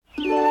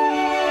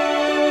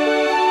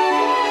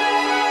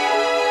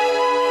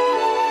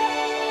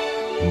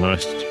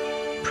must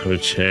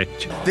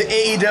protect the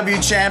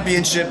AEW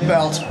Championship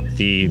belt.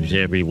 Thieves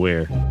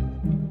everywhere.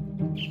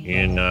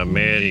 In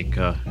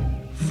America,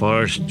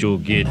 first you'll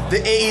get the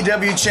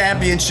AEW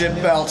Championship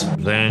belt.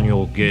 Then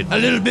you'll get a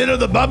little bit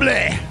of the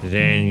bubbly.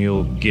 Then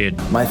you'll get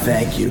my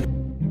thank you.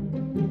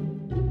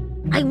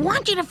 I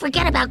want you to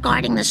forget about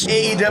guarding this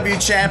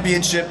AEW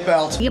Championship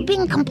belt. You're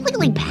being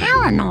completely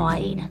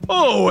paranoid.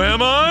 Oh,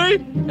 am I?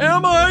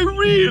 Am I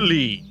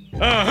really?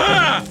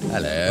 Aha!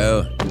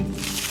 Hello.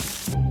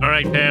 All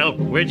right, pal.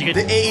 Where'd you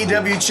get the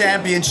AEW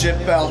Championship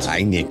belt?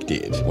 I nicked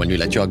it when you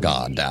let your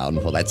guard down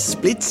for that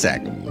split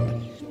second.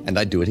 And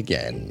I'd do it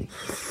again.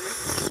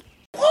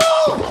 Woo!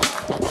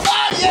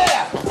 Oh,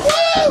 yeah!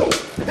 Woo!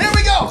 Here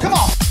we go! Come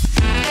on!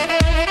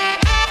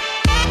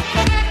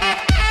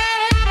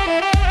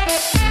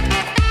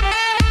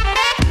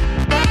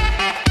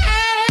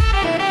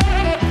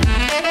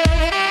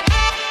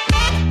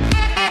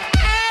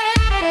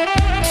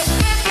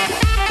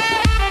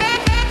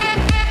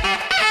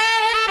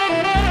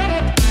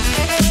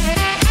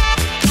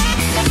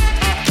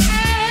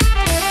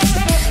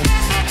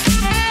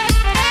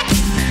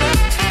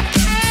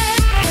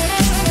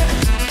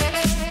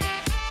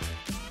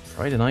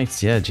 Friday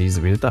nights, yeah,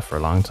 Jesus, we did that for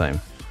a long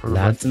time.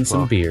 Lads and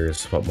some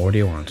beers. What more do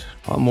you want?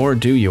 What more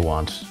do you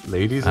want?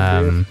 Ladies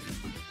and beer?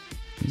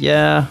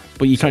 Yeah,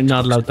 but you can't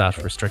not allowed that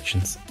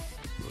restrictions.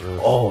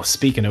 Oh,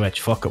 speaking of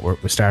which, fuck it,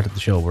 we started the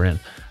show. We're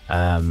in.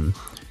 Hot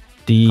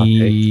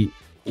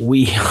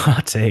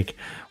take.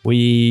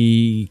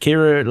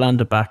 Kira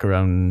landed back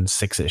around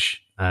 6ish,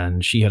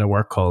 and she had a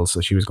work call, so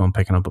she was going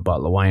picking up a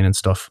bottle of wine and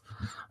stuff.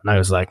 And I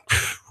was like,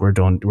 we're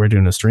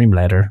doing a stream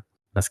later.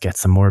 Let's get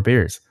some more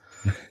beers.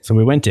 So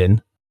we went in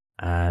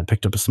and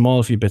picked up a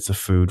small few bits of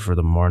food for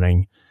the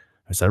morning.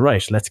 I said,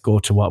 right, let's go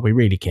to what we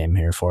really came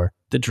here for,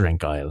 the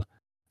drink aisle.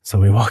 So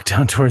we walked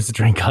down towards the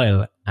drink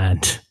aisle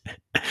and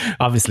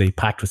obviously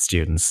packed with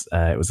students.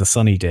 It was a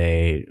sunny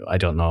day. I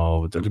don't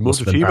know. There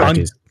must have been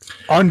parties.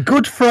 On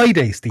Good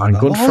Friday, Steve. On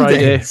Good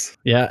Friday. Days.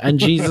 Yeah. And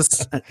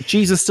Jesus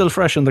still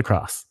fresh on the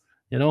cross,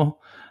 you know?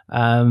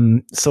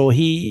 So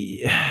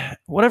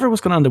whatever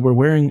was going on, they were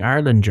wearing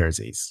Ireland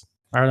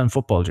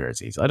football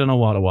jerseys. I don't know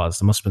what it was.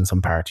 There must have been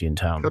some party in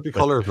town. Could be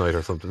colours night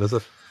or something, is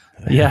it?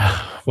 Yeah,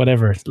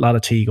 whatever. A lot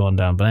of tea going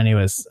down. But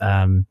anyways,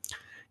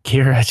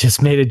 Kira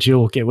just made a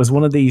joke. It was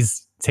one of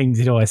these things,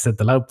 you know, I said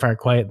the loud part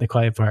quiet, the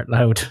quiet part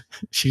loud.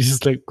 She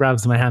just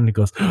grabs my hand and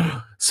goes,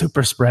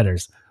 super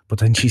spreaders. But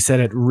then she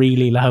said it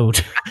really loud.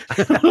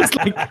 I was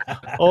like,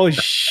 oh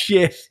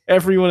shit,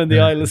 everyone in the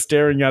aisle is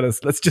staring at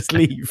us. Let's just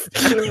leave.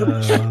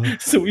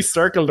 So we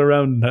circled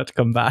around and had to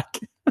come back.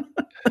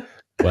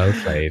 Well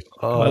played.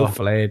 Oh. Well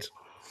played.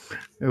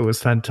 It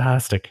was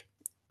fantastic.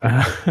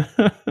 Well,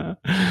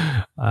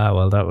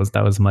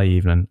 that was my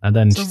evening. And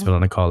then she's been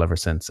on a call ever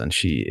since, and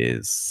she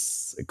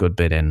is a good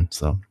bit in.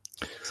 So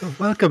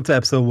welcome to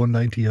episode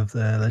 190 of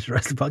the Leisure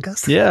Wrestling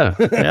Podcast. Yeah,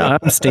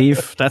 I'm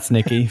Steve. That's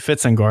Nikki.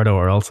 Fitz and Gordo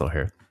are also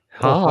here.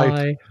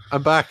 Hi.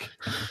 I'm back.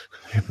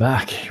 You're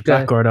back,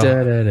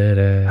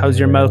 Gordo. How's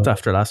your mouth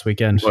after last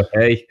weekend? Oh,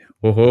 hey.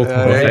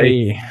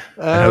 Hey.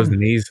 How's the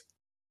knees?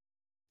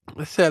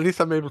 At least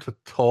I'm able to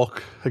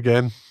talk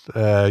again.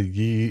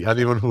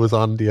 Anyone who was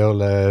on the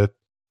old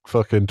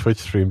fucking Twitch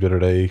stream the other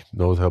day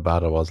knows how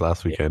bad I was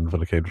last weekend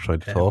when it came to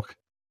trying to talk.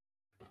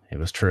 It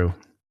was true.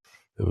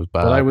 It was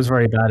bad. But I was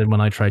very bad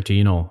when I tried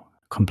to,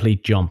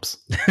 complete jumps.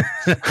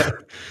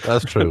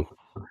 That's true.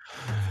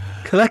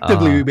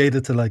 Collectively, we made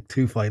it to like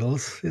 2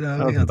 finals.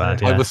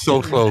 Bad, yeah. I was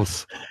so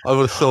close. I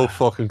was so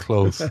fucking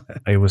close.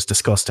 It was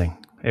disgusting.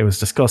 It was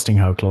disgusting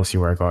how close you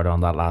were, Gordo,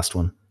 on that last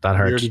one. That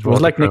hurt. It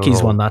was like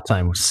Nikki's one that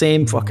time.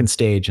 Same fucking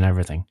stage and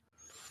everything.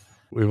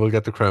 We will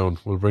get the crown.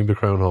 We'll bring the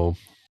crown home.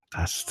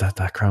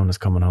 That crown is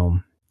coming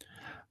home.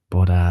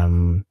 But do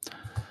you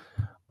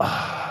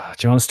want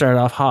to start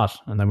off hot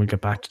and then we'll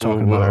get back to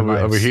talking about our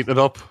lives? Are we heating it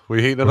up?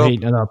 We're heating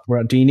it up.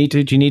 Do you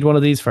need one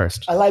of these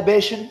first? A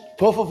libation,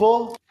 por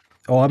favor.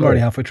 Oh, I'm already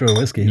halfway through a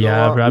whiskey.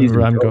 Yeah,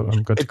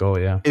 I'm good to go.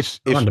 Yeah, it's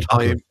time.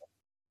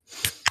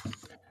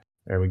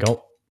 There we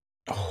go.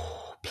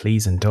 Oh,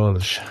 please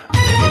indulge.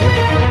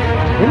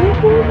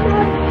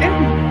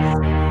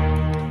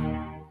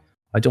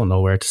 I don't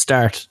know where to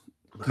start.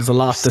 There's a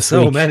lot this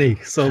week.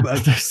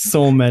 There's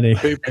so many.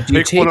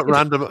 Pick one at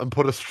random and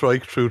put a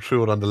strike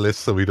through it on the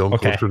list so we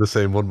don't go through the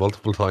same one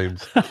multiple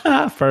times.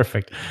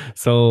 Perfect.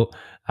 So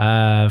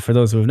for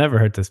those who have never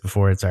heard this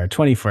before, it's our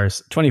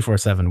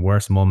 24/7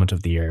 worst moment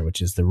of the year,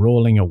 which is the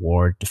rolling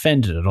award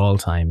defended at all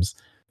times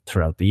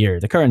throughout the year.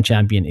 The current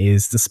champion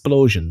is the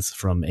Splosions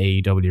from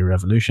AEW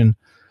Revolution.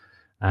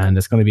 And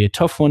it's going to be a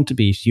tough one to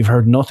beat. You've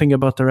heard nothing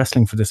about the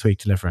wrestling for this week,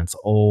 Deliverance.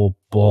 Oh,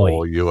 boy.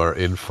 Oh, you are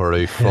in for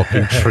a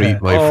fucking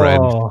treat, my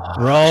friend.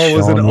 Raw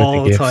was an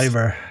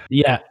all-timer.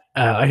 Yeah.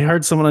 I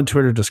heard someone on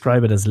Twitter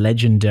describe it as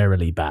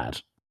legendarily bad.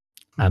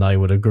 And I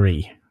would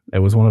agree. It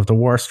was one of the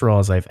worst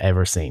Raws I've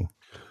ever seen.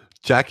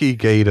 Jackie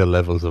Gada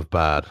levels of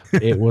bad.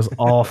 It was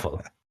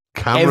awful.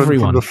 Cameron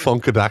from the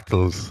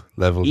Funkadactyls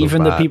levels of bad.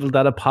 Even the people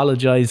that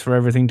apologize for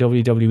everything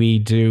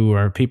WWE do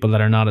or people that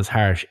are not as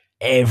harsh,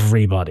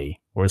 everybody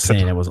were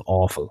saying it was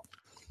awful.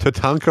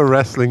 Tatanka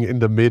wrestling in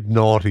the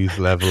mid-noughties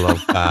level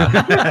of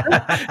bad.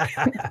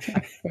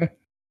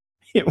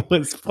 It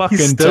was fucking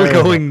He's still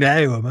terrible. going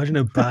now. Imagine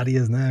how bad he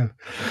is now.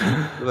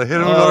 They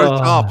hit him over the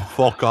top.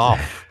 Fuck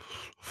off.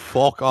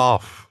 Fuck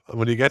off. And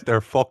when you get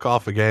there, fuck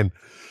off again.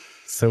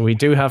 So we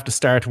do have to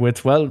start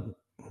with, well,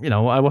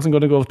 I wasn't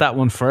going to go with that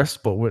one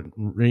first, but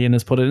Rian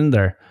has put it in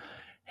there.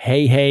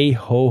 Hey, hey,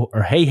 ho,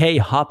 or hey, hey,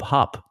 hop,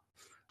 hop.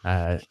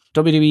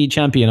 WWE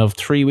champion of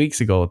 3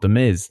 weeks ago, The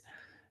Miz,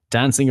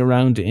 dancing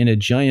around in a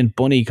giant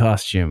bunny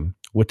costume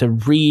with a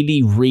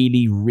really,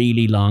 really,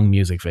 really long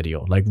music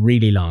video. Like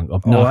really long,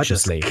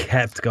 obnoxiously. Just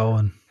kept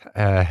going.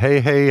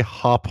 Hey, hey,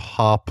 hop,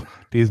 hop.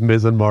 These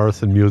Miz and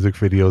Morrison music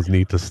videos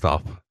need to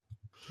stop.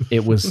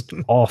 It was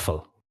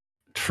awful.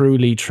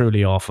 Truly,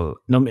 truly awful.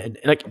 No,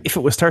 like if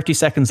it was 30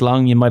 seconds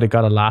long, you might have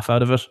got a laugh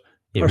out of it.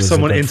 Or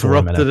someone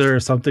interrupted it or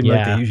something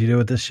like they usually do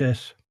with this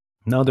shit.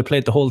 No, they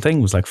played the whole thing.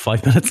 It was like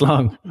 5 minutes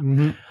long.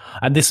 Mm-hmm.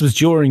 And this was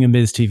during a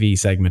Miz TV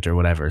segment or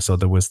whatever. So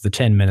there was the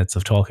 10 minutes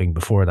of talking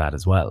before that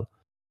as well.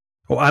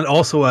 Oh, and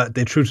also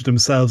they true to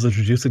themselves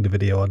introducing the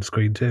video on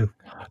screen too.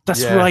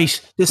 That's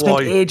right. They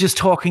spent ages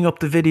talking up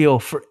the video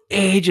for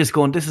ages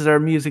going, this is our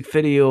music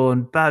video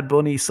and Bad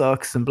Bunny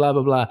sucks and blah,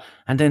 blah, blah.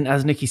 And then,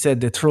 as Nikki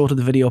said, they throw to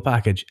the video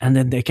package and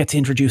then it gets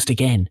introduced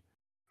again.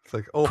 It's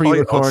like,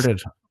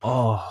 pre-recorded.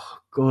 Oh,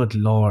 good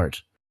Lord.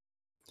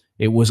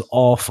 It was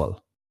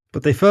awful.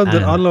 But they filmed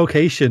it on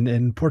location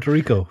in Puerto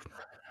Rico.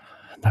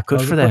 Not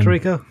good for them. Puerto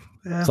Rico?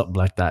 Yeah. Something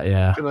like that,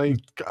 yeah.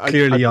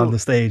 Clearly on the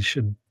stage.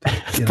 And,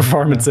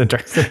 Performance Center.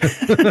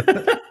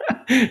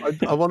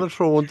 I want to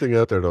throw one thing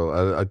out there,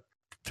 though. I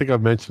think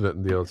I've mentioned it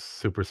in the old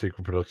super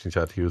secret production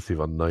chat to you, Steve,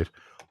 on the night.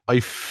 I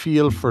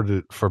feel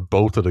for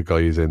both of the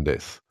guys in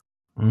this.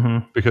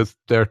 Mm-hmm. Because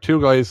there are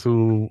two guys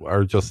who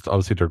are just,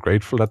 obviously, they're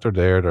grateful that they're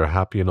there. They're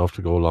happy enough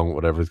to go along with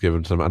whatever is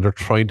given to them. And they're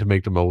trying to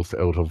make the most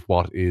out of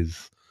what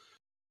is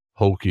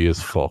hokey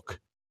as fuck.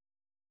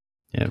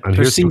 Yeah, and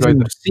they're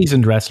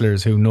seasoned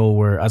wrestlers who know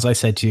where, as I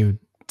said to you,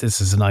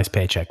 this is a nice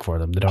paycheck for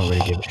them. They don't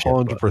really give a shit.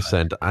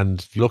 100%.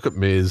 And look at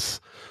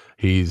Miz.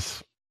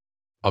 He's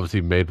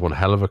obviously made one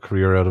hell of a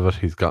career out of it.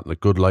 He's gotten a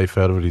good life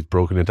out of it. He's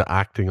broken into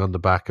acting on the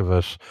back of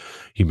it.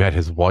 He met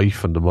his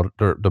wife and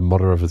the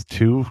mother of his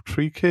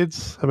 3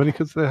 kids. How many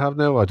kids do they have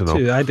now? I don't know.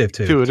 2. I did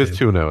 2. 2. It is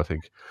 2 now, I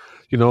think.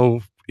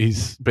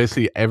 He's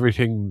basically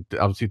everything.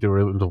 Obviously, they were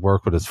able to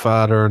work with his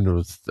father, and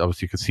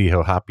obviously you could see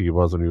how happy he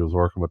was when he was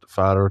working with the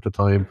father at the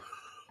time.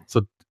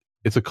 So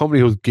it's a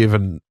company who's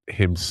given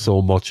him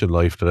so much in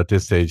life that at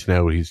this stage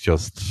now he's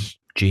just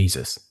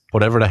Jesus.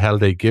 Whatever the hell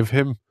they give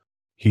him,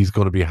 he's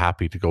going to be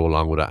happy to go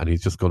along with it, and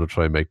he's just going to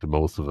try and make the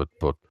most of it.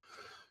 But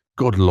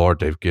good Lord,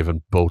 they've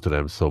given both of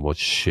them so much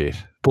shit.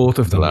 Both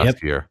of them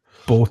last year.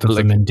 Both of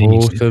them, indeed.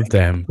 Both of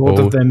them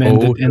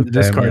in the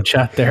Discord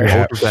chat there.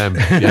 Yeah. Both of them.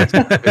 Yes,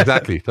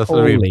 exactly. That's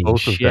what I mean.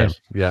 Both of them.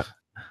 Yeah.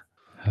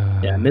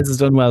 Yeah, Miz has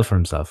done well for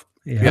himself.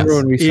 Yeah.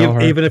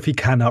 Even if he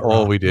cannot.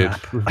 Oh, we did.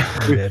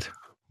 We did.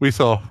 We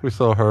saw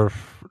her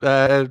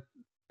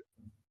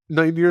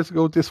 9 years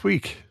ago this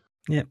week.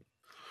 Yeah.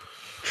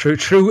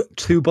 True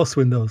 2 bus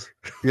windows.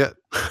 Yeah.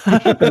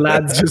 The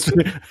lads just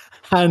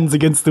hands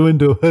against the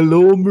window.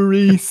 Hello,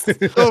 Maurice.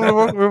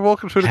 So we're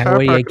walking through the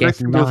car park. Next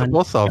thing there's a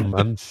bus on,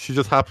 and she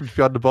just happened to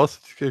be on the bus.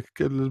 Get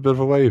a little bit of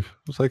a wave.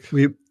 It was like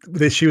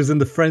she was in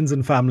the Friends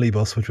and Family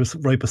bus, which was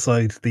right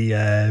beside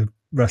the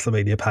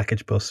WrestleMania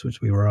package bus,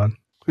 which we were on.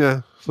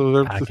 Yeah, so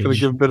they're just going to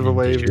give a bit of a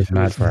wave. She was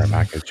mad for our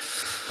package.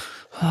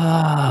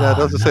 Yeah,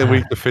 that was the same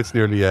week the Fitz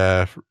nearly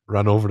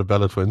ran over the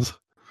Bella twins.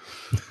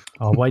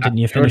 Oh, why didn't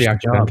you finish the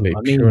job?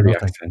 Purely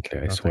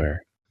accidentally, I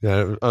swear.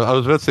 Yeah, I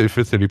was about to say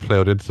Fitz nearly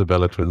plowed into the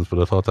Bella twins, but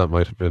I thought that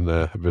might have been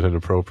a bit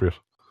inappropriate.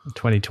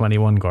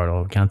 2021,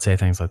 Gordo. Can't say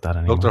things like that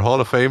anymore. Look, they're Hall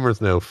of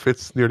Famers now.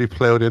 Fitz nearly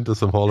plowed into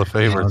some Hall of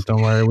Famers. Oh,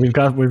 don't worry, we've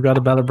got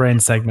a Bella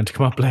Brain segment to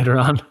come up later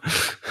on.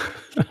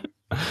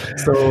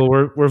 So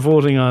we're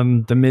voting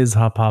on the Miz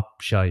Hop Hop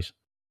shite.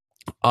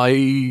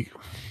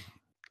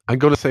 I'm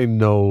going to say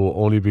no,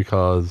 only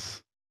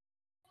because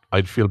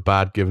I'd feel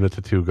bad giving it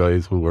to 2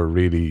 guys who were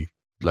really,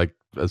 like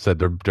I said,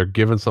 they're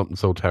giving something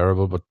so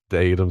terrible, but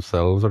they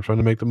themselves are trying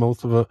to make the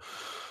most of it.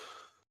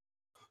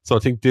 So I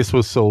think the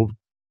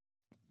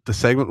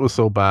segment was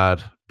so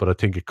bad, but I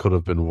think it could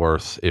have been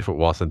worse if it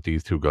wasn't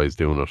these 2 guys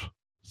doing it.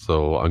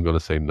 So I'm going to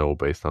say no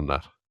based on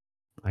that.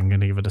 I'm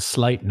going to give it a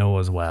slight no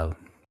as well.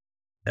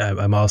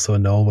 I'm also a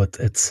no, but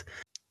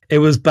it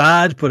was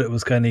bad, but it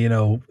was kind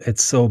of,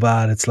 it's so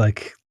bad, it's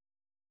like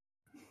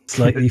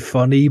slightly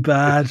funny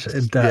bad.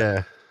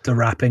 The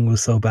rapping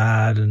was so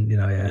bad, and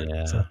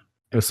so.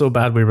 It was so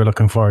bad we were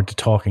looking forward to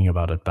talking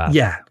about it bad.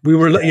 Yeah, we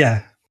were.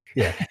 Yeah.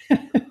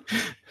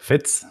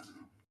 Fitz?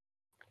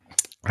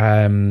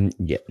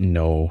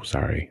 No,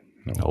 sorry.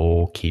 No.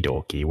 Okie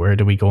dokie. Where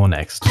do we go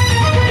next?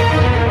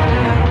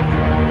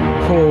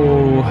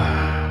 Oh,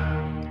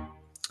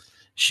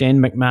 Shane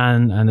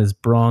McMahon and his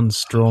Braun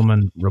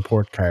Strowman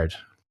report card.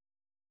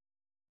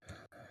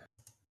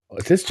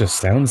 This just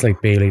sounds like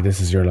Bailey,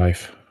 This Is Your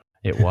Life.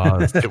 It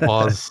was. It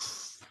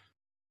was.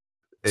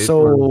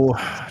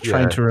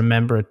 Trying to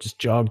remember it, just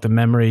jog the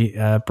memory.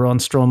 Braun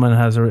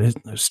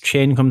Strowman his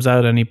chain comes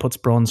out and he puts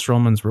Braun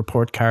Strowman's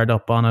report card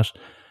up on it.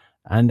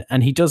 And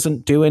he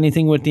doesn't do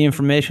anything with the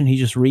information. He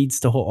just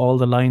reads all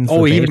the lines.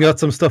 Oh, he even got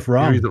some stuff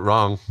wrong. He reads it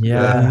wrong.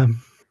 Yeah.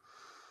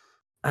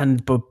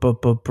 And but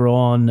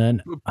Braun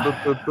and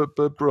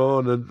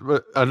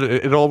Braun and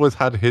it always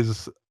had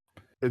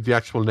the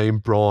actual name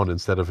Braun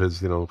instead of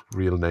his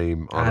real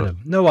name on Adam.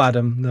 it. No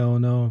Adam.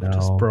 No,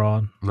 just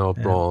Braun. No,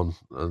 Braun.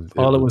 And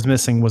all it was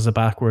missing was a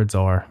backwards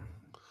R.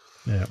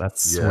 Yeah,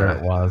 that's where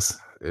it was.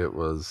 It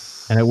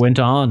was, and it went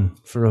on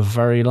for a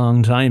very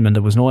long time, and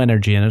there was no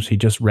energy in it. He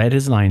just read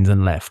his lines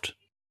and left.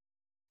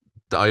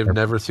 I've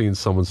never seen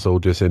someone so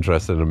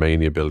disinterested in a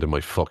Mania build in my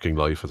fucking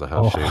life as I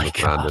have Sheamus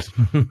Brandis.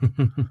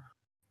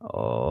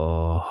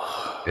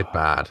 It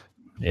bad.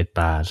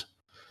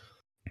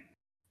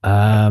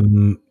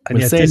 And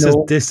yet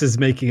this is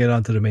making it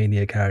onto the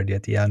Mania card.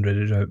 Yet the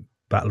Android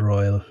Battle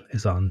Royal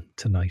is on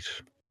tonight.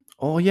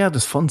 Oh yeah,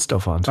 there's fun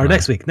stuff on tonight. Or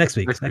next week. Next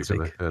week.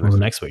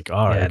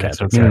 All right,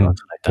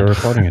 they're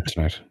recording it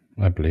tonight,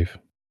 I believe.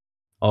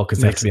 Oh, because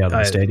they have to be out of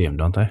the stadium,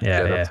 don't they?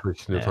 Yeah. That's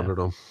which New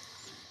Thunderdome.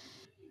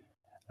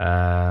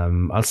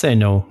 I'll say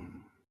no.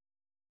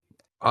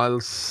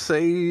 I'll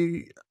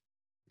say.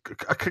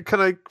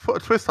 Can I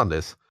put a twist on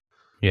this?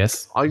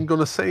 Yes. I'm going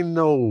to say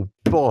no,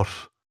 but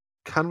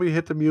can we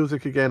hit the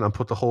music again and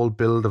put the whole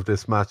build of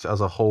this match as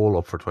a whole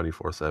up for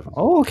 24/7?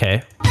 Oh,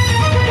 okay.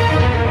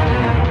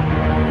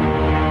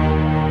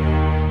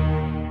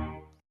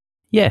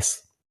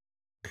 Yes.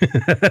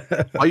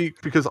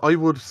 Because I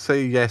would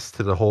say yes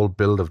to the whole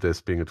build of this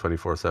being a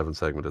 24/7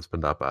 segment. It's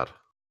been that bad.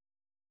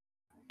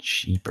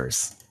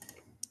 Cheapers.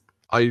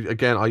 I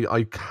can't.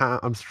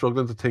 I'm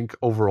struggling to think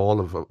overall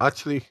of it.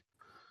 Actually,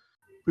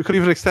 we could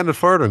even extend it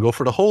further and go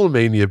for the whole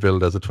Mania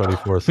build as a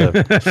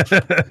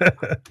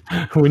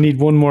 24/7. We need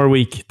one more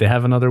week. They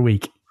have another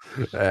week.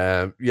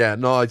 I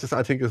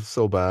think it's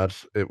so bad.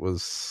 It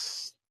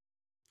was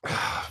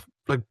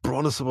like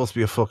Braun is supposed to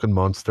be a fucking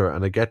monster,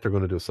 and I get they're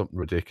going to do something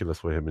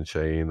ridiculous with him and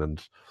Shane,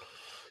 and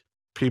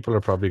people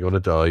are probably going to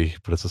die,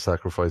 but it's a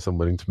sacrifice I'm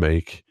willing to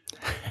make.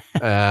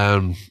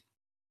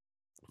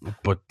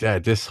 But yeah,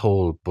 this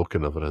whole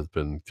booking of it has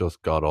been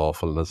just god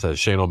awful. And it says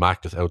Shane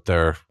O'Mac is out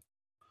there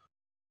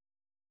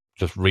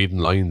just reading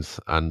lines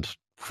and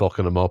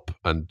fucking them up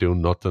and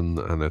doing nothing,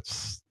 and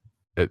it's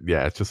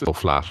just so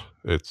flat.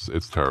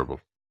 It's terrible.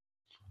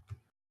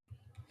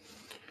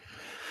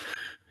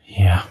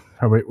 Yeah,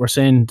 we're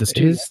saying this.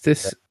 Is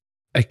this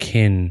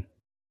akin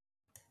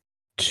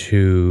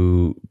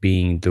to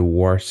being the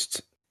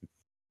worst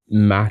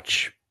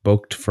match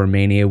booked for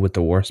Mania with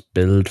the worst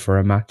build for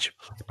a match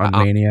on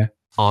Mania?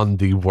 On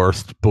the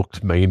worst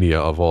booked Mania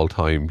of all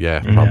time, yeah,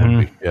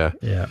 probably, yeah.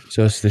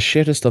 So it's the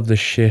shittest of the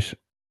shit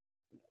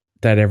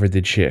that ever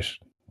did shit.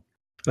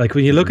 Like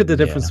when you look at the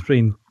difference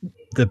between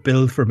the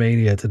build for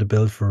Mania to the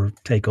build for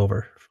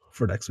Takeover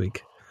for next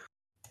week.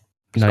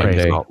 I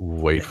cannot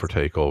wait for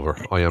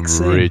Takeover. I am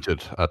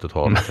rigid at the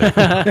thought of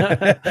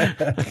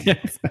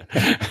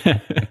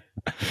Takeover.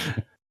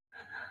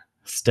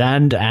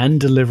 Stand and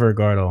deliver,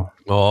 Gordo.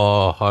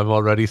 Oh, I'm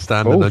already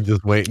standing and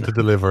just waiting to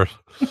deliver.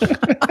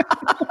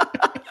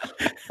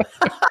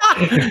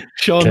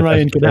 Sean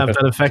Ryan could have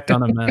that effect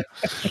on him, man.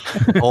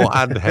 Oh,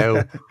 and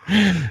how?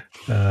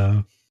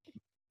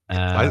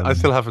 I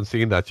still haven't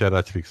seen that yet,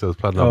 actually, because I was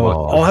planning on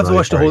watching. I have to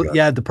watch the whole.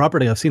 Yeah, the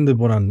property. I've seen the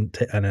one on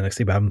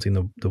NXT, but I haven't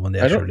seen the one they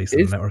actually released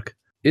on the network.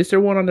 Is there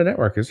one on the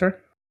network? Is there?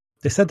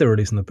 They said they were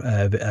releasing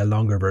a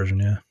longer version.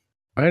 Yeah,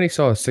 I only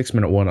saw a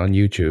 6-minute one on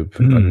YouTube,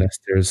 unless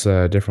there's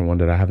a different one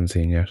that I haven't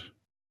seen yet.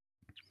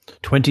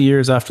 20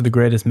 years after the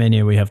greatest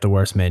Mania, we have the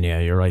worst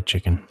Mania. You're right,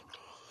 chicken.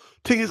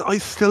 Thing is, I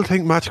still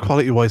think match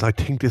quality wise, I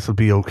think this will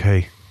be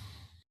okay.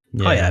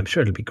 Yeah. Oh yeah, I'm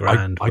sure it'll be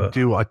grand. I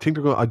do. I think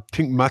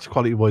match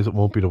quality wise, it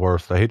won't be the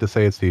worst. I hate to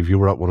say it, Steve. You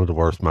were at one of the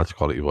worst match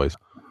quality wise.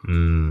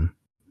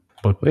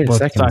 But wait a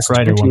second. It's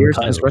 20 years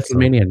since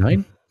WrestleMania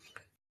 9.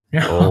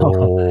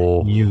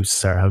 Oh, you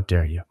sir! How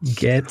dare you?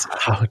 Get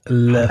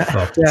left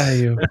up? Yeah,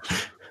 you.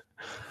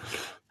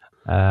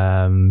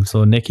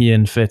 So Nikki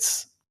and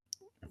Fitz,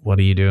 what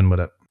are you doing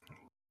with it?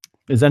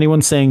 Is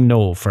anyone saying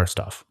no? First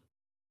off.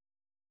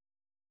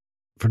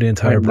 For the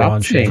entire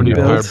Braun Shane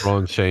build.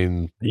 Braun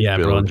Shane. Yeah,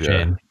 build, Braun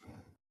Shane.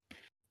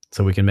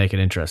 So we can make it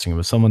interesting.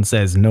 If someone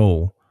says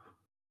no,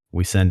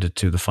 we send it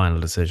to the final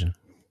decision.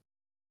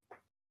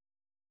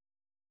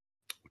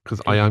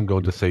 Because I am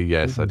going to say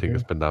yes. I think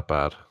it's been that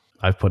bad.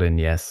 I've put in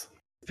yes.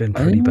 It's been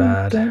pretty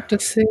bad. I have to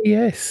say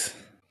yes.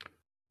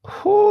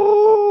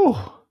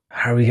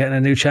 Are we getting a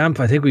new champ?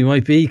 I think we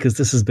might be, because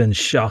this has been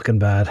shocking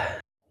bad.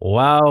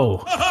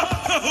 Wow.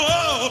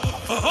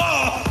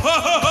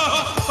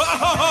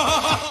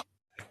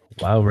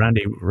 Wow,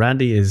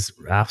 Randy is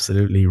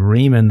absolutely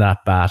reaming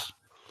that bat.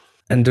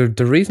 And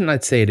the reason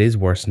I'd say it is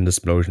worse than the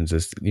Explosions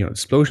is,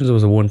 Explosions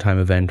was a one-time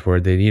event where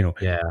they,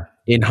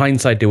 in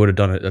hindsight, they would have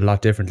done it a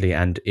lot differently.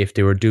 And if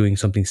they were doing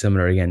something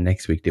similar again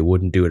next week, they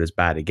wouldn't do it as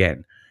bad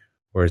again.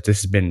 Whereas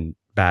this has been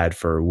bad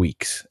for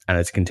weeks, and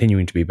it's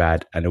continuing to be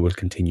bad, and it will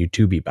continue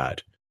to be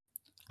bad.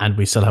 and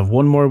we still have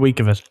one more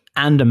week of it,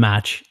 and a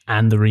match,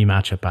 and the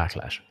rematch at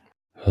Backlash.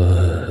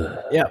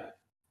 Yeah.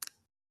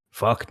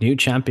 Fuck, new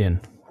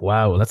champion.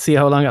 Wow, let's see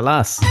how long it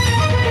lasts.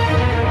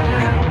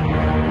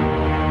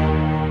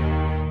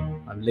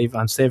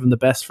 I'm saving the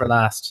best for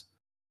last.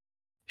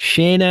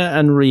 Shayna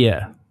and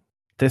Rhea.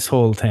 This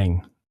whole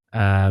thing.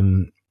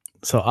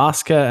 So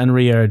Asuka and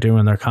Rhea are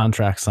doing their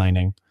contract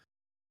signing.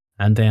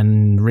 And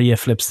then Rhea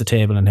flips the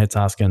table and hits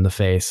Asuka in the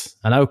face.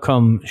 And out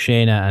come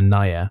Shayna and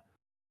Nia.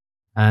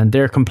 And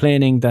they're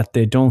complaining that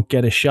they don't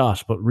get a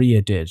shot, but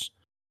Rhea did.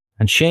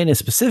 And Shayna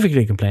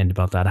specifically complained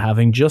about that,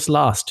 having just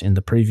lost in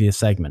the previous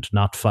segment,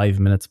 not 5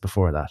 minutes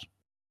before that.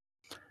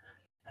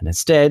 And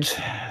instead,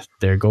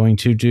 they're going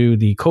to do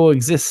the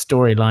Coexist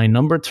storyline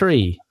number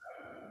 3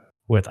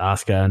 with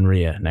Asuka and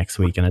Rhea next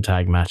week in a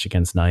tag match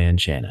against Nia and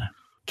Shayna.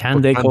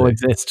 Can they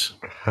coexist?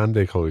 Can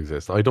they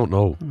coexist? I don't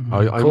know.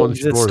 I'm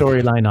coexist unsure.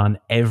 Storyline on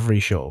every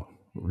show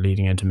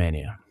leading into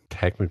Mania.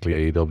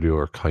 Technically, AEW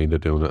are kind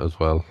of doing it as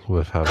well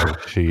with having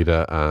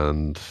Shida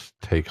and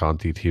Tay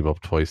Conti team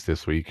up twice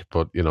this week.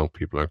 But,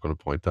 people aren't going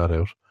to point that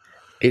out.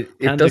 It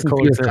doesn't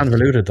feel as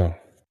convoluted, though.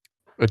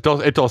 It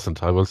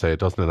doesn't. I will say it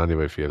doesn't in any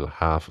way feel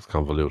half as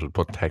convoluted.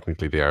 But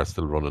technically, they are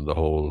still running the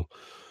whole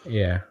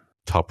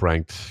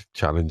top-ranked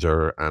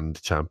challenger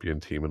and champion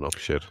teaming up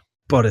shit.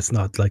 But it's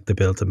not like the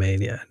build to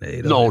Mania.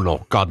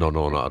 No. God, no,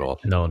 not at all.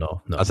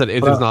 No. I said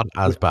it is not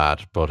as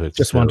bad, but it's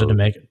just wanted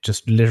to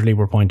just literally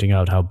we're pointing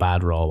out how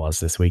bad Raw was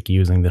this week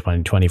using the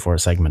 24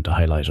 segment to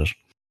highlight it.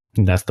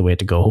 And that's the way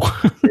to go.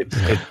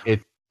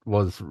 it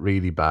was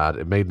really bad.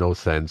 It made no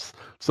sense.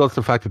 So that's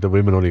the fact that the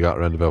women only got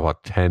around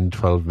about 10,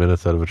 12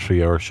 minutes out of a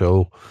 3-hour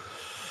show.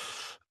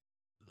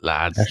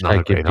 Lads, not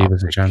a great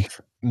optic.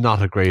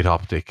 Not a great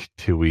optic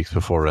 2 weeks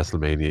before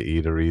WrestleMania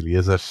either, really,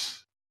 is it?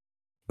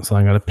 So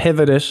I'm going to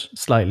pivot it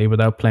slightly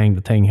without playing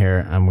the thing here,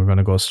 and we're going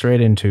to go straight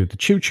into the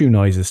choo-choo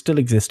noises still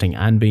existing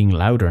and being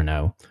louder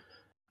now,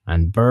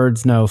 and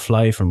birds now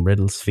fly from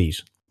Riddle's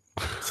feet.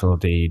 So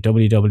the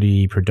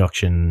WWE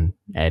production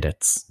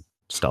edits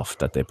stuff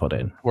that they put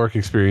in. Work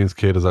experience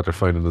kid is after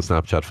finding the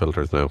Snapchat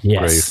filters now.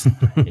 Yes.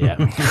 Great.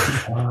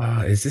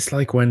 Yeah. Is this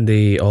like when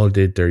they all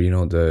did their,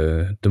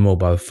 the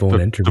mobile phone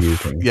interview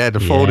thing? Yeah, the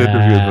phone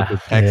interviews with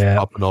the text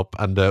popping up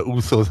and the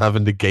Usos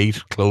having the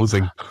gate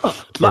closing for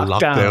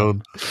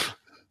lockdown.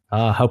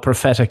 How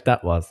prophetic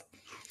that was.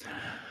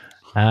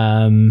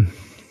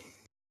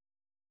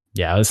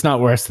 Yeah, it's not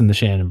worse than the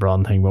Shane and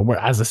Braun thing, but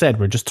as I said,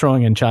 we're just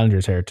throwing in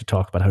challengers here to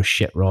talk about how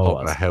shit Raw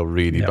was. How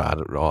really bad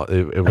it Raw.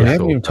 It was I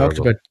haven't even talked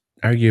about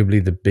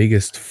arguably the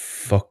biggest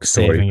fuck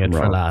story. Saving it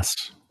for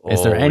last.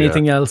 Is there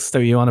anything else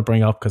that you want to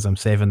bring up? Because I'm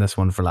saving this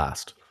one for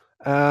last.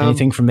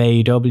 Anything from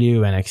AEW,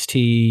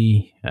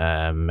 NXT,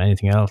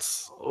 anything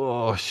else?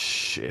 Oh,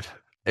 shit.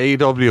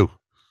 AEW.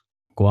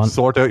 Go on.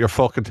 Sort out your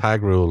fucking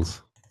tag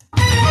rules.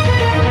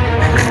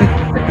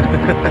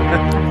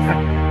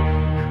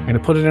 I'm going to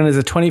put it in as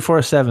a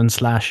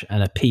 24/7 /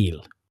 an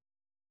appeal.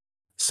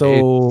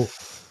 So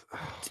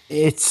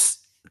it's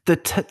the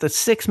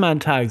 6-man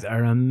tags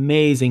are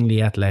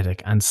amazingly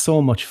athletic and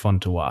so much fun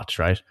to watch,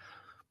 right?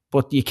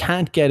 But you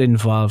can't get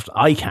involved.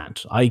 I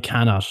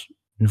cannot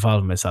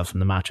involve myself in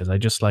the matches.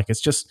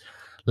 It's just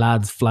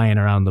lads flying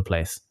around the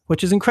place,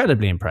 which is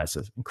incredibly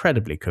impressive,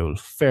 incredibly cool.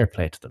 Fair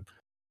play to them.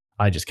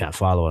 I just can't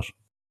follow it.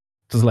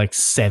 There's like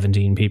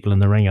 17 people in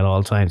the ring at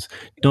all times.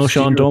 No,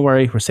 Sean, don't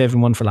worry. We're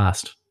saving one for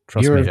last.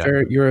 Trust me.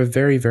 You're a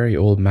very, very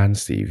old man,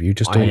 Steve. You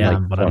just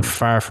don't but I'm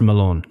far from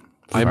alone.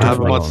 I'm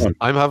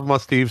having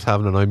what Steve's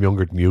having, and I'm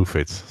younger than you,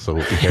 Fitz. So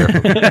be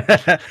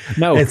careful.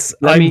 No,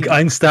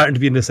 I'm starting to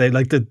be in the same.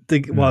 Like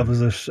what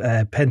was it?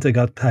 Penta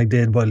got tagged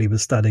in while he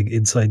was standing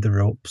inside the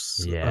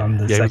ropes. Yeah,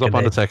 he was up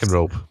on the second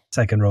rope.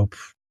 Second rope.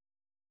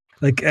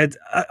 Like I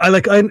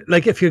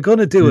like if you're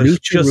gonna do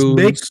it,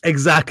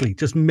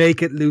 just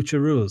make it lucha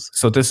rules.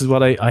 So this is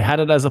what I had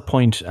it as a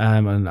point,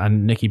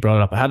 and Nikki brought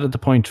it up. I had it at the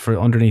point for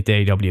underneath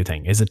the AEW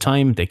thing. Is it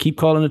time? They keep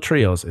calling it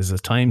trios. Is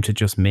it time to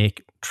just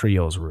make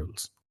trios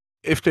rules?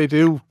 If they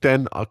do,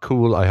 then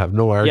cool. I have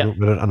no argument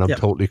with it, and I'm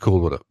totally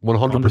cool with it.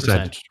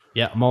 100%.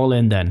 Yeah, I'm all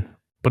in then.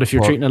 But if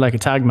you're treating it like a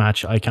tag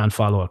match, I can't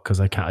follow it because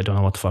I don't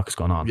know what the fuck is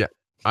going on. Yeah,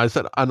 I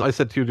said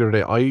to you the other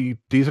day,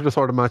 these are the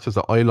sort of matches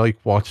that I like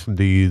watching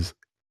these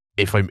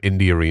if I'm in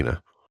the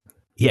arena.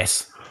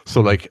 Yes.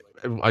 So like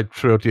I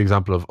threw out the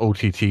example of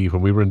OTT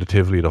when we were in the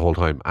Tivoli the whole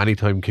time.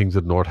 Anytime Kings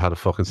of the North had a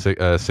fucking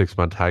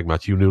 6-man tag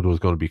match, you knew there was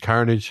going to be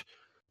carnage.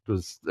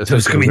 There's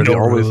going to be no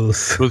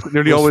rules. There was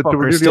nearly always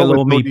still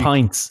owe me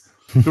pints.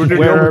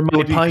 Where are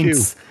my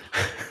pints?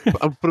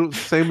 But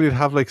same we'd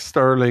have like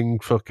Sterling,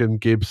 fucking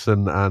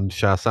Gibson, and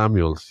Sha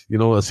Samuels.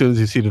 As soon as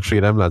you see the three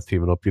of them lads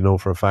teaming up, you know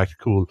for a fact,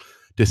 cool,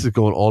 this is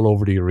going all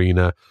over the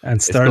arena.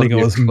 And Sterling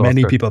owes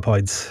many people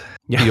points.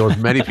 He owes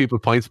many people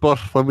points, but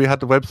when we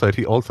had the website,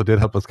 he also did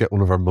help us get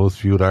one of our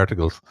most viewed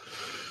articles.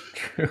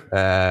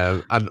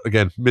 And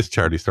again, miss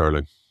Charlie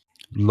Sterling.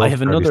 I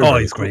have another. Oh,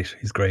 he's great.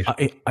 He's great.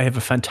 I have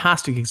a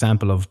fantastic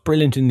example of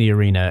brilliant in the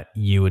arena.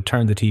 You would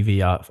turn the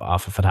TV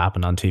off if it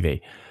happened on TV.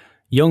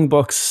 Young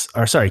Bucks,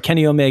 or sorry,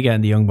 Kenny Omega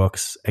and the Young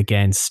Bucks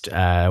against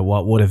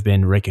what would have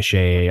been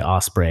Ricochet,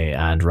 Ospreay,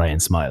 and Ryan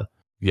Smile.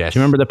 Yes. Do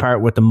you remember the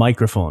part with the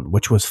microphone,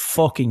 which was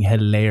fucking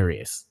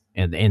hilarious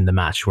in the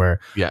match,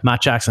 where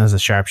Matt Jackson has a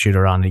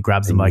sharpshooter on and he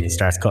grabs the mic and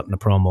starts cutting the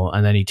promo,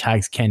 and then he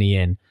tags Kenny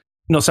in.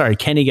 No, sorry,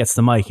 Kenny gets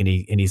the mic and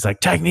he's like,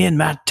 tag me in,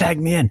 Matt, tag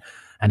me in.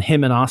 And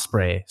him and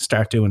Ospreay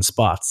start doing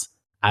spots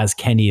as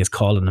Kenny is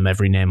calling him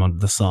every name under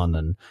the sun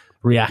and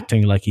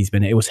reacting like he's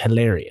been. It was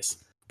hilarious.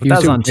 But that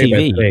was on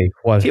TV.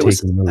 It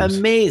was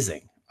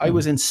amazing. I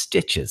was in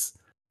stitches.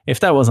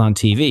 If that was on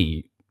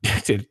TV,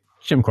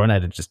 Jim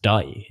Cornette would just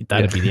die.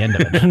 That'd be the end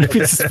of it. It'd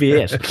just be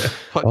it.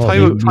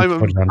 Time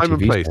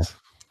and place.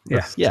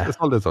 Yeah. That's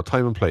all it is,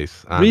 time and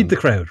place. And read the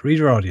crowd. Read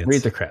your audience.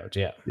 Read the crowd,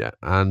 yeah. Yeah,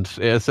 and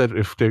I said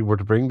if they were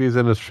to bring these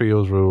in as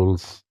trios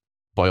rules,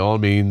 by all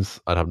means,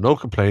 I'd have no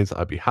complaints.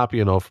 I'd be happy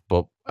enough.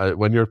 But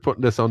when you're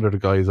putting this under the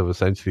guise of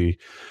essentially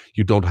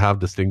you don't have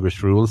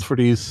distinguished rules for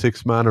these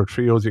 6-man or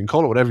trios, you can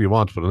call it whatever you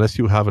want, but unless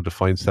you have a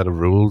defined set of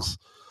rules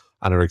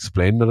and are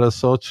explaining it as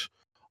such,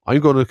 I'm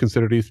going to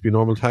consider these to be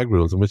normal tag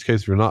rules, in which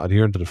case if you're not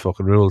adhering to the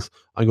fucking rules,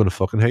 I'm going to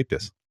fucking hate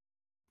this.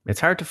 It's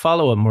hard to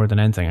follow it more than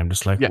anything. I'm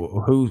just like,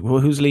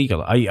 who's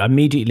legal? I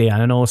immediately,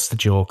 and I know it's the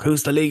joke,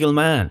 who's the legal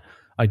man?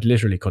 I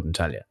literally couldn't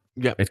tell you.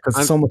 Yeah,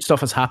 because so much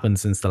stuff has happened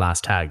since the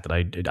last tag that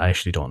I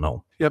actually don't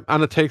know. Yep,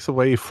 and it takes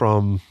away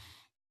from,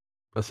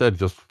 I said,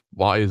 just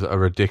what is a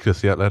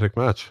ridiculously athletic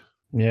match.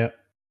 Yeah,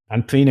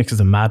 and Phoenix is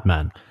a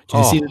madman. Did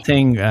you see the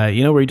thing?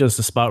 Where he does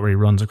the spot where he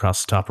runs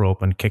across the top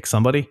rope and kicks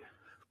somebody?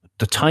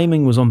 The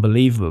timing was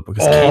unbelievable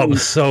because it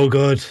was so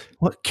good.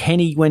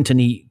 Kenny went and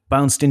he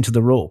bounced into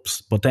the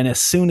ropes, but then as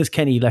soon as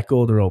Kenny let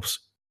go of the ropes,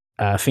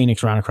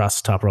 Phoenix ran across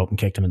the top rope and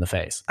kicked him in the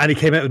face. And he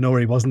came out of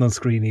nowhere. He wasn't on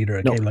screen either.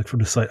 It came from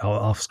the side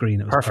off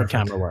screen. It was perfect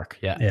camera work.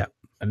 Yeah.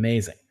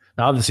 Amazing.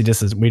 Now, obviously,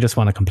 we just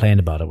want to complain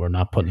about it. We're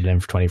not putting it in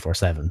for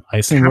 24/7. I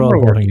assume we're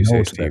all voting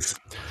no to this.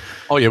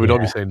 Oh yeah, we'd all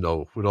be saying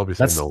no. We'd all be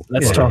saying no.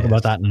 Let's talk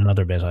about that in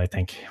another bit, I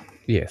think.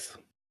 Yes.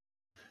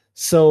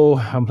 So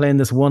I'm playing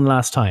this one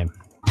last time.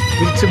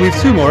 We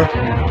have 2 more.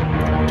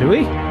 Do we?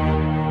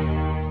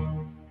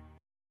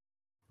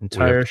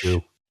 Entire.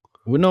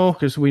 No,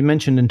 because we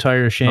mentioned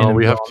entire Shane. No,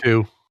 we have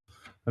 2.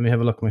 Let me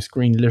have a look. My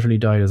screen literally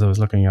died as I was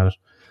looking at it.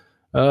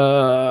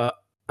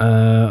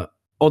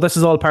 This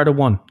is all part of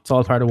one. It's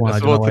all part of one. I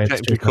don't know why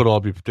they could all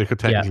be. They could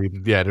technically.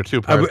 Yeah, they're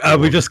 2 parts. Are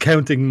we just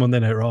counting Monday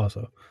Night Raw?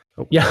 So.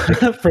 Yeah,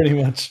 pretty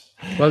much.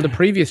 Well, the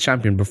previous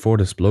champion before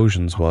the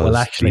Explosions was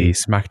the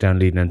SmackDown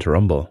leading into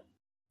Rumble.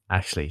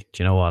 Actually,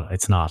 do you know what?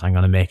 It's not. I'm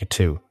going to make it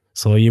 2.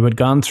 So you had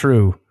gone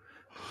through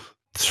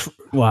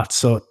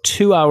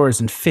 2 hours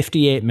and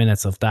 58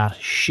 minutes of that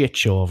shit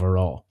show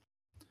overall.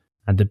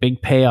 And the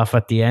big payoff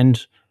at the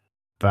end,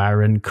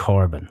 Baron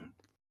Corbin.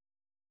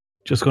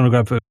 Just going to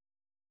grab food.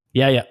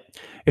 Yeah.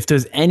 If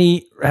there's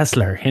any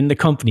wrestler in the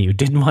company who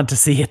didn't want to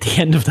see at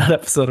the end of that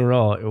episode of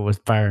Raw, it was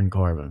Baron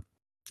Corbin.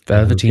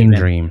 Velveteen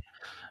Dream.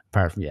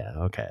 Apart from,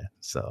 okay.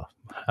 So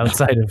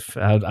outside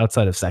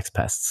of sex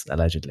pests,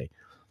 allegedly.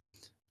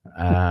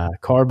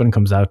 Corbin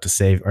comes out to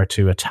save or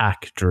to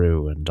attack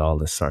Drew and all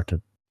this sort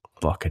of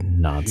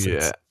fucking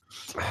nonsense.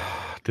 Yeah,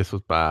 this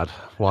was bad.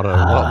 What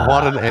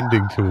an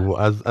ending to,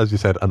 as you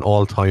said, an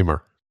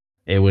all-timer.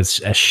 It was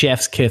a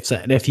chef's kiss.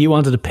 If you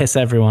wanted to piss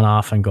everyone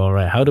off and go,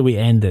 right, how do we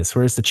end this?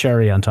 Where's the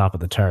cherry on top of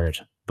the turd?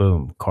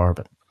 Boom,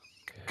 Corbin.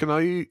 Can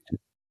I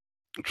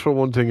throw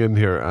one thing in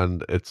here?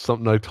 And it's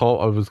something I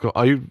thought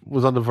I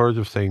was on the verge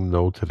of saying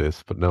no to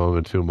this, but now I'm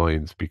in 2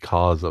 minds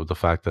because of the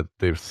fact that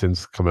they've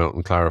since come out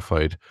and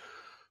clarified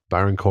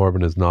Baron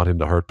Corbin is not in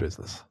the Hurt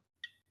business.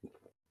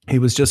 He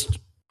was just,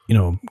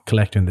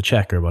 collecting the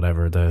check or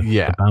whatever,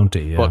 the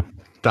bounty. Yeah. But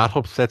that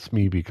upsets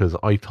me because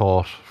I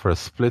thought for a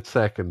split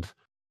second,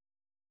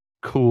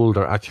 cool,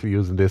 they're actually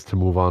using this to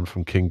move on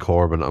from King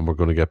Corbin and we're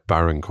going to get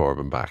Baron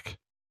Corbin back.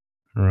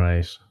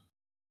 Right.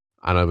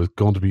 And I was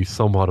going to be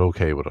somewhat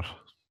okay with it.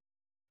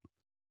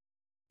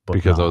 But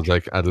because I was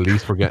like, at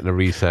least we're getting a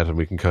reset and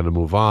we can kind of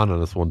move on and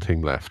there's one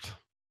thing left.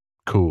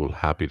 Cool,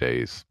 happy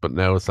days. But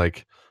now it's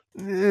like,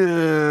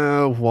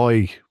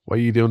 why? Why are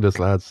you doing this,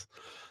 lads?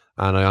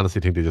 And I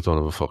honestly think they just don't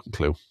have a fucking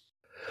clue.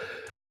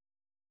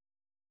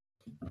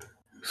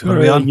 So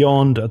we all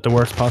yawned at the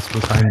worst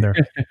possible time there.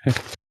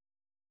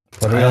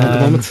 What are we on at the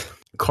moment?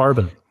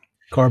 Corbin.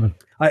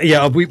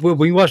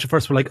 We watched it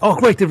first. We're like, oh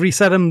great, they've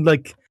reset him.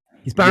 Like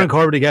he's Baron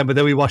Corbin again. But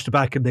then we watched it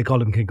back and they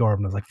called him King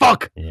Corbin. I was like,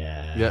 fuck.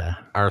 Yeah.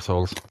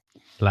 Arseholes.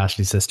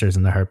 Lashley sisters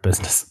in the Hurt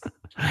business.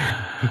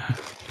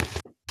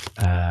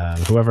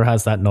 Whoever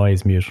has that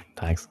noise, mute.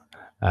 Thanks.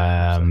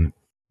 No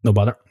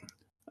bother.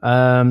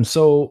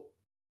 So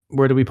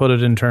where do we put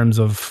it in terms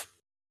of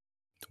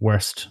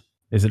worst?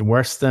 Is it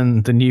worse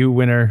than the new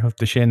winner of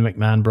the Shane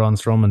McMahon Braun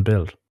Strowman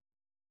build?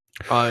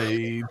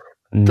 I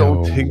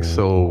don't think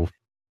so,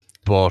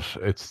 but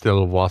it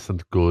still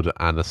wasn't good,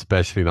 and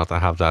especially not to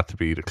have that to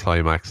be the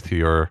climax to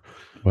your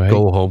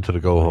go home to the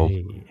go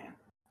home.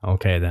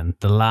 Okay, then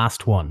the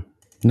last one.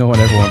 No one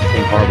ever wants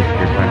King Corbin.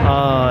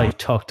 I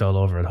talked all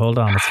over it. Hold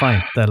on, it's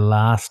fine. The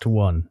last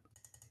one.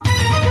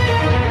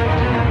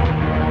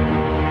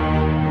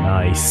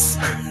 Nice.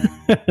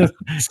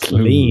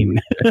 Clean.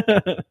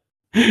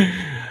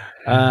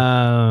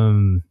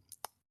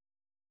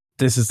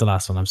 This is the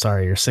last one. I'm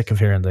sorry. You're sick of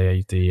hearing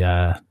the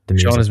music.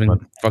 Sean has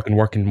been fucking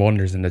working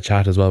wonders in the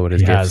chat as well with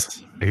his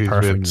gifts. He's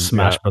perfect.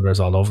 Smash Brothers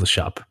all over the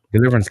shop.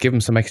 Deliverance, give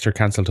him some extra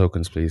cancel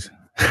tokens, please.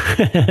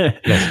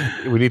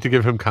 Yes, we need to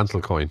give him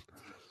cancel coin.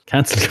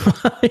 Cancel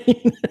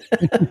coin.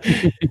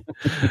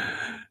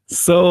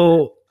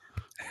 So,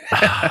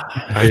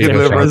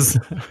 Deliverance.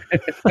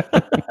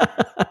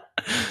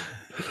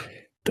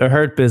 The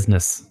Hurt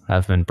Business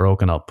have been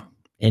broken up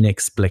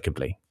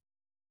inexplicably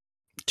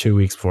 2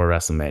 weeks before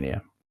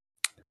WrestleMania.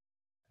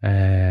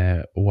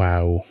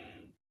 Wow.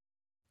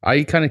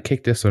 I kind of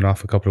kicked this one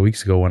off a couple of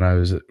weeks ago when I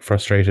was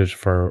frustrated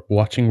for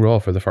watching Raw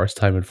for the first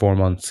time in 4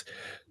 months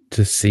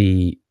to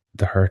see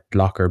the Hurt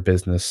Locker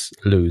Business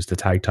lose the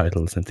tag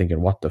titles and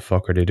thinking, what the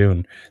fuck are they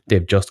doing?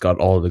 They've just got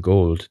all the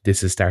gold.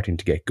 This is starting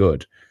to get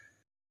good.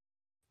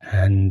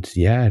 And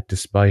yeah,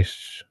 despite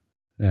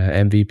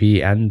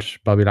MVP and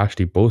Bobby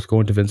Lashley both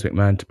going to Vince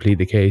McMahon to plead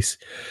the case,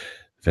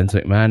 Vince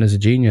McMahon is a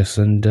genius,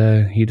 and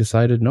he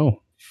decided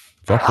no.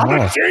 Fuck them all.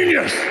 I'm a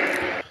genius!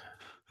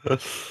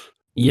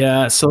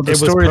 Yeah, so the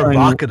storyline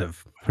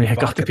provocative. Yeah,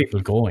 got the people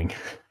going.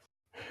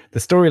 The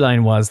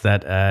storyline was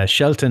that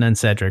Shelton and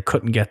Cedric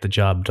couldn't get the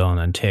job done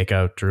and take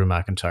out Drew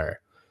McIntyre.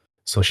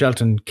 So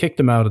Shelton kicked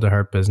them out of the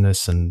Hurt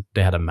Business and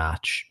they had a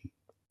match.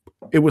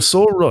 It was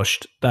so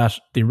rushed that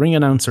the ring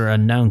announcer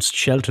announced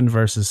Shelton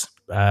versus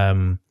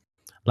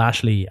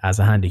Lashley as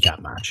a handicap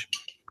match.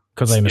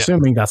 Because I'm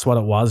assuming that's what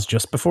it was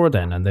just before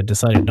then. And they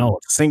decided, no,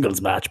 it's a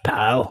singles match,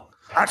 pal.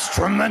 That's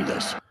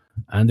tremendous.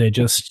 And they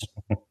just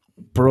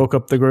broke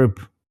up the group.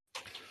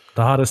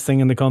 The hottest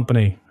thing in the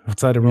company,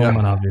 outside of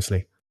Roman,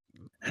 obviously.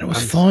 And it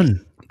was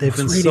fun. They've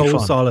been really so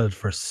solid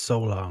for so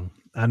long.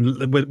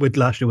 And with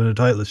Lashley winning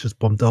the title, it's just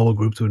bumped the whole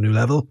group to a new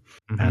level.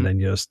 Mm-hmm. And then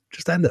you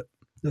just end it.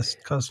 Just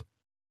because.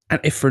 And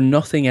if for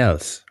nothing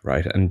else,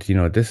 right, and, you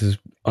know, this is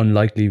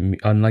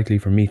unlikely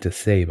for me to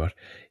say, but,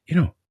 you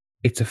know,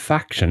 it's a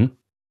faction.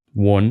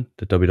 One,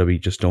 that WWE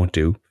just don't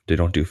do. They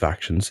don't do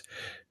factions.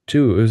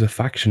 Two, it was a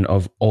faction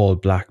of all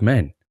black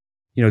men.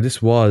 You know,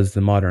 this was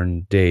the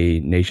modern day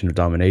Nation of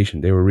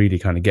Domination. They were really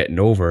kind of getting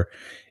over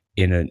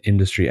in an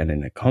industry and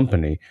in a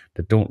company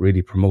that don't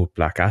really promote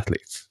black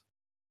athletes.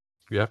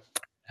 Yeah.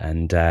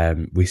 And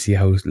we see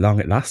how long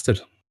it lasted.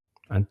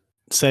 And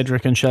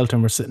Cedric and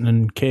Shelton were sitting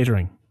in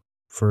catering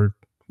for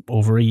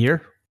over a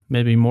year,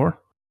 maybe more.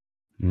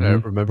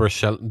 Remember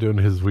Shelton doing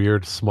his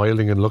weird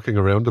smiling and looking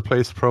around the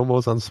place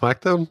promos on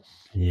SmackDown?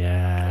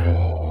 Yeah.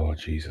 Oh,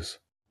 Jesus.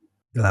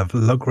 They'll have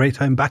a great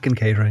time back in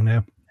catering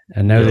now.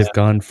 And now they've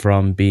gone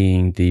from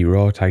being the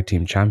Raw Tag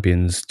Team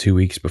Champions 2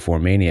 weeks before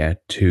Mania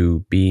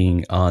to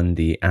being on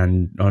the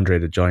Andre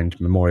the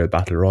Giant Memorial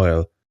Battle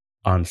Royal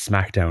on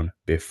SmackDown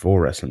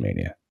before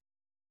WrestleMania.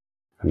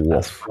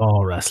 That's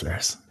Raw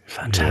wrestlers.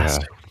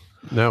 Fantastic.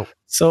 Yeah. No.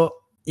 So,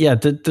 yeah,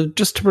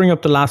 just to bring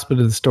up the last bit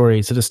of the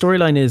story. So the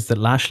storyline is that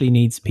Lashley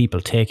needs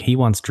people he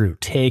wants Drew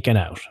taken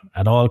out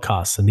at all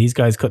costs. And these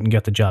guys couldn't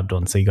get the job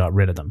done, so he got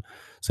rid of them.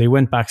 So he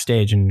went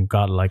backstage and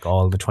got like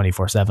all the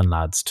 24/7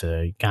 lads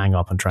to gang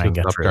up and try and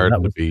get stop through.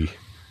 Guarding the bee.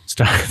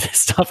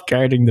 Stop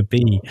guarding the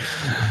bee.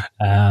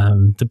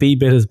 The bee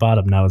bit his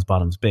bottom, now his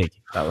bottom's big.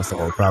 That was the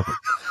whole problem.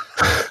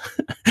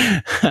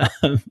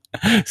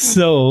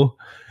 So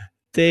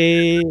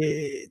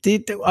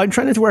I'm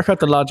trying to work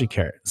out the logic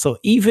here. So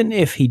even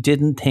if he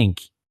didn't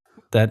think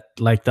that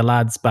like the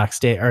lads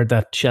backstage or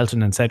that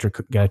Shelton and Cedric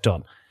could get it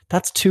done,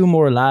 that's 2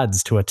 more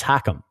lads to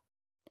attack him.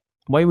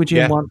 Why would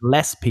you want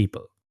less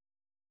people?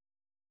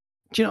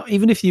 You know,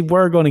 even if you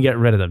were going to get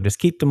rid of them, just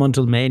keep them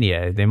until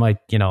Mania. They might,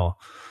 you know,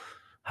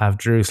 have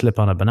Drew slip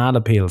on a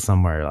banana peel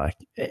somewhere. Like,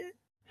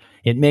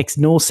 it makes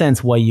no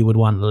sense why you would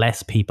want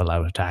less people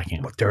out attacking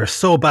him. But they're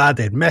so bad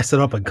they'd mess it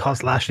up and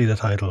cost Lashley the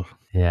title.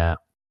 Yeah.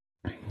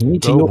 You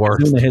need to know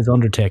his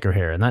Undertaker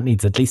here, and that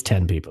needs at least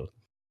 10 people.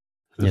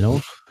 You know?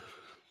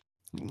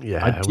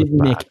 Yeah. It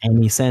didn't make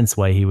any sense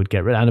why he would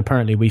get rid of it. And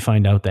apparently we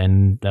find out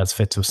then, as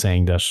Fitz was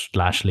saying, that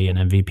Lashley and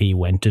MVP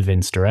went to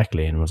Vince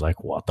directly and was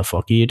like, what the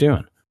fuck are you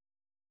doing?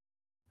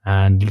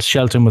 And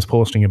Shelton was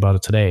posting about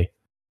it today.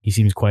 He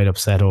seems quite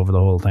upset over the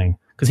whole thing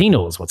because he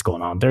knows what's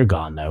going on. They're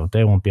gone now.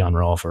 They won't be on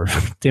Raw for.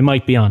 They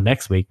might be on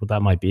next week, but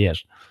that might be it.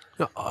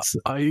 No,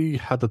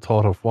 I had the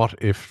thought of what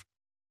if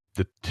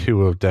the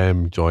 2 of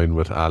them join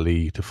with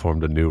Ali to form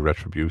the new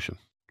Retribution.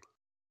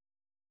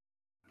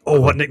 Oh,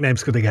 what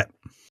nicknames could they get?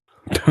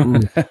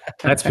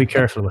 Let's be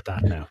careful with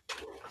that now.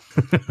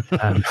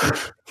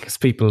 Because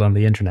people on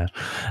the internet.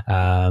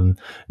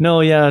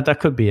 No, yeah, that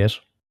could be it.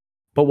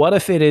 But what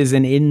if it is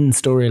an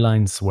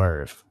in-storyline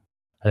swerve?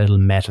 A little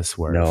meta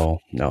swerve?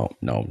 No.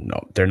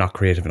 They're not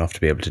creative enough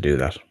to be able to do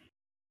that.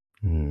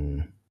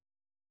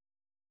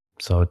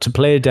 So to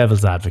play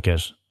devil's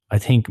advocate,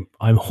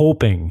 I'm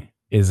hoping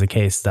is the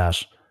case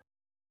that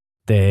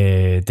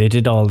they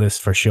did all this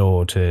for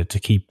show to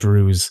keep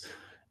Drew's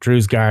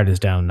guard is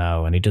down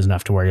now and he doesn't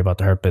have to worry about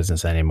the Hurt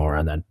Business anymore.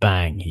 And then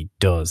bang, he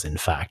does in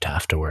fact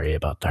have to worry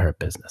about the Hurt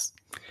Business.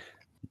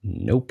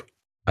 Nope.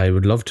 I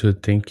would love to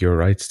think you're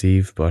right,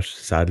 Steve, but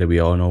sadly we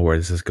all know where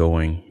this is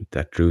going,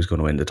 that Drew's going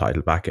to win the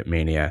title back at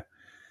Mania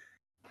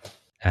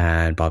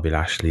and Bobby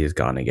Lashley is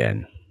gone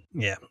again.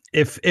 Yeah.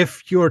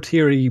 If your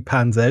theory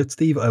pans out,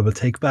 Steve, I will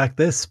take back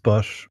this,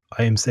 but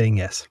I am saying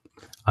yes.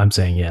 I'm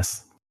saying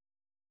yes.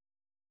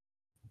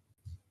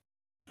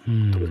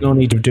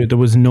 There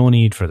was no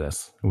need for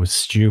this. It was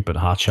stupid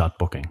hotshot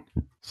booking.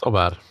 So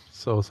bad.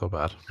 So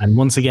bad. And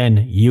once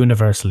again,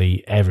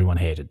 universally, everyone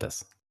hated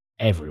this.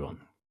 Everyone.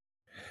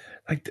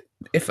 Like,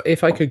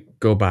 if I could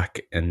go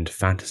back and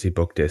fantasy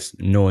book this,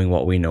 knowing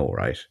what we know,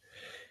 right?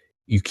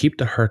 You keep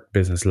the Hurt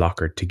Business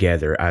locker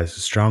together as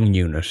a strong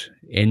unit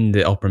in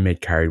the upper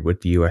mid card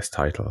with the US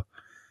title,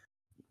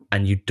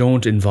 and you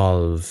don't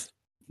involve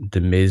the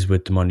Miz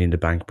with the Money in the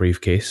Bank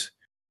briefcase,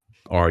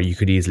 or you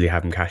could easily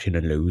have him cash in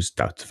and lose.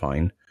 That's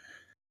fine.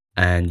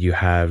 And you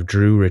have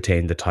Drew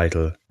retain the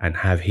title and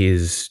have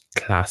his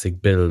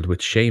classic build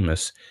with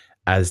Sheamus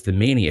as the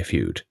Mania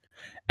feud.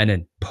 And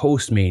then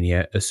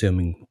post-Mania,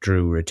 assuming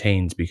Drew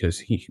retains because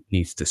he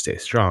needs to stay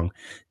strong,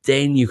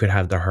 then you could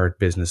have the Hurt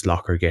Business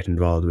locker get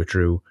involved with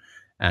Drew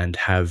and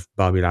have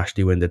Bobby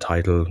Lashley win the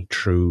title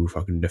through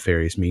fucking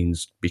nefarious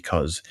means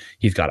because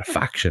he's got a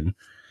faction.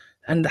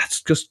 And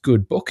that's just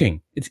good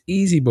booking. It's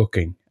easy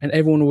booking. And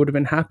everyone would have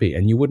been happy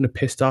and you wouldn't have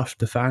pissed off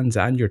the fans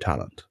and your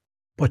talent.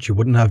 But you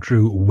wouldn't have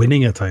Drew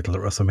winning a title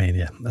at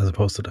WrestleMania as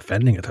opposed to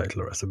defending a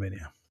title at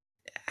WrestleMania.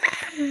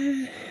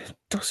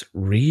 Does it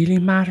really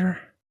matter?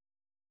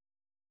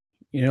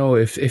 You know,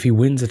 if he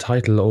wins a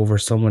title over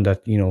someone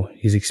that, you know,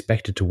 he's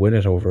expected to win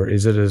it over,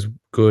 is it as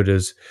good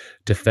as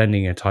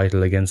defending a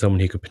title against someone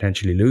he could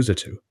potentially lose it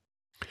to?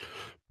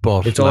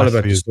 But it's all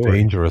about the story.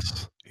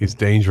 Dangerous. He's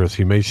dangerous.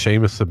 He made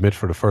Sheamus submit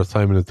for the first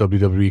time in his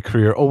WWE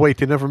career. Oh, wait,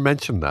 they never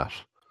mentioned that.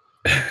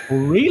 Oh,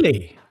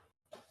 really?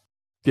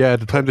 Yeah,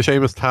 the time the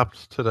Sheamus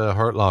tapped to the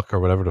Hurt Lock or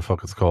whatever the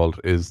fuck it's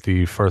called is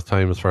the first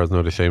time, as far as I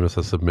know, the Sheamus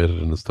has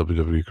submitted in his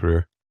WWE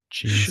career.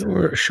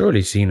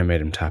 Surely Cena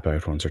made him tap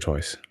out once or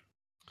twice.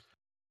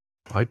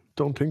 I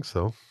don't think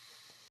so.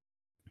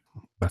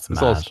 That's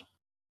mad. I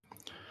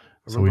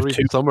remember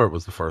reading somewhere it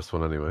was the first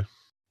one anyway.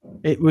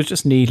 It was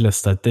just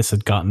needless that this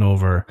had gotten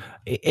over.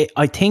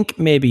 I think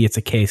maybe it's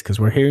a case because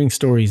we're hearing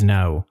stories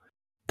now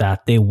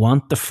that they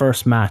want the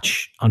first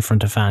match on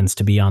front of fans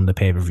to be on the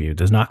pay-per-view.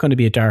 There's not going to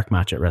be a dark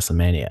match at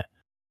WrestleMania.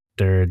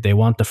 They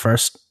want the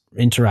first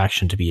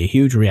interaction to be a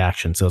huge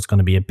reaction, so it's going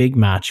to be a big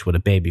match with a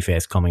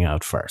babyface coming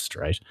out first,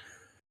 right?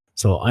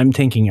 So I'm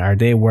thinking, are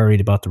they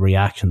worried about the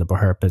reaction the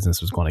Hurt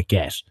Business was going to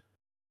get?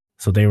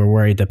 So they were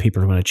worried that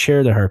people were going to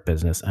cheer the Hurt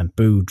Business and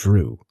boo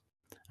Drew.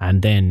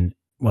 And then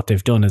what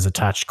they've done is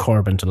attached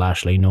Corbin to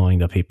Lashley, knowing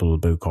that people will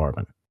boo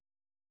Corbin.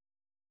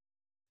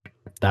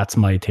 That's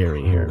my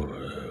theory here.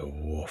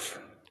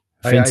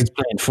 Vince is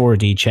playing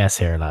 4D chess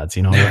here, lads.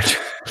 You know what?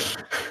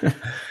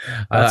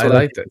 I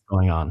like that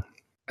going on.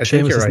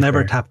 Sheamus has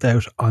never tapped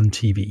out on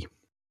TV.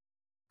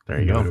 There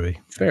you go.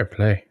 Fair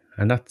play.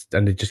 And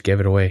they just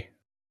gave it away.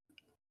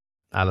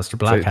 Aleister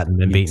Black hadn't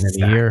been beaten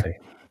in a year.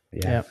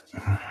 Yeah.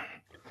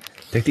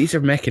 Like, these are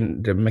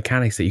the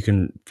mechanics that you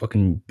can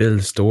fucking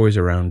build stories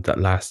around that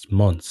last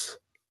months.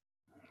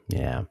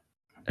 Yeah.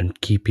 And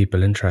keep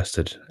people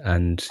interested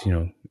and, you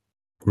know,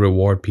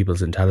 reward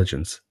people's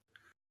intelligence.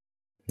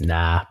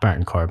 Nah,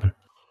 Baron Corbin.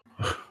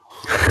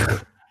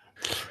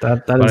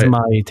 that is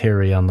my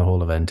theory on the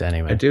whole event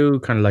anyway. I do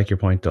kind of like your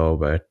point though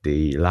about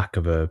the lack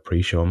of a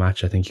pre-show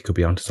match. I think you could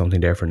be onto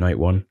something there for night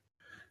one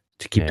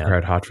to keep the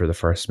crowd hot for the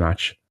first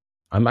match.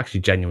 I'm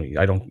actually genuinely,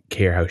 I don't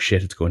care how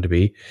shit it's going to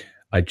be.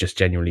 I just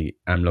genuinely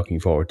am looking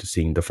forward to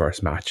seeing the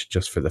first match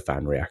just for the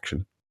fan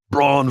reaction.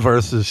 Braun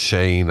versus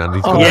Shane, and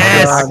he's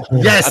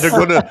yes,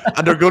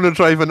 and they're gonna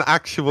drive an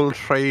actual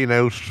train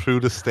out through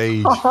the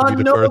stage. Oh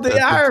no, they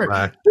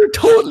are! They're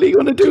totally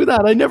gonna do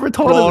that. I never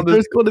thought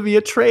there's going to be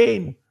a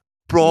train.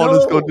 Braun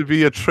is going to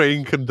be a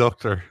train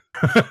conductor.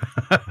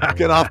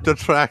 Get off the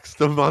tracks!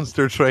 The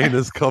monster train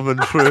is coming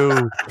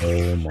through.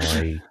 Oh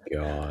my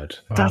god,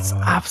 that's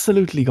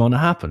absolutely going to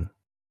happen.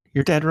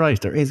 You're dead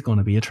right. There is going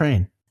to be a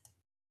train.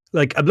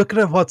 Like, I'm looking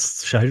at what's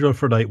scheduled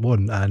for night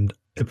one, and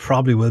it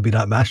probably will be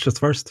that match just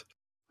first.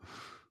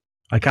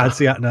 I can't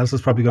see anything else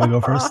is probably going to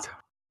go first.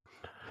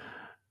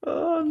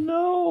 Oh,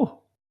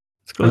 no.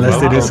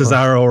 Unless they do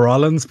Cesaro or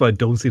Rollins, but I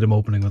don't see them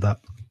opening with that.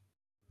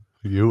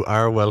 You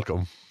are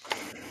welcome.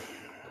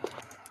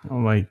 Oh,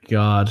 my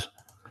God.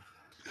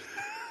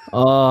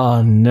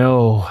 Oh,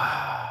 no.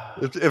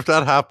 If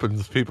that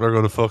happens, people are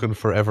going to fucking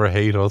forever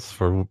hate us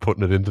for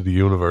putting it into the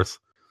universe.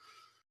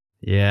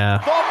 Yeah.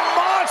 The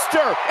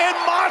monster in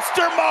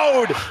monster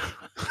mode.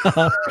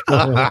 Braun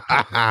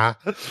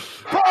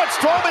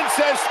Strowman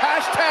says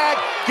hashtag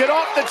get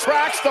off the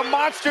tracks. The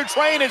monster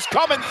train is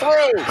coming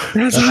through.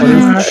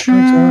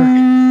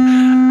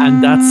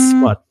 And that's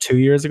what, 2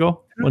 years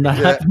ago when that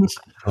happened?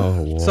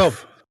 Oh, woof. So,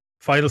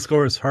 final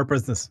scores, Hurt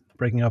Business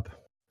breaking up.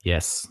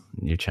 Yes,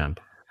 new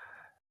champ.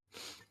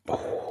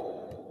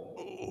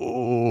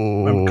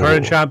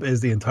 Current champ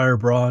is the entire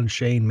Braun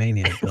Shane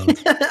Mania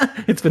build.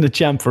 It's been a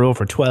champ for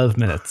over 12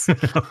 minutes.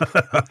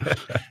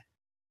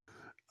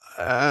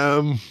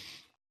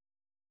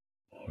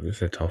 This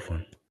is a tough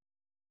one.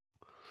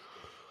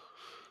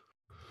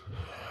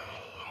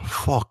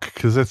 Fuck,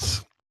 because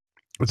it's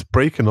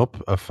breaking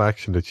up a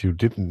faction that you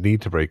didn't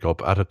need to break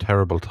up at a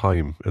terrible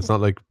time. It's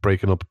not like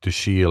breaking up the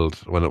Shield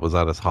when it was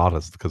at its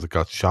hottest because it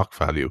got shock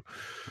value.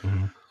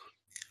 Mm-hmm.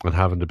 And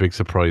having the big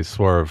surprise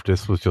swerve.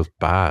 This was just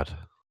bad.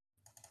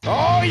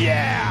 Oh,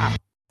 yeah!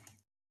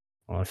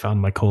 Well, I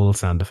found my Cole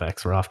sound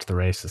effects. We're off to the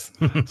races.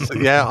 So,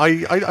 yeah,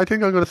 I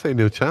think I'm going to say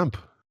new champ.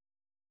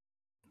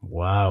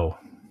 Wow.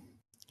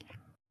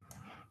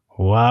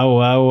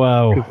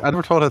 Wow. I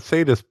never thought I'd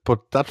say this, but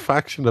that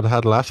faction that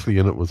had Lashley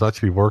in it was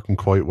actually working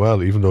quite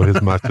well, even though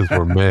his matches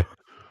were meh.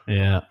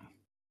 Yeah.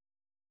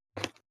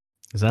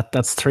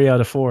 That's 3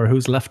 out of 4.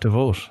 Who's left to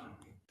vote?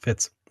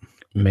 Fitz.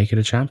 Make it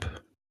a champ.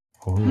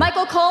 Ooh.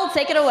 Michael Cole,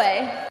 take it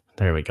away.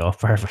 There we go.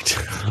 Perfect.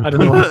 I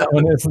don't know what that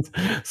one is.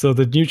 So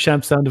the new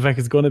champ sound effect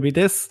is going to be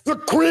this. The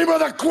cream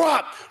of the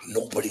crop.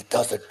 Nobody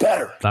does it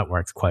better. That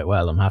works quite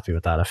well. I'm happy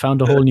with that. I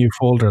found a whole new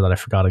folder that I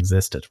forgot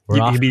existed.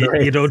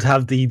 You don't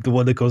have the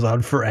one that goes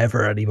on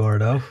forever anymore,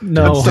 no?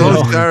 No.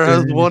 Star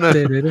has won it.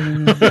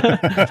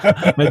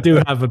 I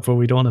do have it, but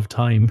we don't have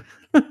time.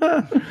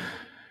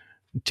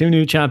 2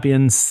 new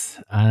champions,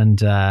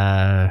 and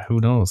who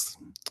knows?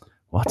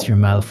 What's your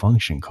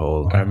malfunction,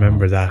 Cole? I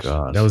remember that.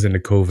 God. That was in the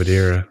COVID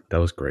era. That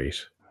was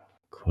great.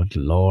 Good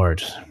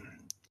Lord.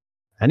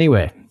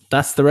 Anyway,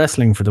 that's the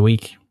wrestling for the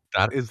week.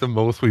 That is the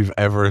most we've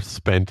ever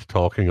spent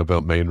talking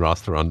about main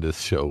roster on this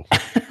show.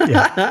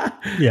 Yeah.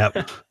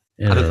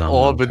 And it's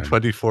all been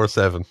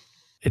 24/7.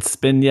 It's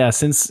been,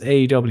 since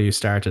AEW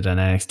started and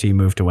NXT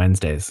moved to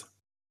Wednesdays.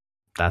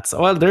 There's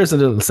a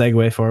little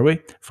segue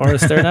for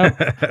us there now.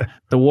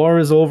 The war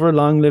is over.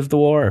 Long live the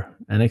war.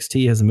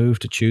 NXT has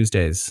moved to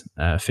Tuesdays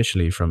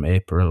officially from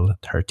April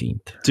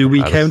 13th. Do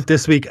we count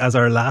this week as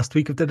our last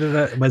week of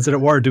the Wednesday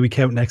at War? Or do we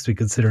count next week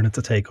considering it's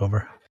a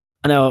takeover?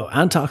 I know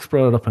Antox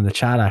brought it up in the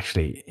chat.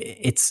 Actually,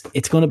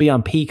 it's going to be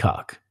on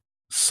Peacock,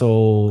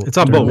 so it's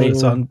on both.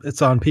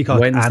 It's on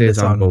Peacock. Wednesdays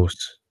and on both.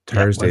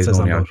 Thursdays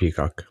only on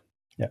Peacock.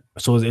 Yeah.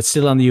 So it's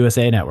still on the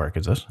USA Network,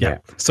 is it? Yeah.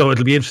 So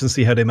it'll be interesting to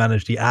see how they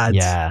manage the ads.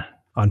 Yeah.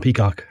 On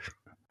Peacock.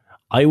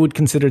 I would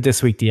consider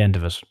this week the end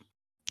of it.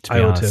 To be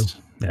honest.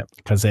 Too. Yeah.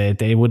 Because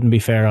they wouldn't be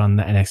fair on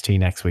the NXT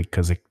next week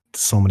because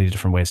so many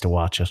different ways to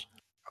watch it.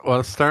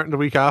 Well, starting the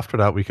week after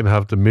that, we can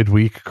have the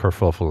midweek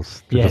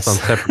kerfuffles. Yes. Just on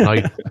separate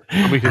nights.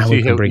 And we can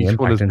see how each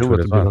one is doing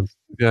as well.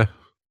 Yeah.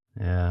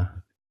 Yeah.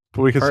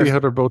 But we can see how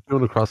they're both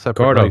doing across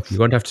separate Gordo, nights. you're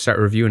going to have to start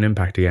reviewing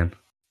Impact again.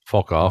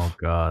 Fuck off. Oh,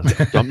 God.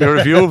 Don't be a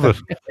review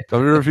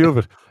of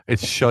it.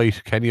 It's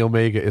shite. Kenny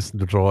Omega isn't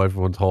the draw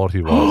everyone thought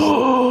he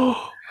was.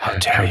 How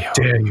dare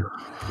you?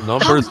 The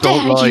numbers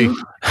don't lie.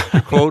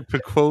 To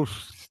quote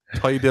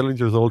Ty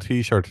Dillinger's old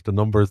T-shirt, the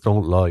numbers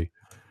don't lie.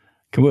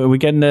 Are we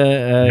getting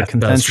a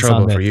consensus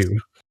on this? For you.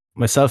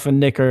 Myself and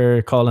Nick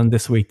are calling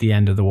this week the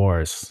end of the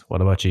wars.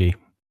 What about you?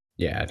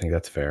 Yeah, I think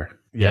that's fair.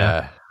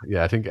 Yeah,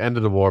 I think end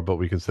of the war, but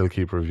we can still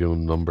keep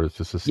reviewing numbers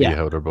just to see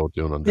how they're both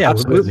doing on this. Yeah,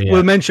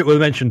 we'll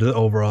mention the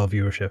overall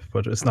viewership,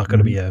 but it's not going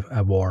to be a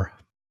war.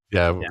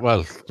 Yeah,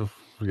 well,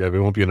 we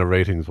won't be in a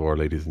ratings war,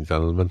 ladies and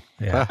gentlemen.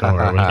 Yeah, don't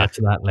worry, we'll get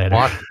to that later.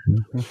 What?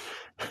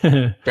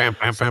 Bam,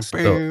 bam, bam,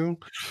 bam.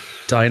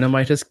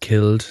 Dynamite has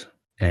killed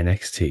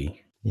NXT.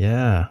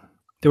 Yeah.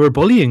 They were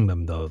bullying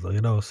them, though,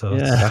 so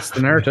that's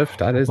the narrative.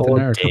 That is the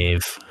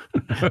narrative.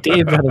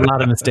 Dave had a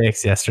lot of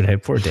mistakes yesterday.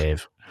 Poor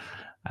Dave.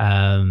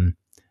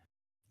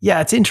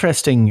 It's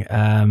interesting.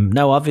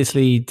 Now,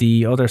 obviously,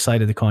 the other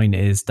side of the coin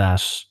is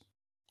that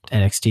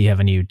NXT have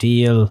a new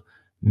deal.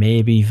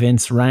 Maybe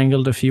Vince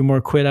wrangled a few more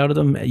quid out of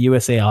them.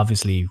 USA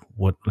obviously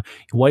would.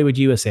 Why would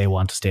USA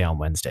want to stay on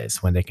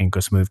Wednesdays when they can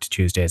just move to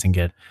Tuesdays and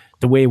get,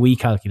 the way we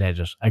calculated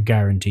it, a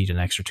guaranteed an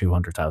extra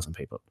 200,000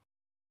 people?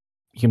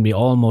 You can be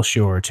almost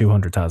sure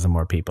 200,000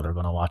 more people are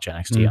going to watch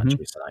NXT on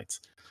Tuesday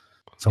nights.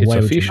 So why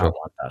would you not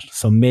want that?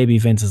 So maybe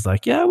Vince is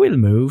like, yeah, we'll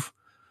move,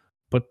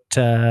 but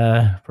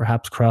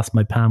perhaps cross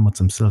my palm with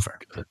some silver.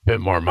 A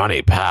bit more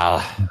money,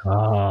 pal.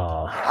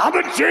 Oh, I'm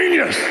a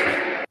genius.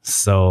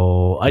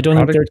 So I don't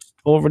think they're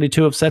overly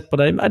too upset,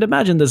 but I'd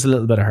imagine there's a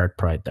little bit of hurt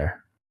pride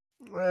there.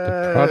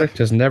 The product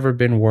has never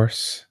been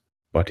worse,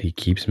 but he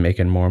keeps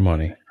making more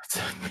money.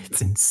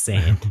 It's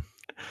insane.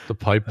 The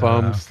pipe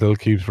bomb still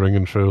keeps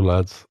ringing true,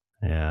 lads.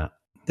 Yeah.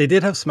 They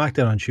did have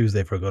SmackDown on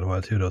Tuesday for a good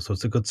while too, though, so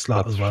it's a good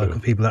slot as well for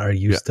people that are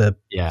used to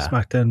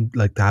SmackDown,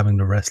 like having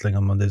the wrestling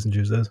on Mondays and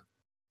Tuesdays.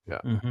 Yeah.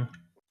 Mm-hmm.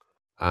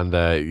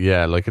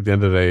 And like at the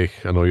end of the day,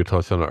 I know you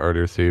touched on it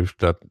earlier, Steve,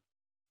 that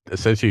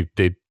essentially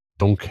they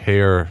don't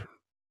care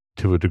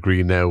to a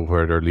degree now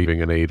where they're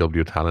leaving an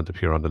AEW talent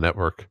appear on the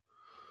network.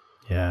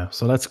 Yeah,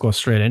 so let's go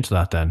straight into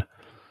that then.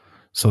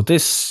 So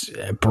this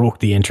broke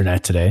the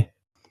internet today.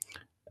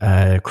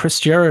 Chris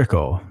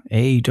Jericho,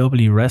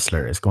 AEW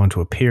wrestler, is going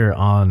to appear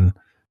on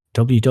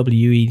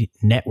WWE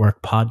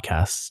Network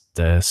podcast,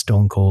 the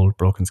Stone Cold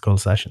Broken Skull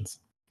Sessions.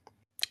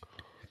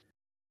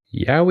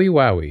 Yowie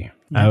wowie.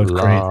 That was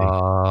crazy. A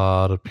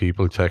lot of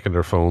people checking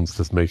their phones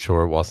to make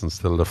sure it wasn't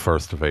still the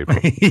 1st of April.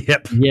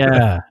 Yep.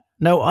 Yeah.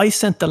 Now, I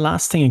sent the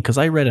last thing in because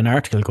I read an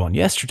article going,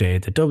 yesterday,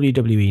 the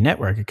WWE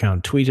Network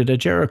account tweeted a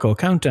Jericho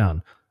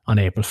countdown on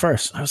April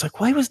 1st. I was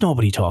like, why was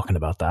nobody talking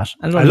about that?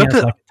 And I looked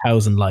at like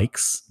 1,000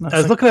 likes. I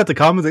was looking at the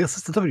comments. I guess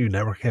it's the W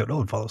Network account. No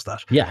one follows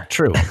that. Yeah,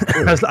 true.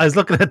 I was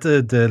looking at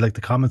the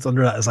comments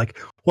under that. It's like,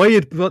 why are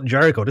you putting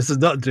Jericho? This is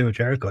nothing to do with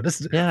Jericho.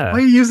 Why are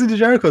you using the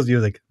Jericho's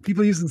music?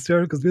 People using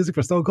Jericho's music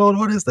for Stone Cold.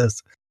 What is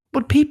this?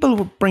 But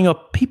people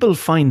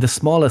find the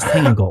smallest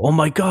thing and go, oh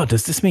my God,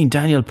 does this mean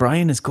Daniel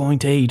Bryan is going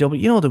to AEW?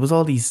 You know, there was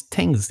all these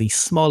things, these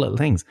small little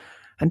things.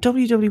 And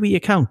WWE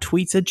account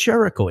tweets a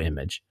Jericho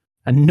image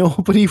and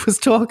nobody was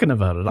talking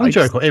about it.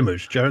 Jericho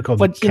image, Jericho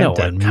but,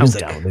 countdown,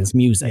 music. Countdown is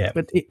music. Yeah.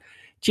 But,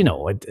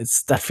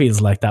 it's that feels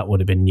like that would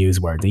have been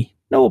newsworthy.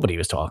 Nobody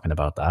was talking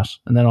about that.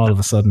 And then all of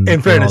a sudden...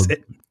 In fairness,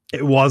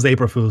 it was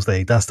April Fool's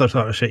Day. That's the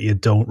sort of shit you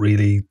don't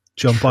really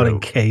jump on in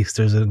case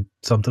there's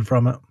something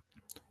from it.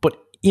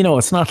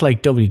 It's not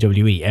like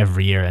WWE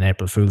every year on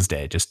April Fool's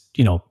Day just,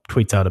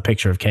 tweets out a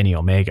picture of Kenny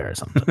Omega or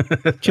something.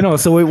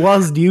 So it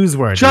was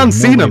newsworthy. John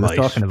Cena might.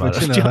 Talking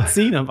about it. John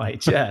Cena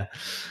might, yeah.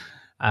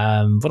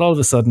 But all of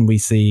a sudden we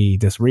see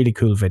this really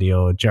cool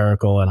video,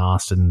 Jericho and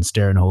Austin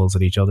staring holes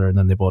at each other, and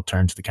then they both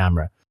turn to the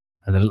camera.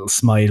 And a little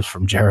smile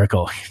from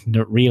Jericho,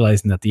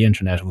 realizing that the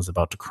internet was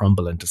about to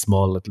crumble into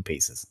small little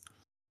pieces.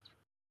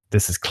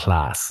 This is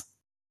class.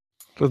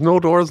 There's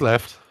no doors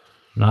left.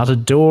 Not a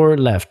door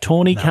left.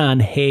 Tony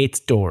Khan hates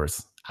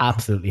doors.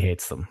 Absolutely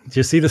hates them. Do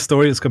you see the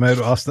story that's come out?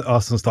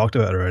 Austin's talked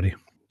about it already.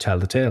 Tell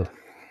the tale.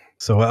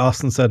 So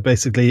Austin said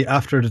basically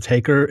after the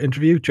Taker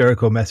interview,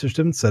 Jericho messaged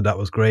him, said that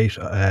was great.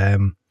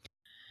 And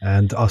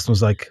Austin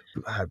was like,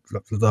 I'd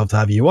love to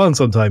have you on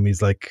sometime.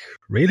 He's like,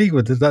 really?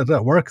 Did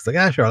that work? He's like,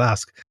 yeah, sure, I'll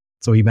ask.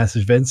 So he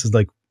messaged Vince, is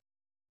like,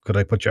 could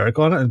I put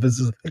Jericho on it? And Vince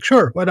is like,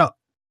 sure, why not?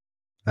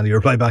 And he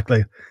replied back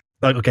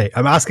like, okay,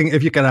 I'm asking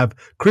if you can have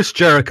Chris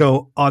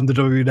Jericho on the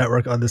WWE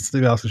Network on this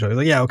Steve Austin show. He's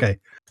like, yeah, okay.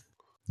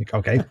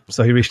 Okay.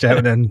 So he reached out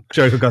and then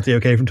Jericho got the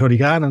okay from Tony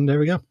Khan and there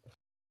we go.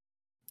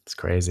 It's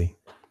crazy.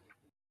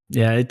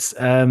 Yeah, it's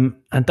and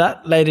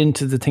that led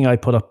into the thing I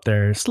put up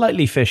there,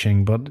 slightly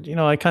fishing, but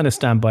I kind of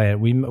stand by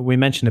it. We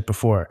mentioned it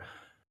before.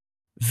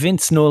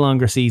 Vince no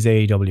longer sees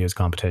AEW as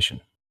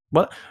competition.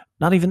 Well,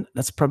 not even,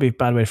 that's probably a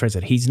bad way to phrase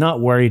it. He's not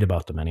worried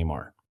about them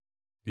anymore.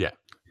 Yeah.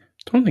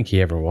 Don't think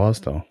he ever was,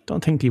 though.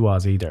 Don't think he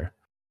was either.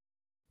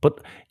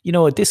 But,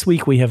 this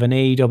week we have an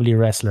AEW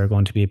wrestler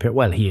going to be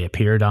he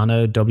appeared on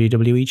a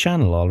WWE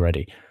channel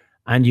already.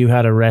 And you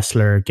had a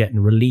wrestler getting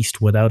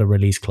released without a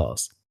release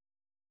clause.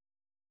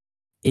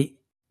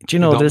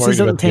 There's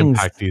these other things. The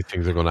impact these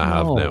things are going to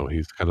have now.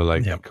 He's kind of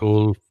like,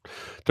 cool.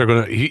 They're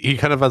going to, he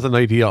kind of has an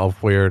idea of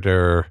where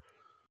their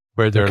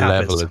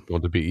level is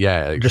going to be.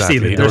 Yeah,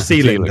 exactly. Their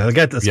ceiling. They'll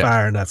get this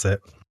far and that's it.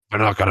 They're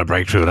not going to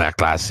break through that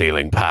glass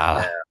ceiling,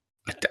 pal.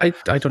 I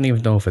don't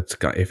even know if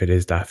it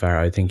is that far.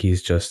 I think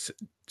he's just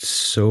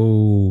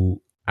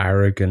so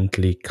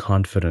arrogantly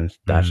confident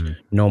that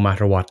no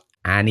matter what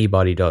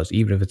anybody does,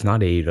 even if it's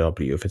not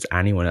AEW, if it's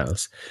anyone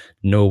else,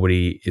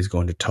 nobody is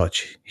going to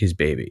touch his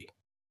baby.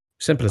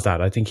 Simple as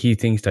that. I think he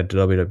thinks that the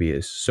WWE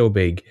is so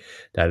big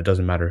that it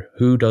doesn't matter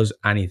who does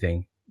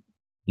anything,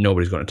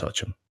 nobody's going to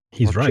touch him.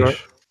 He's right.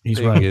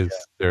 He's right.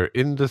 They're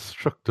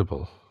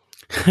indestructible.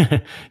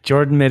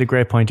 Jordan made a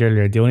great point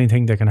earlier. The only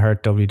thing that can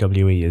hurt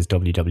WWE is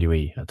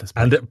WWE at this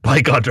point. And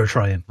by God, they're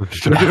trying.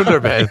 They're doing their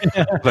best.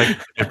 Like,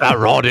 if that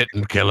Raw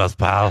didn't kill us,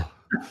 pal.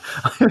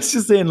 I was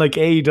just saying, like,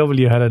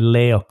 AEW had a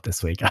layup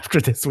this week after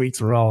this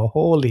week's Raw.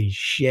 Holy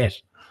shit.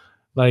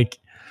 Like,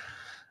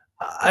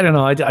 I don't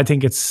know. I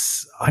think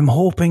I'm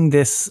hoping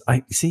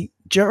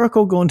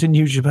Jericho going to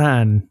New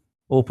Japan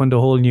opened a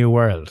whole new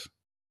world.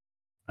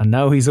 And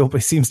now he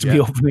seems to be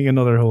opening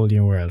another whole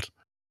new world.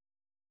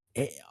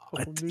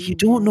 You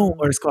don't know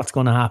what's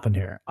going to happen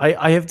here.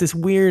 I have this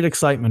weird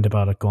excitement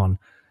about it going,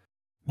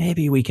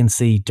 maybe we can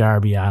see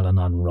Darby Allin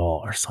on Raw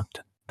or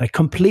something. Like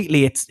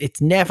completely,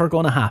 it's never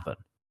going to happen.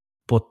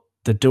 But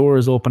the door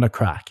is open a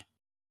crack.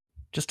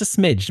 Just a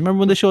smidge. Remember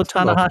when they showed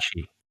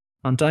Tanahashi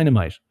on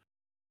Dynamite?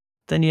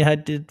 Then you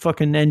had the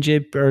fucking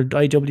NJ or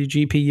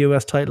IWGP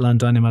US title on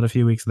Dynamite a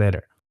few weeks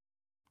later.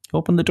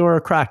 Open the door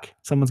a crack.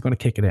 Someone's going to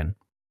kick it in.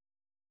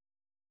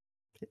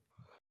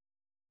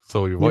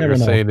 So what you're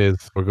saying is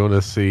we're going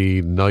to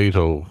see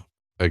Naito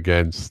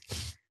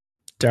against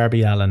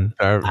Darby Allin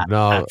at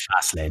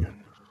Fastlane.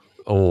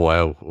 Oh,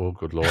 wow. Oh,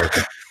 good Lord.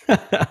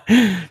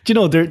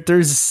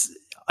 There's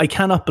I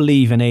cannot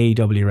believe an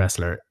AEW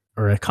wrestler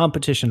or a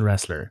competition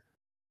wrestler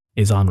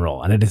is on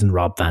Raw, and it isn't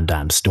Rob Van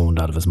Dam stoned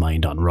out of his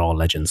mind on Raw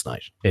Legends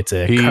Night. It's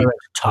a current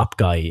top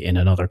guy in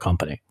another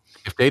company.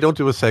 If they don't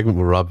do a segment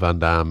with Rob Van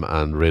Dam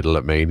and Riddle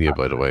at Mania,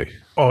 by the way.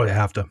 Oh, they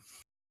have to.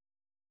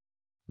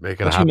 Make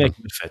it happen. What do you make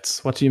of it,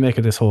 Fitz? What do you make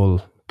of this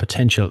whole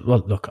potential?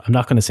 Well, look, I'm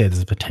not going to say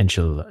there's a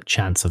potential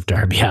chance of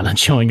Darby Allin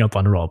showing up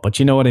on Raw, but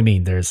you know what I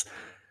mean. This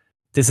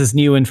is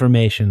new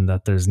information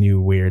that there's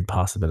new weird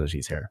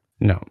possibilities here.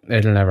 No,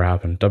 it'll never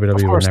happen.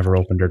 WWE will never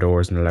open their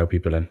doors and allow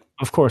people in.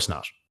 Of course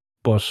not.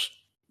 But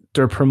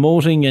they're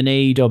promoting an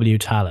AEW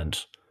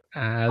talent.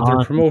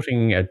 They're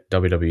promoting a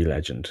WWE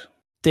legend.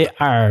 They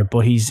are, but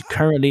he's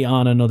currently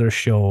on another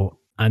show,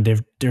 and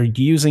they're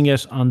using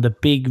it on the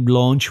big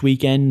launch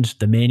weekend,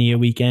 the Mania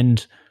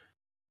weekend,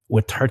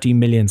 with 30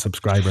 million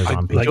subscribers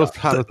on. I just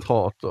had a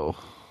thought though.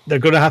 They're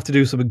going to have to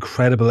do some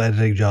incredible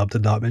editing job to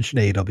not mention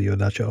AEW in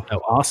that show. Now,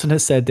 Austin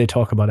has said they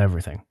talk about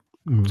everything,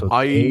 so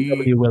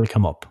AEW will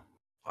come up.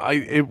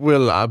 It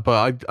will,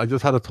 but I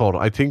just had a thought.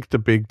 I think the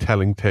big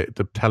telling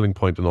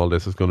point in all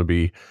this is going to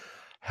be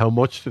how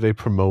much do they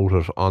promote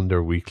it on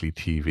their weekly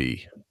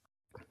TV.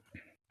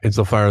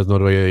 Insofar as, no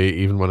way,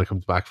 even when it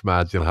comes back from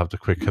ads, you'll have the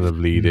quick kind of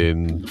lead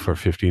in for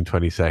 15,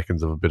 20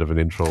 seconds of a bit of an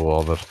intro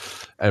of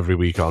it every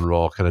week on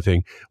Raw kind of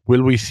thing.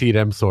 Will we see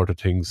them sort of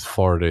things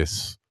for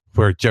this,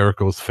 where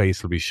Jericho's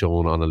face will be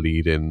shown on a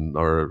lead in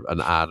or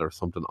an ad or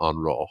something on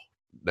Raw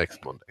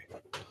next Monday?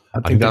 I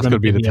think that's going to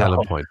be the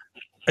telling point.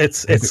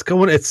 It's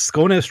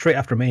going out straight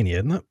after Mania,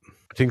 isn't it?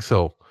 I think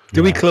so.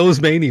 Do we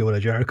close Mania with a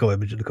Jericho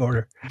image in the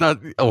corner?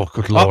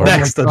 Good lord! Up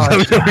next on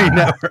WWE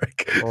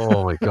Network.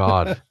 Oh my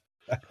god!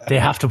 They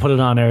have to put it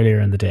on earlier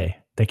in the day.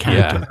 They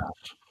can't do that.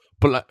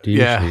 But like,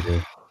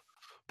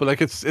 but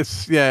like it's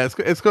going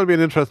to be an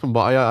interesting.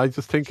 But I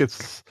just think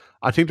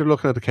I think they're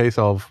looking at the case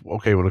of,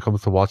 okay, when it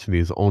comes to watching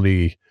these,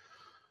 only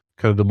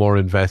kind of the more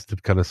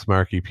invested, kind of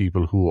smarky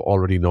people who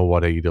already know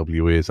what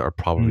AEW is are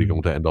probably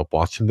going to end up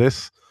watching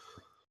this.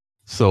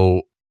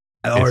 So,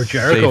 or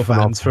Jericho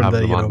fans from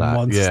the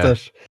months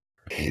that.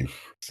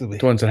 The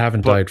ones that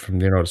haven't died from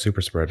the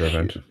super spreader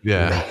event.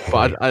 Yeah,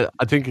 but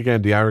I think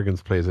again the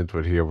arrogance plays into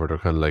it here, where they're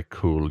kind of like,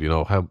 cool,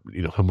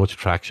 how much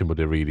traction would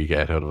they really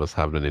get out of us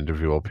having an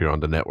interview up here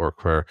on the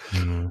network, where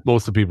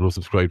most of the people who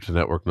subscribe to the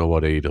network know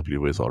what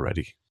AEW is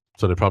already,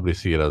 so they probably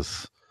see it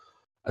as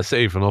a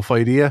safe enough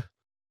idea.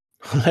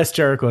 Unless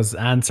Jericho's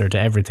answer to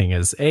everything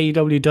is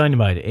AEW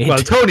Dynamite. Well,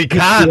 Tony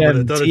Khan would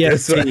have done it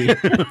this way.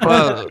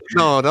 Well,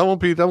 no, that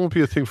won't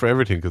be a thing for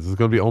everything, because it's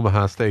going to be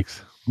Omaha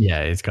Steaks.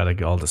 Yeah, it's got to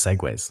get all the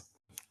segues.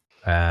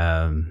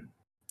 Some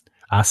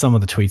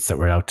of the tweets that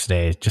were out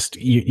today, just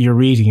you're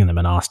reading them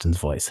in Austin's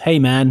voice. Hey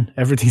man,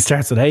 everything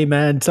starts with "Hey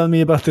man, tell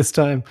me about this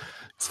time."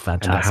 It's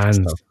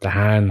fantastic. The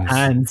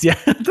hands, yeah,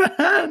 the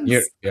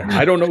hands.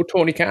 I don't know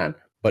Tony Khan,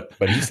 but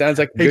he sounds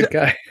like a good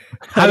guy.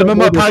 Had him on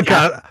my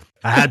podcast.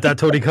 I had that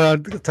Tony Khan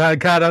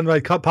on my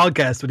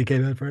podcast when he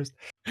came out first.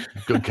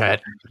 Good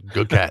cat.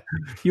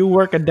 You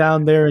working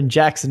down there in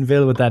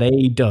Jacksonville with that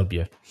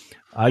AEW?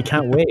 I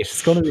can't wait.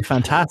 It's going to be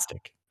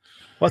fantastic.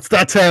 What's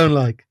that town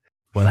like?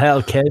 Well,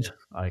 hell, kid,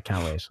 I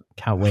can't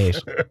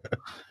wait.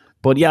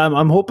 But yeah,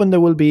 I'm hoping it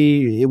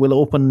will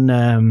open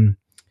a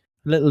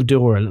little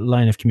door, a little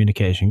line of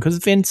communication, because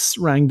Vince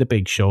rang the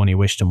big show and he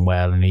wished him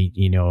well, and he,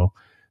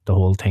 the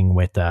whole thing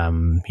with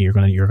you're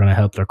gonna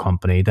help their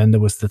company. Then there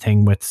was the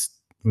thing with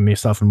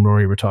myself and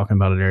Rory were talking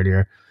about it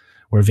earlier,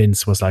 where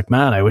Vince was like,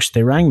 "Man, I wish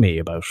they rang me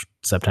about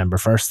September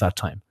 1st that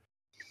time."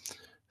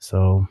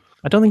 So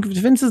I don't think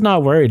Vince is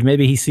not worried.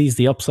 Maybe he sees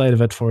the upside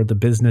of it for the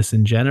business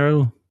in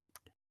general.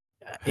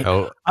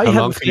 How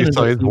long can you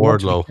sign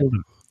Wardlow?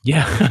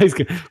 Yeah,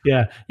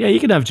 you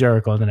can have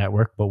Jericho on the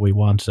network, but we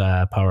want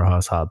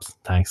Powerhouse Hobbs.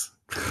 Thanks.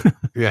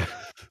 Yeah.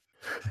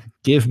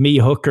 Give me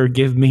Hooker,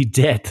 give me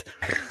death.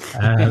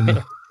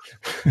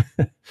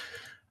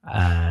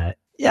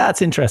 Yeah,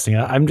 it's interesting.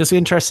 I'm just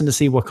interested to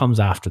see what comes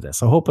after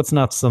this. I hope it's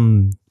not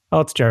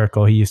it's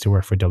Jericho. He used to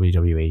work for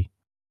WWE.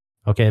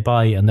 Okay,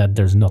 bye. And then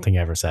there's nothing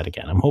ever said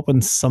again. I'm hoping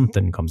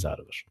something comes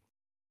out of it.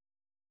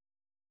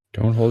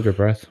 Don't hold your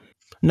breath.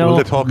 No. Will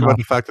they talk about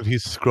the fact that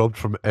he's scrubbed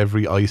from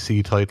every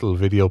IC title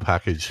video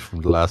package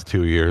from the last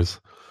 2 years?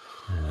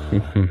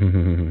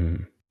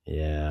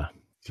 Yeah.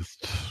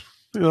 Just,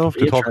 if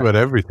they talk about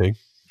everything.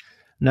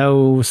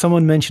 Now,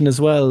 someone mentioned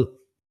as well,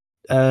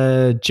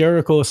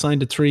 Jericho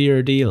signed a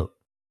 3-year deal.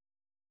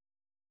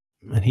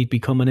 And he'd be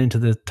coming into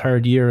the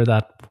 3rd year of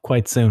that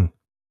quite soon.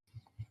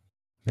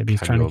 Maybe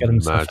he's trying to get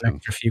himself an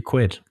extra few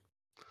quid.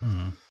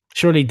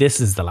 Surely this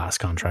is the last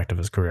contract of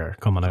his career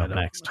coming out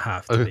next.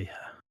 Have to be.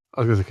 I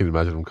was going to say, can you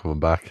imagine him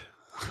coming back?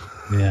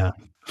 Yeah.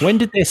 When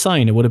did they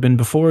sign? It would have been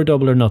before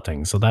Double or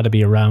Nothing, so that'd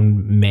be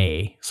around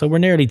May. So we're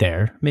nearly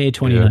there, May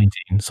 2019.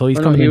 Yeah. So he's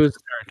coming.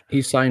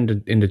 He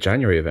signed in the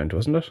January event,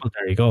 wasn't it? Well,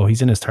 there you go.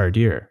 He's in his 3rd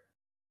year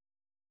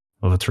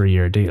of a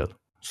 3-year deal.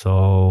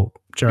 So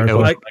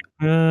Jericho,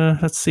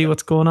 let's see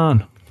what's going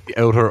on. The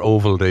outer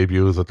oval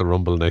debuts at the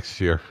Rumble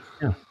next year.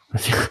 Yeah.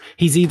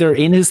 He's either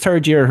in his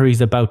 3rd year or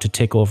he's about to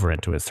tick over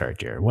into his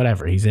 3rd year.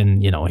 Whatever. He's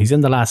in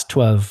the last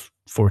 12,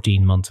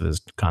 14 months of his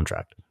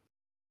contract.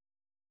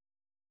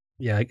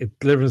 Yeah, I could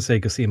literally say I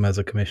could see him as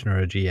a commissioner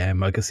or a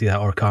GM. I could see that,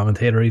 or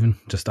commentator even.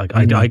 Just like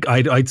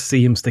I'd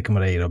see him sticking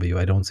with AEW.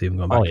 I don't see him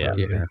going back.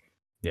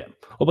 Yeah.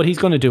 Oh, but he's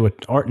going to do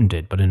what Orton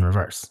did, but in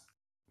reverse.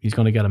 He's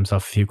going to get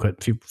himself a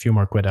few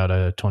more quid out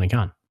of Tony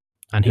Khan,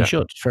 and he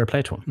should. Fair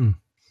play to him.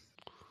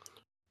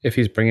 If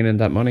he's bringing in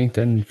that money,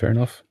 then fair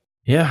enough.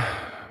 Yeah,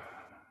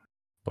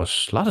 but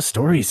a lot of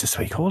stories this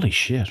week. Holy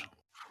shit!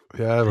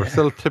 Yeah, we're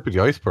still tipping the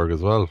iceberg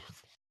as well.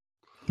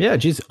 Yeah,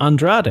 geez,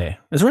 Andrade.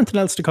 Is there anything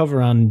else to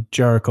cover on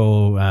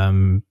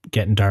Jericho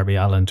getting Darby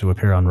Allin to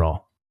appear on Raw?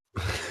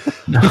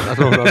 I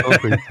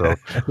don't think so.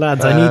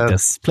 Lads, I need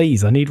this.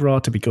 Please, I need Raw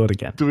to be good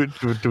again. Do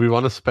we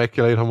want to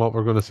speculate on what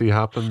we're going to see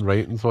happen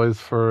ratings-wise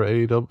for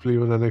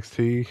AEW and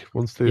NXT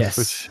once they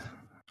switch?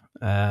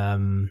 I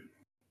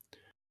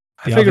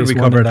figured we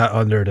covered that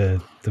under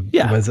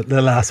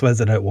the last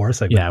Wednesday Night War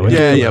segment.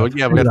 We'll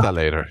get that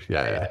later.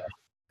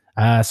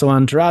 So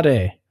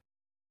Andrade,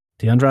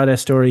 the Andrade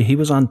story, he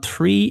was on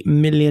 $3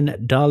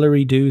 million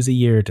dues a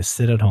year to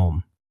sit at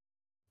home.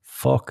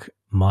 Fuck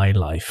my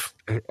life.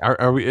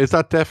 Are we? Is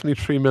that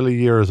definitely $3 million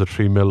a year? Or is it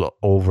 $3 million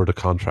over the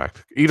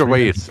contract? Either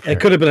way, it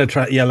could have been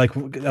like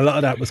a lot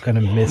of that was kind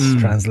of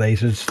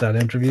mistranslated that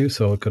interview,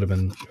 so it could have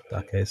been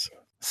that case.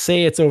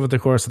 Say it's over the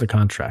course of the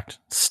contract.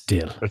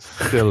 Still,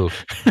 it's a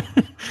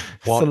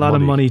lot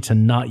of money to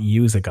not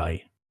use a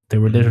guy. They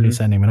were literally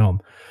sending him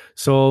home.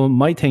 So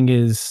my thing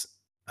is,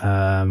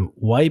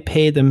 why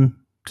pay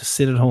them to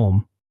sit at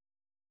home?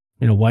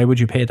 You know, why would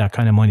you pay that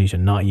kind of money to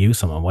not use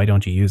someone? Why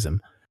don't you use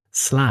them?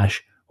 /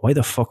 why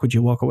the fuck would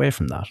you walk away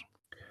from that?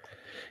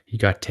 You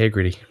got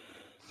integrity.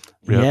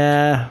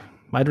 Yeah,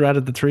 I'd rather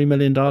the $3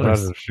 million. I'd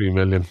rather the $3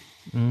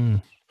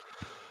 million.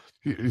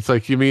 It's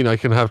like, you mean I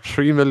can have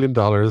 $3 million,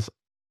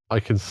 I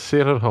can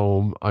sit at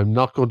home, I'm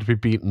not going to be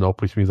beaten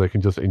up, which means I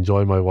can just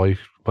enjoy my life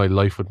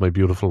with my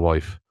beautiful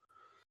wife.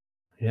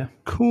 Yeah.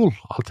 Cool,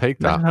 I'll take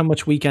that. Imagine how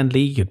much weekend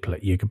league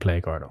you could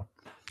play, Gordo.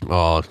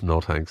 Oh, no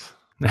thanks.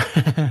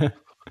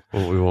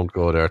 Well, we won't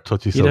go there.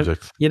 Touchy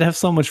subject. You'd have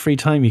so much free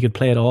time. You could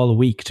play it all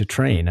week to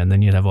train, and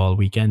then you'd have all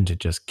weekend to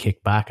just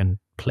kick back and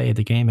play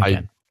the game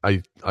again.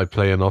 I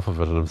play enough of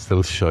it, and I'm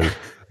still shy.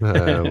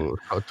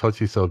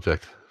 Touchy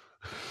subject.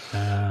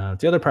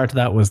 The other part of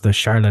that was the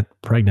Charlotte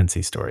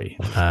pregnancy story,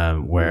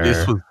 where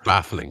this was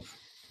baffling.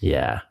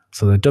 Yeah.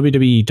 So the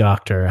WWE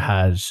doctor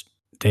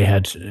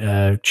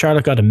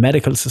Charlotte got a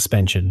medical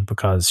suspension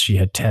because she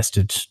had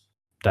tested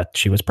that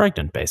she was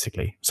pregnant,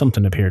 basically.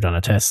 Something appeared on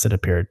a test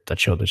that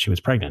showed that she was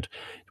pregnant.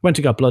 Went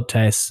and got blood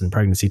tests and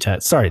pregnancy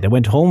tests. Sorry, they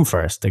went home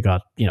first. They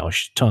got, a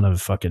ton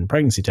of fucking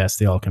pregnancy tests.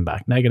 They all came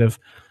back negative.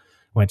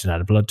 Went and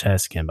had a blood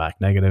test, came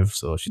back negative.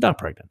 So she's not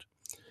pregnant.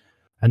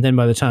 And then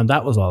by the time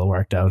that was all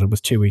worked out, it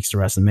was 2 weeks to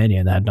WrestleMania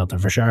and they had nothing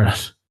for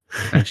Charlotte.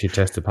 And she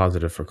tested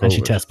positive for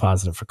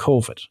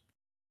COVID.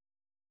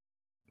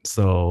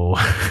 So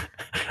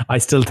I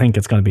still think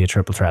it's going to be a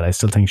triple threat. I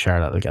still think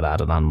Charlotte will get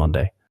added on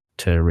Monday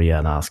to Rhea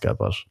and Asuka,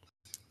 but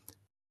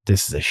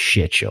this is a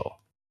shit show.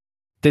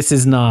 This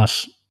is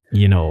not,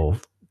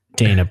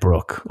 Dana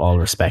Brooke. All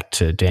respect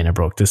to Dana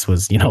Brooke. This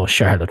was,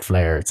 Charlotte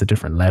Flair. It's a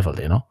different level,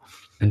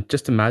 And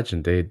just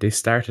imagine, they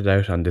started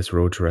out on this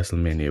road to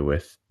WrestleMania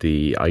with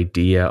the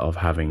idea of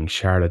having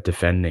Charlotte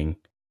defending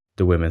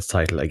the women's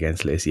title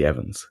against Lacey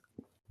Evans.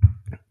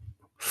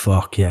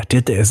 Fuck yeah.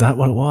 Did they? Is that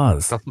what it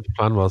was? That's what the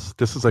plan was.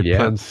 This is like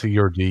plan C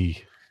or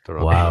D.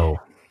 Wow.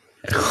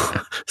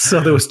 So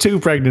there was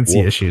 2 pregnancy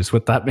issues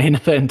with that main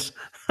event.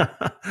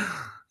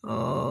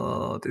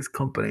 Oh, this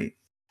company.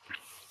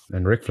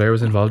 And Ric Flair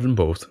was involved in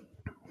both.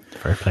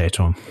 Fair play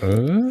to him.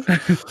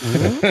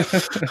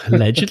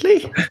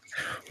 Allegedly?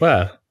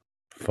 Well,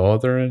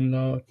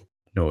 father-in-law.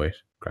 No, wait.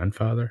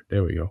 Grandfather.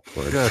 There we go.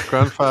 Word. Yeah,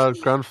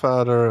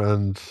 grandfather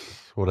and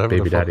whatever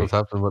Baby the fuck daddy was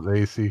happening with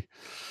Lacey.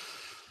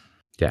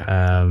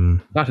 Yeah.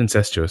 Not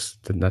incestuous.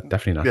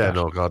 Definitely not. Yeah, that.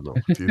 No, God, no.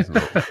 Jeez,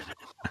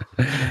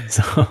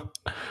 no.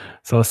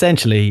 So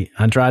essentially,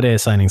 Andrade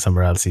is signing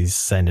somewhere else. He's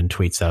sending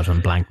tweets out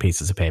on blank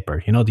pieces of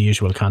paper. The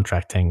usual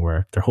contract thing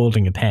where they're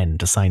holding a pen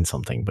to sign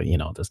something, but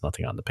there's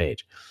nothing on the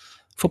page.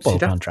 Football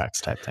contracts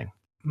type thing.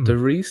 The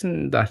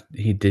reason that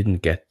he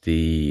didn't get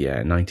the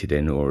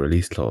 90-day no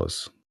release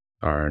clause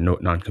or no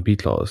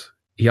non-compete clause,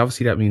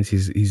 that means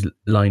he's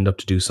lined up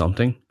to do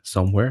something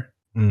somewhere.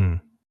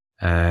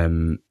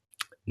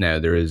 Now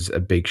there is a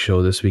big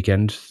show this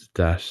weekend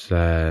that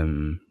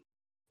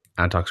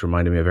Antox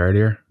reminded me of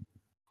earlier.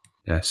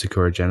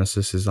 Sakura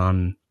Genesis is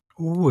on.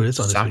 It is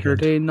on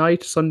Saturday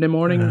night, Sunday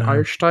morning,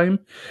 Irish time.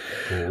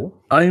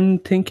 I'm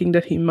thinking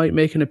that he might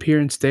make an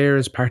appearance there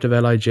as part of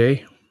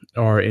LIJ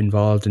or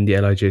involved in the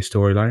LIJ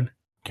storyline.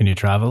 Can you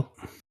travel?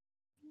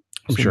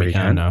 I'm sure he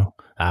can. No,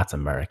 that's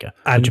America.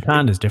 And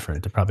Japan is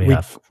different. They probably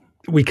have.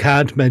 We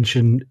can't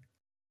mention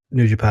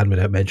New Japan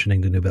without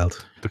mentioning the new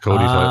belt. The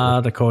Cody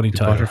title. The Cody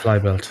title. Butterfly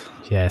belt.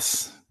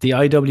 Yes. The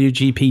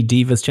IWGP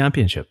Divas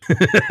Championship.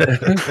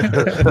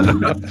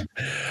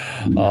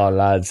 Oh,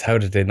 lads, how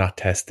did they not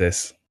test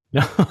this? Do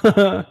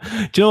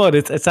you know what?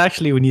 It's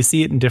actually, when you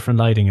see it in different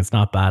lighting, it's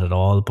not bad at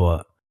all,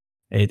 but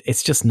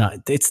it's just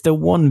not. It's the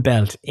one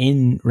belt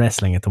in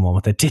wrestling at the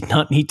moment that did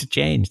not need to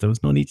change. There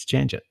was no need to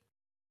change it.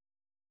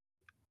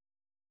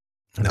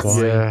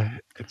 Yeah.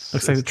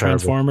 Looks like the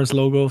Transformers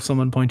logo.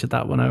 Someone pointed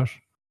that one out.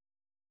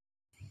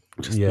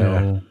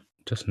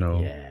 Just no.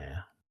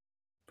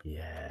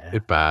 Yeah.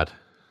 It's bad.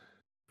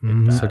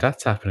 So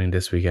that's happening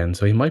this weekend.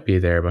 So he might be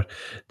there. But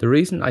the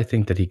reason I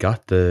think that he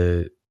got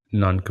the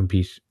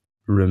non-compete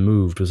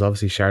removed was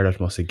obviously Charlotte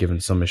must have given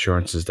some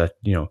assurances that,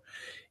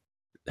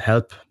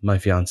 help my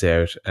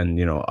fiance out and,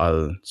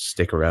 I'll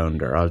stick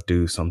around or I'll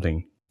do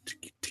something to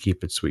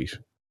keep it sweet.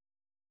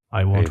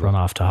 I won't run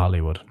off to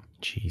Hollywood.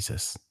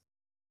 Jesus.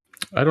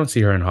 I don't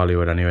see her in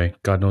Hollywood anyway.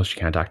 God knows she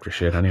can't act for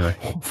shit anyway.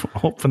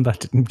 Hoping that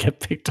didn't get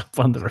picked up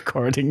on the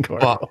recording,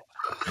 Corvo.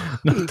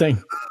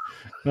 Nothing.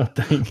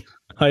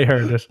 I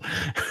heard it.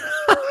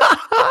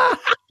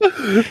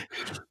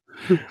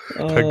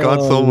 Thank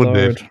God someone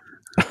did.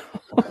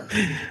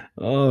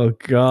 Oh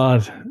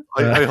God.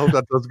 I hope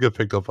that doesn't get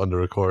picked up on the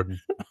recording.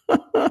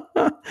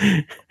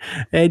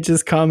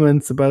 Edge's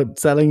comments about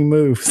selling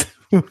moves.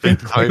 Take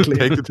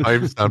the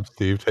timestamp,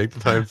 Steve. Take the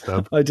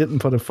timestamp. I didn't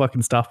put a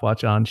fucking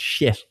stopwatch on.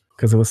 Shit.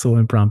 Because it was so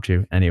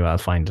impromptu. Anyway, I'll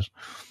find it.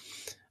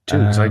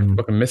 Because I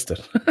fucking missed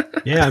it.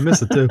 Yeah, I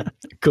missed it too.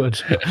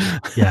 Good.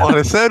 Yeah. What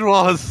I said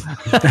was.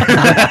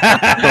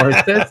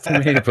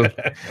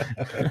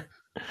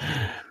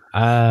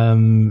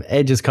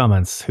 Edge's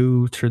comments.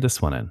 Who threw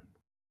this one in?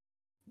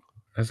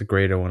 That's a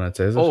greater one, I'd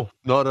say. Is it? Oh,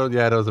 no,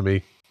 yeah, that was a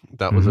me.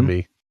 That was a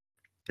me.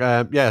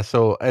 Yeah,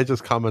 so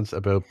Edge's comments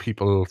about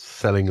people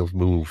selling of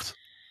moves.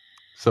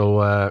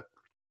 So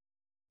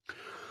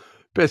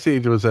basically,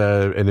 there was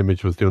an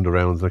image was doing the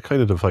rounds, and I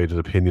kind of divided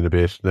opinion a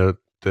bit. Now,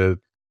 the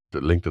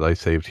link that I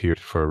saved here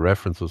for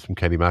reference was from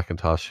Kenny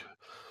McIntosh.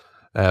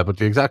 But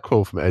the exact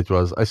quote from Edge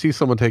was, "I see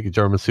someone take a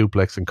German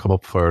suplex and come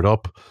up fired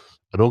up.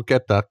 I don't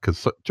get that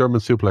because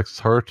German suplexes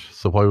hurt,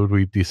 so why would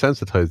we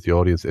desensitize the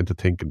audience into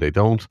thinking they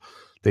don't?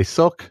 They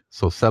suck,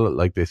 so sell it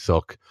like they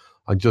suck.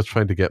 I'm just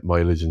trying to get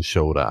mileage and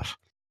show that."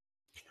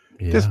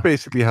 Yeah. This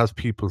basically has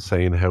people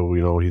saying how,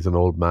 he's an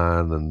old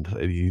man and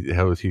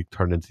how has he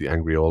turned into the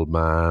angry old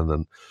man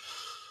and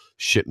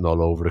shitting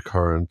all over the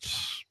current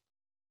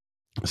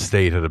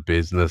state of the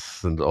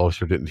business. And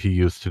sure, didn't he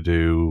used to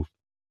do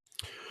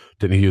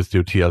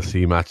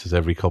TLC matches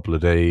every couple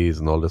of days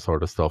and all this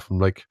sort of stuff? I'm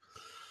like,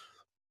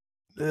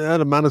 yeah,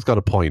 the man has got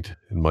a point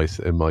in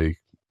my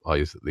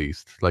eyes, at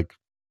least. Like,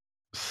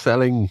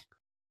 selling,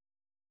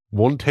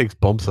 one, takes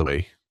bumps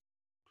away,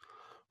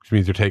 which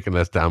means you're taking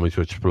less damage,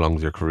 which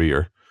prolongs your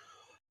career.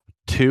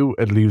 2,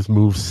 it leaves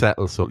moves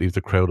settle, so it leaves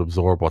the crowd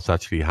absorb what's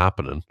actually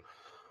happening,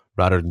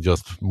 rather than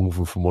just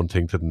moving from one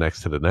thing to the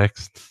next.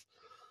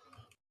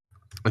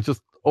 And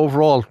just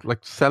overall, like,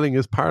 selling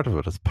is part of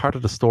it. It's part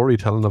of the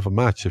storytelling of a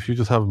match. If you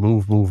just have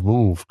move,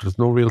 there's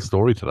no real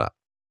story to that.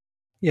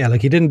 Yeah,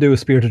 like he didn't do a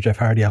spear to Jeff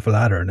Hardy off a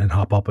ladder and then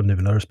hop up and do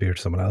another spear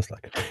to someone else.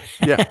 Like,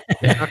 yeah,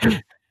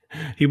 exactly.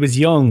 He was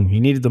young. He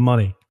needed the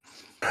money.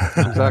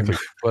 Exactly.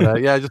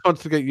 But yeah, I just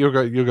wanted to get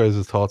your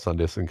guys' thoughts on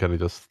this and kind of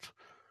just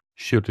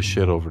shoot the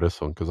shit over this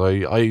one, because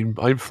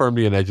I'm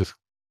firmly in Edge's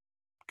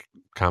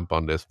camp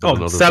on this.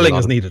 Oh, selling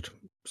is needed.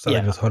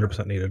 Selling is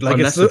 100% needed. Like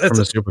it's from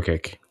a super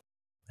kick.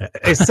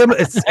 It's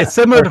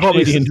similar to what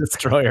we said.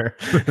 Destroyer.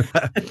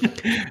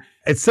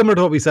 It's similar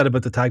to what we said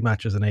about the tag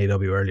matches in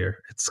AEW earlier.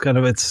 It's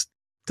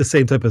the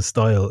same type of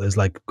style. Is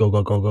like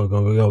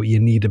go. You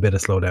need a bit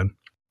of slowdown.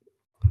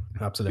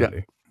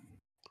 Absolutely.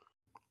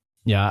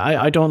 Yeah,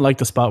 I don't like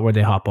the spot where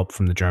they hop up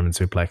from the German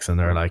suplex and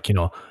they're like,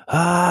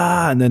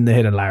 and then they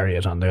hit a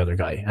lariat on the other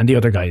guy, and the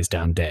other guy is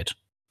down dead.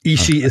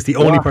 Ishii is the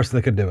only person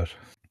that can do it.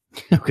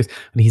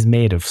 And he's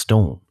made of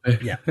stone.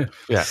 Yeah.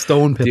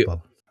 Stone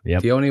pitbull.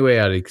 The only way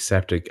I'd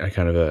accept a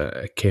kind of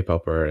a cape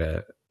up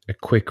or a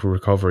quick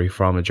recovery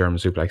from a German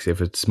suplex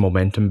if it's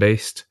momentum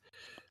based.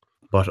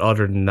 But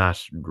other than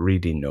that,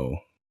 really no.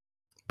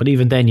 But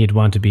even then, you'd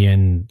want to be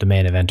in the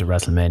main event of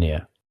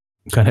WrestleMania.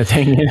 Kind of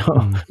thing,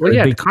 Well,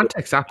 yeah, the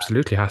context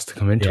absolutely has to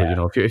come into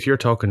it. If you're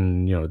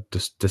talking,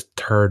 this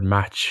third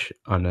match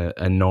on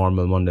a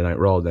normal Monday Night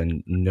Raw,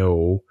 then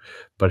no.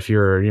 But if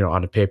you're,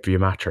 on a pay-per-view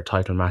match or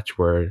title match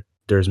where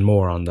there's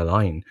more on the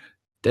line,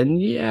 then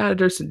yeah,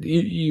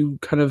 you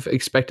kind of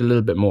expect a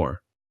little bit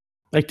more.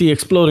 Like the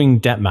exploding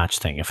death match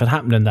thing. If it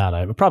happened in that,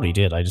 I probably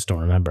did. I just don't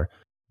remember.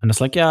 And it's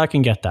like, yeah, I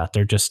can get that.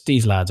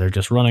 These lads are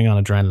just running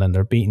on adrenaline.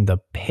 They're beating the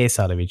piss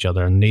out of each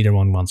other, and neither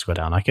one wants to go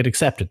down. I could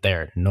accept it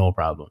there, no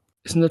problem.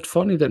 Isn't it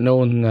funny that no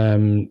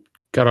one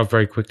got off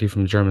very quickly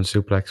from a German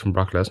suplex from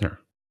Brock Lesnar?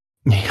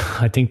 Yeah,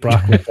 I think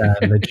Brock was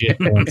legit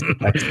going to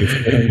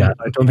that.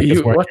 I don't think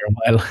it's worth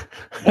your while.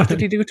 What did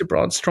he do to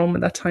Braun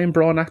Strowman that time?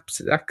 Braun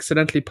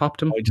accidentally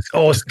popped him. Just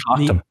clocked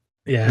him.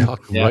 Yeah,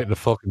 clocked him right in the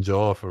fucking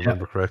jaw, if I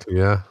remember correctly.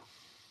 Yeah.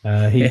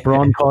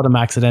 Braun caught him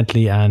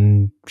accidentally,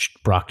 and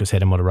Brock just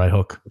hit him with a right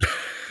hook.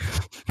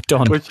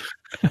 Done. Which,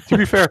 to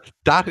be fair,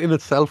 that in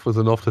itself was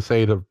enough to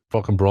say that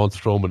fucking Braun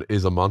Strowman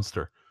is a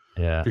monster.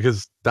 Yeah,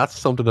 because that's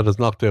something that has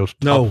knocked out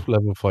top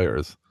level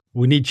fighters.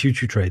 We need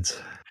choo-choo trades.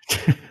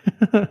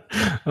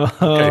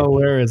 Okay.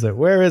 Where is it?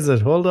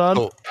 Hold on.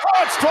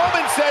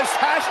 Strowman says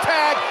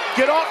hashtag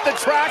get off the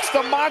tracks.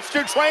 The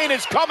monster train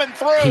is coming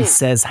through. He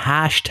says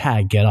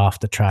hashtag get off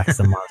the tracks.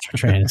 The monster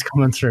train is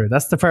coming through.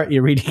 That's the part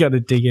you really got to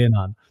dig in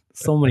on.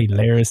 So many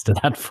layers to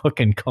that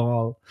fucking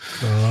call.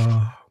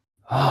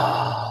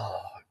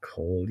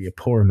 Cole, you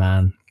poor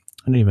man.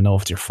 I don't even know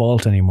if it's your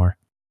fault anymore.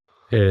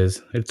 It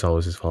is. It's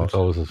always his fault. It's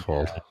always his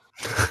fault.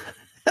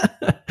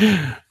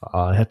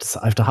 I have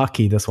to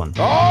hotkey this one.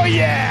 Oh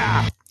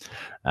yeah.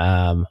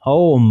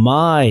 Oh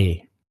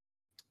my.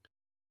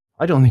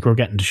 I don't think we're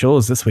getting to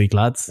shows this week,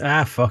 lads.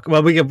 Fuck.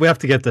 Well, we have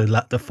to get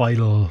the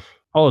final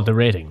Oh, the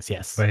ratings,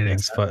 yes.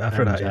 Ratings, Yes, but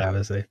after that, yeah,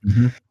 obviously.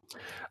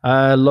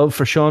 Love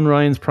for Sean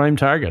Ryan's prime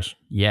target.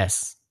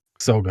 Yes.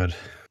 So good.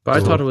 But I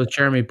thought it was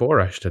Jeremy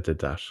Borash that did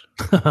that.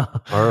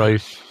 All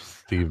right,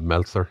 Steve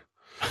Meltzer.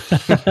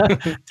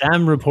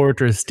 Damn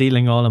reporters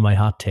stealing all of my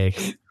hot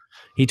takes.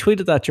 He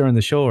tweeted that during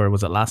the show, or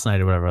was it last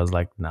night or whatever? I was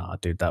like, nah,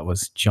 dude, that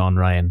was Sean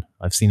Ryan.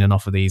 I've seen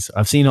enough of these.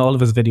 I've seen all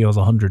of his videos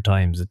 100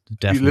 times. It's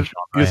definitely Sean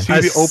Ryan.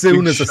 As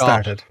soon as it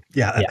started.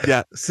 Yeah.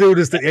 As soon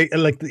as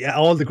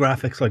all the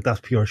graphics, like that's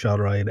pure Sean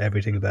Ryan.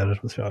 Everything about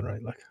it was Sean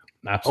Ryan. Like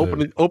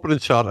absolutely. Opening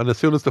shot, and as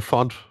soon as the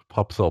font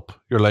pops up,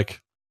 you're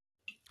like,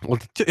 well,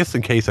 just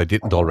in case I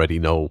didn't already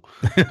know,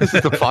 this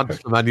is the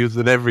font the man uses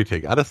in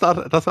everything, and that's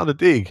not a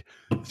dig.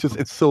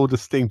 It's so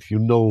distinct. You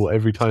know,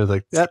 every time it's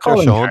like, yeah,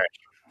 there's Sean.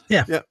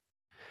 Yeah.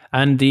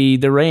 And the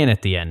rain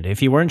at the end.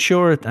 If you weren't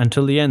sure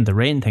until the end, the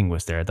rain thing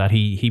was there. That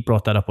he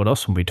brought that up with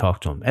us when we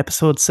talked to him.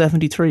 Episode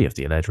 73 of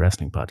the Alleged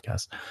Wrestling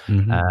Podcast.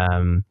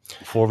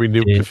 Before we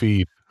nuke the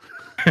feed.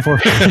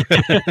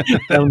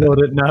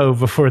 Download it now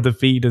before the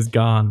feed is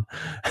gone.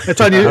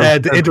 It's on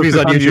the interviews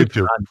on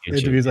YouTube.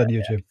 Interviews on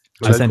YouTube.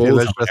 I sent you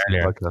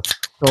earlier.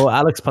 So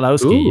Alex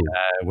Palowski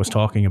was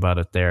talking about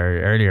it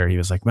there earlier. He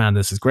was like, "Man,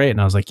 this is great," and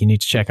I was like, "You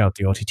need to check out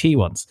the OTT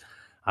ones."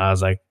 I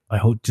was like, "I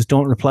hope just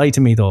don't reply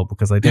to me though,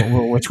 because I don't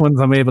know which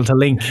ones I'm able to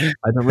link.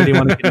 I don't really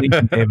want to be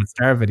linking David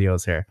Starr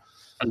videos here."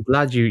 I'm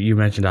glad you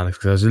mentioned Alex,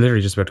 because I was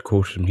literally just about to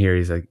quote him here.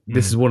 He's like,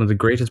 "This is one of the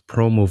greatest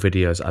promo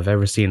videos I've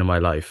ever seen in my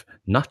life.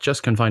 Not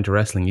just confined to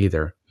wrestling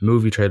either.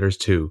 Movie trailers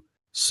too.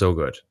 So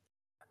good."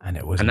 And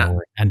it was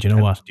and you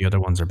know what? The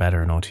other ones are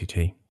better in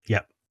OTT.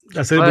 Yeah.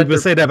 That's we've been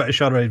saying that about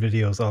Sean Ryan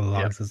videos all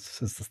along since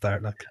the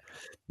start.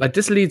 Like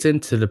this leads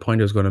into the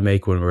point I was going to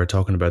make when we were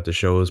talking about the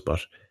shows,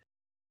 but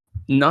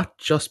not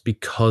just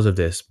because of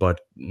this, but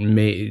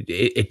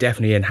it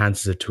definitely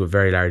enhances it to a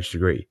very large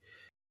degree.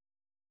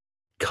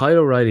 Kyle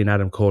O'Reilly and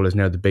Adam Cole is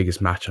now the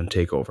biggest match on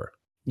TakeOver.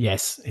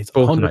 Yes, it's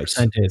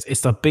 100% is.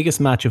 It's the biggest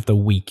match of the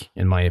week,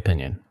 in my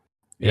opinion.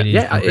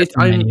 It's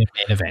a main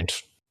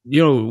event.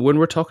 You know, when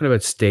we're talking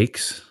about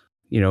stakes,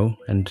 you know,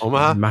 and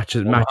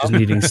matches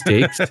needing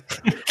stakes,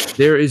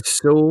 there is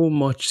so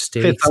much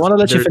stakes. Fitz, I want to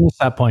let you finish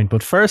that point,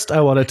 but first I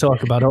want to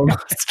talk about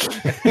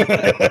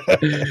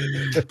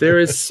there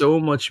is so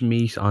much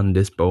meat on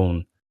this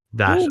bone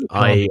that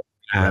I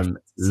am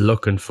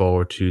looking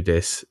forward to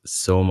this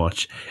so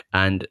much,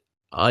 and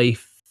I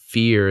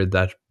fear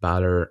that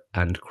Balor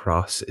and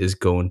Cross is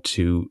going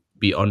to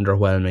be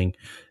underwhelming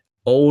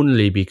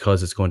only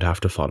because it's going to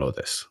have to follow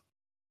this.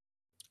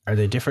 Are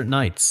they different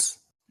nights?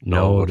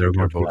 No, they're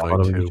both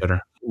following each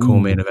other.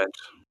 Co-main event.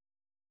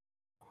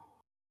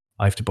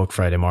 I have to book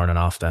Friday morning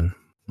off then.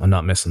 I'm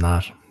not missing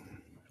that.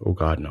 Oh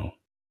God, no.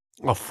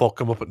 Oh fuck,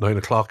 I'm up at 9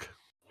 o'clock.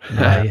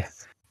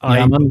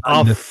 I'm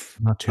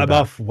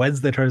off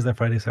Wednesday, Thursday,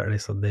 Friday, Saturday,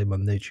 Sunday,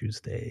 Monday,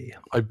 Tuesday.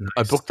 I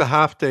booked a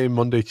half day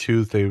Monday,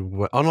 Tuesday.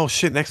 Oh no,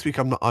 shit! Next week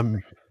I'm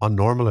on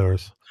normal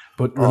hours.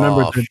 But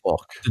remember,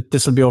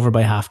 this will be over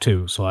by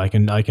 2:30, so I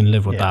can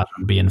live with that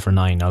and be in for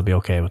 9. I'll be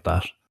okay with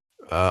that.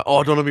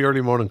 Don't have me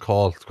early morning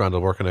call. It's grand.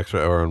 I'll work an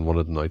extra hour on one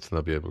of the nights, and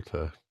I'll be able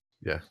to.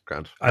 Yeah,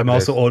 grand. I'm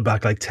also owed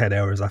back like 10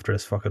 hours after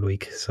this fucking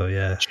week. So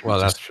yeah. Well,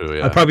 that's true.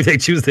 Yeah, I'll probably take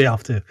Tuesday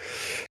off too.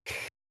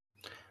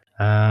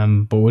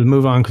 But we'll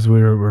move on because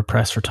we're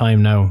pressed for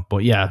time now.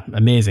 But yeah,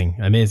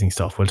 amazing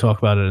stuff. We'll talk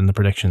about it in the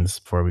predictions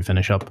before we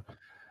finish up.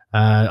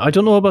 I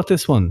don't know about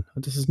this one.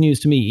 This is news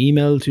to me.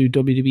 Email to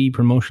WWE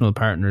promotional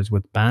partners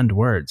with banned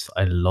words.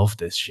 I love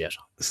this shit.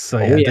 So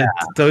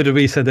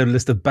WWE sent out a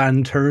list of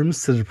banned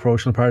terms to the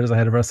promotional partners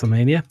ahead of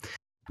WrestleMania.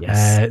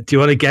 Yes. Do you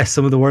want to guess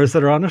some of the words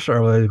that are on it,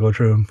 or will I go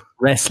through them?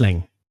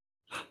 Wrestling.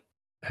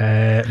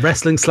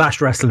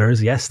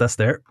 Wrestling/wrestlers. Yes, that's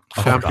there.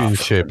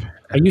 Championship.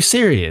 Are you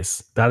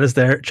serious? That is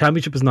there.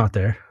 Championship is not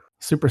there.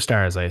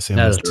 Superstars, I assume.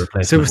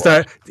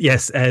 Superstar.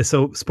 Yes.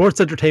 So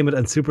sports entertainment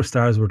and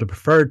superstars were the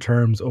preferred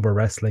terms over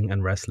wrestling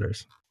and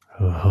wrestlers.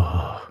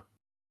 Oh.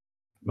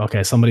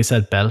 Okay, somebody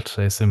said belt.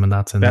 I assume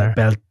that's in there.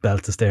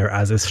 Belt is there,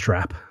 as is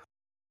strap.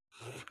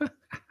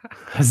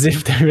 As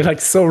if they were like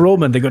so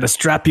Roman, they're going to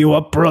strap you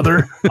up,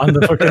 brother, on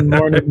the fucking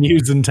morning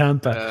news in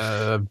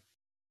Tampa.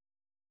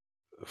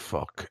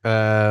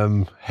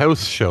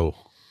 House show.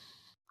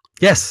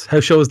 Yes,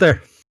 house show is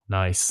there.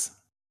 Nice.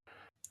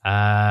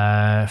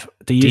 They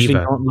usually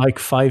don't like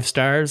 5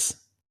 stars.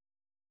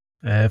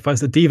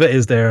 The Diva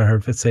is there. Her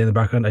Fitz say in the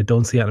background. I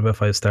don't see anything about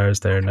 5 stars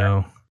there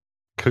now.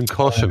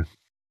 Concussion.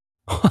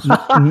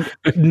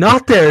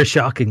 Not there,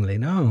 shockingly.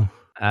 No.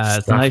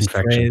 It's a nice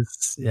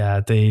phrase.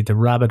 Yeah, the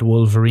Rabbit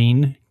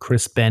Wolverine,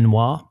 Chris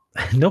Benoit.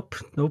 Nope.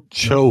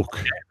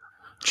 Choke.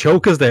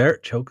 Choke is there.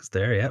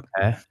 Yeah.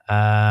 Okay.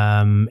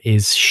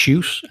 Is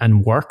shoot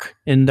and work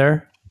in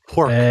there?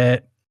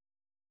 Work.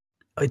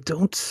 I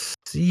don't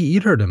see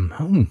either of them.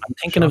 I'm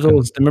thinking of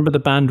those. Remember the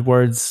banned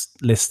words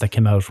list that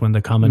came out when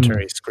the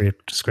commentary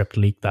script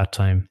leaked that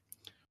time?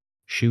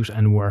 Shoot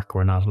and work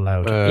were not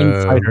allowed.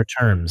 Insider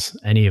terms,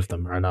 any of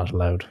them are not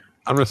allowed.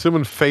 I'm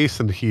assuming face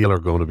and heel are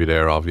going to be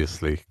there,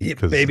 obviously.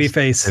 Baby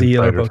face,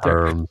 heel are both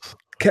there.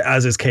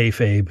 As is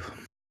kayfabe.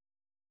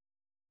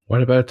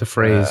 What about the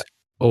phrase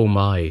Oh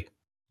my.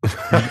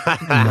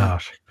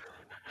 Not.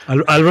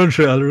 I'll run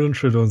through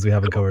the ones we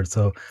haven't covered.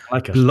 So I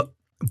like it.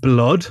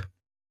 blood,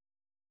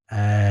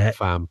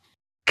 Fam.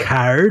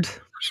 card,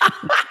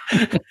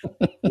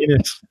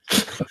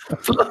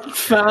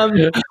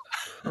 Fam.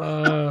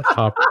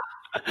 Top.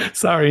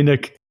 Sorry,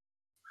 Nick.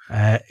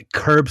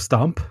 curb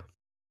stomp,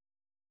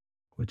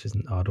 which is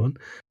an odd one.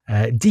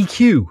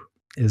 DQ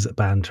is a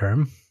banned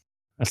term.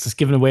 That's just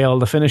giving away all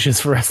the finishes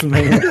for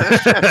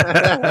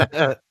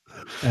WrestleMania.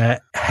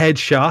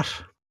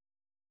 Headshot,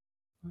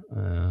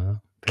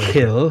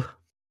 kill,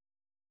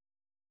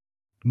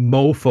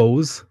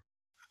 mofos.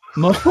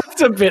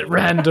 It's a bit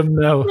random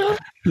now.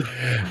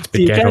 It's a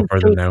bit ghetto for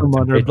them now.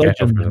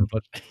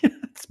 But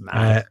it's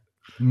mad.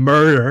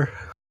 Murder.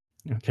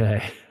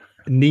 Okay.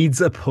 Needs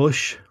a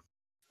push.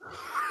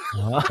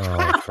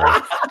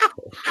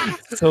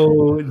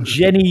 So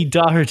Jenny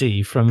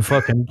Doherty from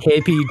fucking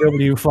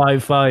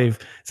KPW55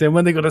 saying,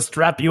 when they going to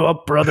strap you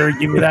up, brother,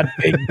 give me that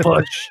big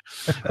push.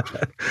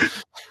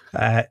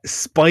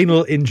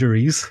 Spinal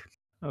injuries.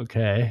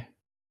 Okay.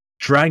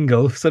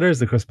 Strangle. So there's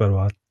the Chris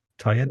Benoit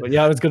tie-in. Well,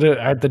 yeah, I was going to,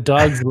 are the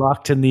dogs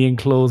locked in the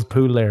enclosed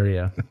pool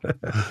area?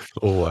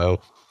 Oh,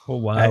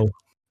 wow.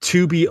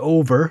 To be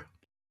over.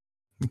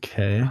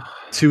 Okay.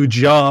 To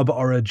job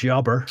or a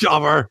jobber.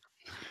 Jobber.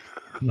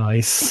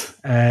 Nice.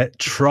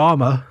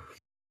 Trauma.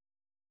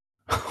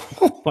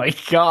 Oh my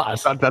God.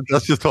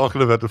 That's just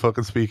talking about the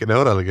fucking speaking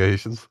out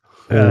allegations.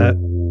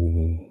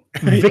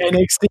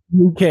 NXT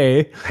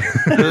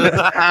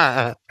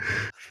UK.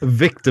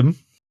 Victim.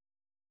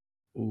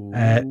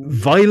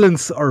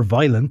 Violence or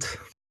violent.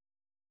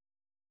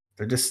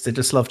 They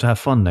just love to have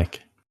fun,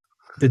 Nick.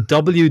 The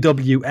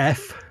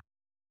WWF.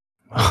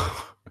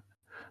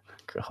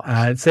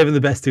 God. Saving the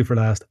best two for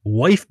last.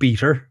 Wife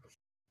beater.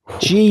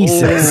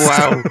 Jesus.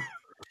 Oh, wow.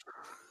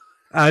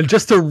 And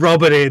just to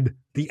rub it in,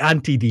 the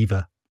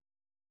anti-diva.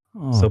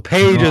 Oh, so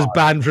Paige God. is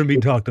banned from being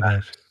talked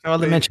about. Well,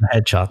 they mentioned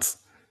headshots.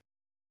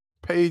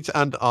 Paige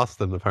and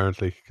Austin,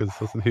 apparently, because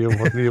wasn't he a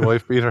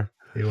wife beater?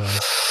 He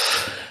was.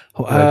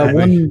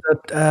 One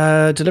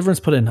that Deliverance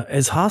put in,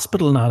 is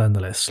hospital not on the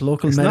list?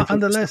 Local it's medical not on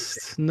the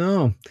list.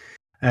 No.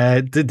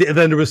 Then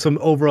there was some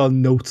overall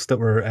notes that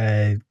were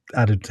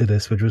added to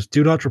this, which was: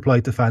 do not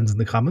reply to fans in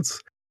the comments.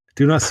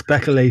 Do not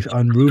speculate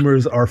on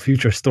rumors or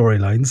future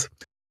storylines.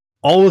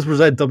 Always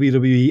present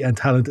WWE and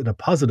talent in a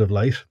positive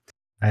light.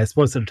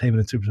 Sports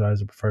entertainment and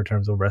superstars are preferred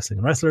terms of wrestling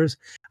and wrestlers.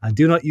 And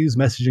do not use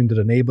messaging that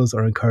enables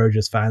or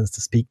encourages fans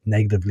to speak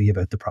negatively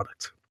about the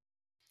product.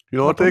 You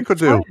know what they could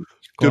do?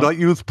 Do not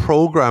use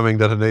programming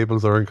that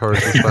enables or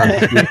encourages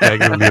fans to speak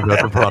negatively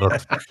about the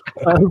product.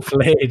 Well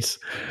played.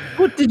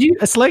 But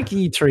it's like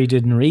E3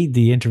 didn't read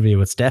the interview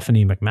with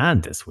Stephanie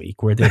McMahon this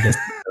week where they listened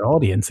to their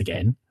audience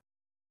again.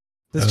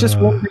 It's just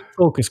one big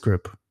focus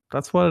group.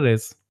 That's what it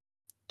is.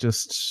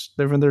 Just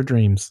living their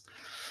dreams.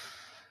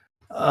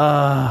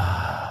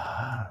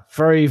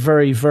 Very,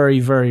 very, very,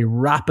 very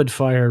rapid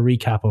fire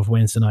recap of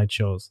Wednesday night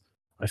shows.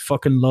 I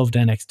fucking loved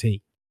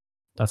NXT.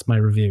 That's my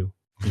review.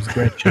 It was a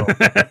great show. It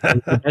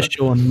was the best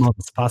show in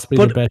months,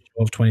 possibly the best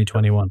show of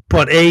 2021.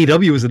 But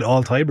AEW was an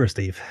all-timer,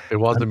 Steve. It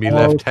wasn't me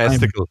left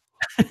testicle.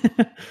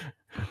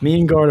 Me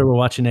and Gordo were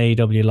watching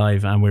AEW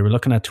live and we were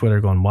looking at Twitter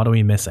going, what are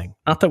we missing?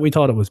 Not that we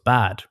thought it was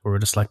bad. We were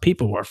just like,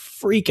 people were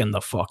freaking the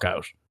fuck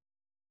out.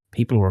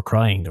 People were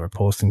crying. They were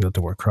posting that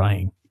they were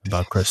crying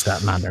about Chris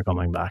Statlander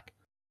coming back.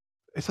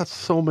 It's had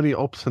so many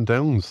ups and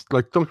downs.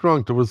 Like, don't get me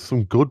wrong, there was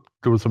some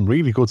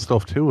really good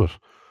stuff to it.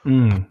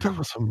 But there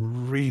was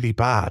some really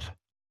bad.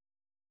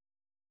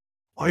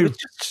 It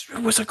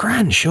was a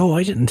grand show.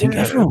 I didn't think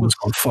everyone was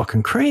going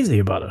fucking crazy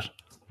about it.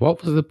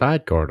 What was the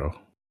bad, Gordo?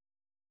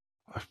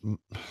 Let's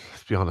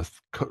be honest.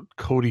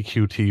 Cody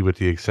QT, with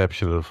the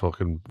exception of the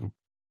fucking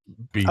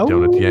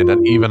beatdown at the end,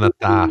 and even at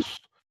that.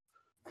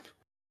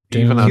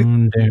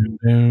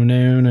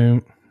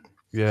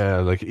 Yeah,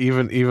 like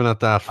even at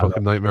that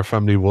fucking Nightmare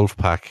Family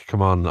Wolfpack.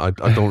 Come on, I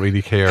don't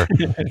really care.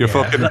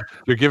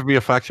 You're giving me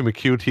a faction with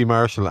QT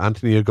Marshall,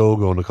 Anthony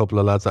Ogogo, and a couple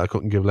of lads that I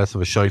couldn't give less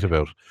of a shite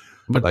about.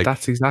 But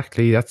that's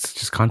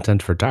just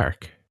content for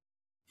Dark.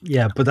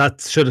 Yeah, but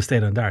that should have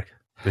stayed on Dark.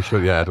 They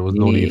should. Yeah, there was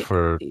no need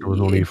for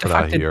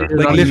that here.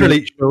 Like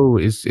literally, show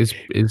is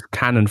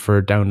canon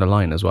for down the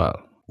line as well.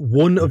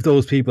 One of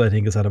those people, I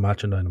think, has had a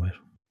match on Dynamite.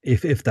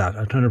 If that,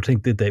 I'm trying to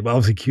think, did they? Well,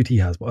 obviously QT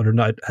has, but other than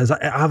that,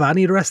 have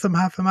any of the rest of them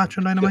have a match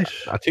on Dynamite?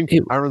 Yeah, I think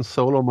Aaron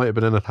Solo might have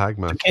been in a tag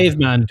match. The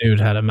Caveman dude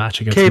had a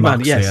match against Caveman.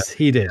 Mox, Yes,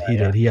 he did. He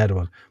did. He had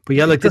one. But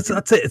yeah, like that's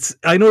it.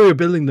 I know you're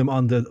building them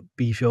on the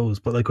B shows,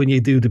 but like when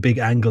you do the big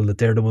angle that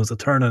they're the ones that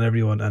turn on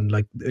everyone, and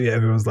like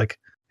everyone's like,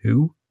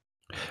 who?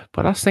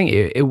 But that's the thing,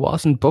 it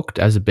wasn't booked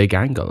as a big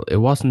angle. It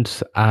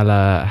wasn't a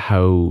la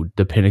how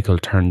the Pinnacle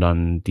turned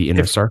on the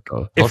Inner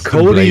Circle. If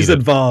Cody's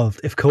involved,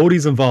 it's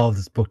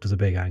booked as a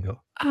big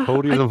angle.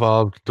 Cody's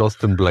involved,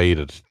 Dustin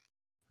bladed.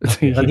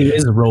 Well, he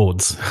is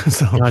Rhodes.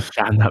 So. God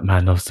damn, that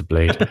man loves the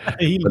blade.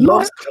 He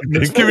loves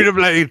Give me the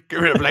blade.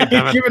 Give me the blade,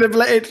 damn it. Give me the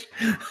blade.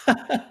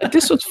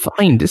 This was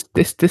fine. This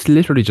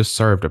literally just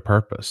served a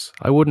purpose.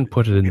 I wouldn't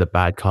put it in the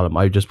bad column.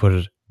 I just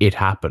put it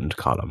happened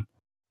column.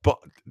 But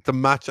the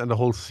match and the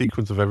whole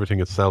sequence of everything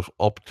itself,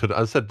 up to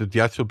as I said,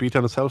 the actual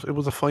beatdown itself, it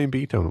was a fine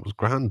beatdown. It was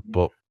grand,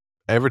 but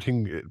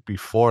everything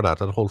before that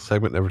whole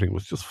segment and everything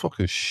was just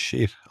fucking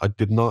shit. I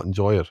did not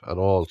enjoy it at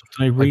all. What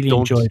I really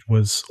enjoyed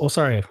was. Oh,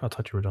 sorry, I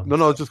thought you were done. No,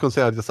 I was just gonna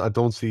say I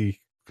don't see.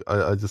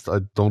 I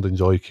don't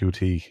enjoy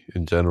QT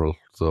in general.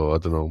 So I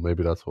don't know.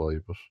 Maybe that's why.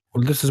 But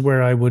well, this is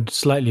where I would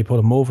slightly put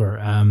him over.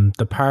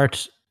 The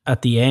part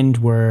at the end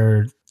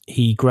where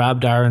he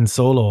grabbed Aaron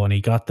Solo and he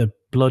got the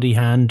bloody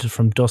hand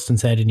from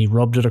Dustin's head and he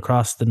rubbed it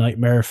across the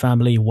Nightmare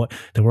family. What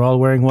they were all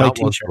wearing white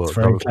t-shirts.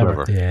 Very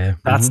clever. Yeah,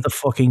 that's the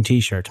fucking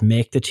t-shirt.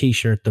 Make the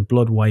t-shirt the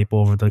blood wipe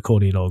over the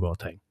Cody logo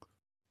thing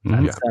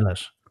and sell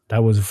it.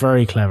 That was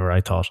very clever,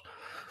 I thought.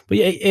 But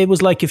yeah, it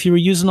was like if you were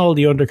using all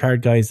the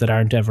undercard guys that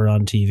aren't ever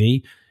on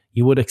TV,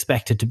 you would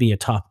expect it to be a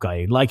top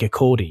guy, like a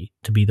Cody,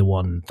 to be the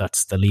one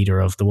that's the leader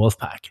of the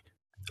Wolfpack.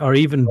 Or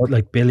even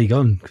like Billy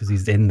Gunn, because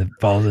he's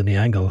involved in the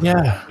angle.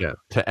 Yeah.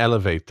 To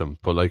elevate them.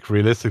 But like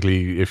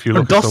realistically, if you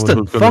look Dustin, at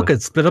someone who's gonna,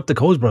 it, split up the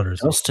Coles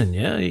brothers. Dustin,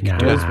 yeah, you can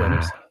do Coles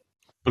brothers.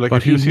 But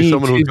if you see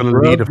someone who's going to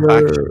lead a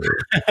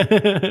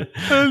faction,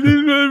 I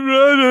need my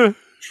brother.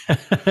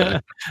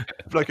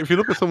 Like if you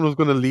look at someone who's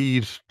going to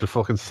lead the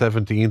fucking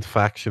 17th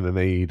faction in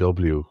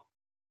AEW,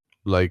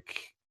 like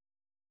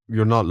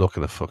you're not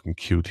looking at fucking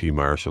QT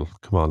Marshall.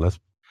 Come on, let's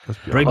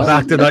bring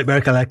back the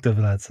Nightmare Collective,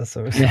 lads. That's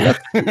what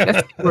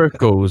that's where it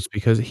goes,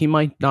 because he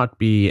might not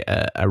be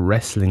a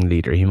wrestling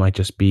leader. He might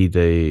just be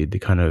the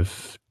kind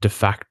of de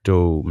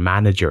facto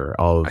manager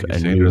of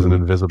an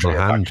invisible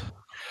hand.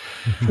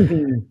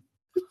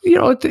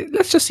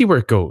 Let's just see where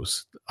it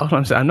goes.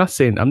 I'm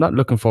not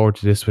looking forward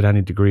to this with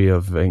any degree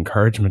of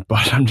encouragement,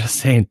 but I'm just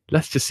saying,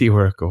 let's just see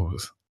where it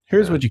goes.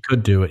 Here's what you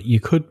could do. You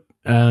could,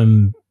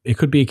 it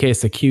could be a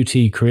case that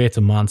QT creates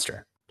a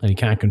monster and he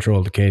can't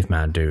control the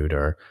caveman dude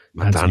or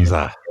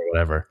Matanza or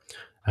whatever.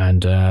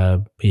 And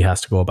he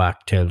has to go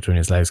back, tail between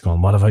his legs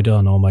going, what have I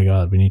done? Oh my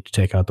God, we need to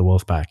take out the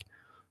wolf pack.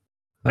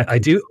 I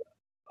do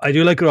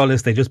like all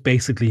this. They just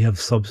basically have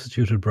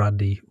substituted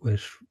Brandy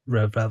with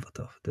Rev Velvet.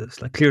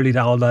 It's like clearly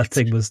all that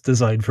thing was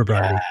designed for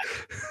Brandy.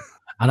 Yeah.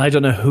 And I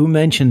don't know who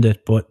mentioned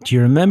it, but do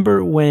you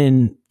remember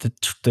when the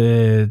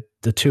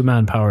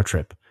 2-man power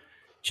trip?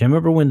 Do you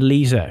remember when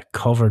Lita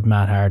covered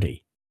Matt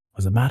Hardy?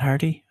 Was it Matt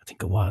Hardy? I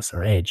think it was,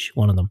 or Edge,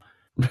 one of them.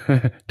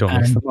 Don't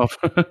mix them up.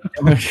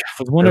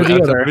 One or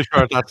the other. I'm pretty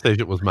sure at that stage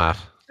it was Matt.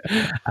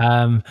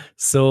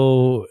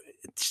 So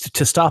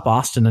to stop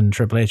Austin and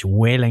Triple H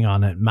wailing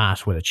on it,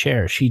 Matt with a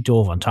chair, she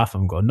dove on top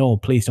of him, going, "No,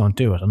 please don't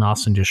do it." And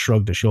Austin just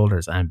shrugged his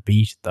shoulders and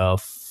beat the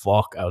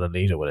fuck out of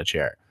Lita with a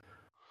chair.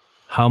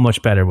 How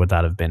much better would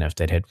that have been if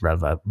they'd hit Red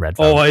Velvet?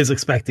 Oh, I was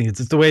expecting it.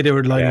 It's the way they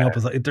were lining up. I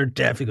was like, they're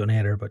definitely going to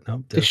hit her, but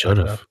no, they should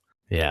have.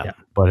 Yeah,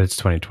 but it's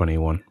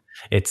 2021.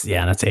 And that's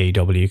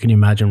AEW. Can you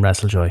imagine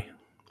WrestleJoy?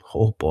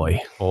 Oh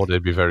boy. Oh,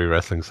 they'd be very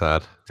wrestling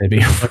sad. They'd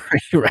be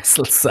very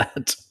wrestle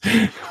sad.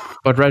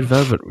 But Red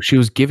Velvet, she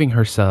was giving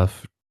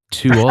herself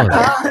to us.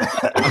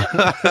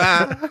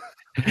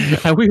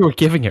 And we were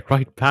giving it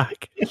right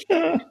back.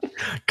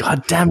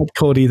 God damn it,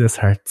 Cody, this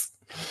hurts.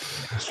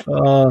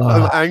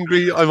 I'm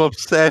angry, I'm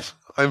upset,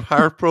 I'm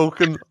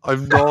heartbroken,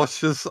 I'm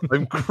nauseous,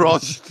 I'm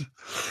crushed.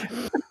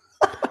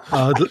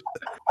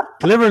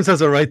 Deliverance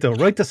has a right, though.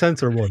 Right to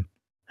censor one.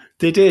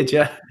 They did,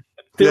 yeah.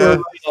 They were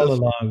right all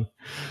along.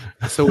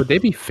 So would they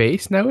be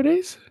face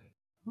nowadays?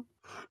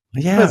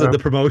 Yeah, because of the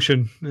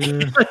promotion.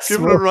 Give it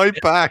right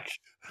back.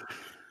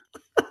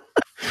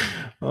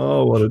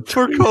 Oh, what a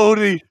for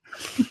Cody.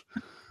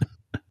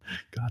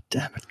 God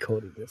damn it,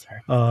 Cody, this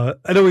hurt.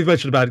 I know we've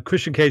mentioned about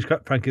Christian Cage,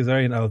 Frank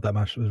Kazarian. Oh, that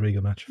match was a really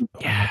good match.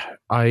 Yeah,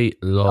 I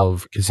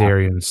love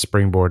Kazarian's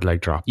springboard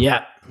leg drop.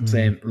 Yeah,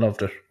 same.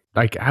 Loved it.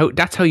 Like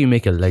that's how you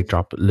make a leg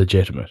drop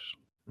legitimate.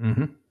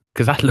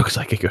 Because that looks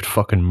like it could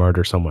fucking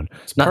murder someone.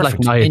 It's not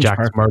perfect. Like Nia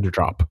Jax's murder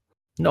drop.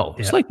 No,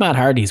 it's like Matt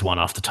Hardy's one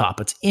off the top.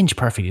 It's inch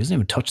perfect. He doesn't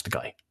even touch the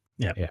guy.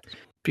 Yeah.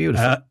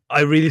 Beautiful.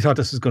 I really thought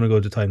this was going to go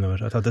to time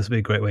limit. I thought this would be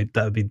a great way.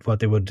 That would be what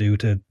they would do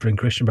to bring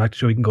Christian back to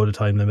show he can go to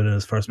time limit in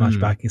his first match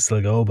back and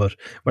still go. But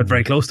went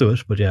very close to it.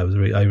 But yeah, it was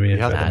I really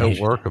had to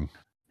outwork him.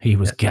 He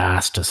was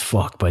gassed as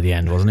fuck by the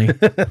end, wasn't he?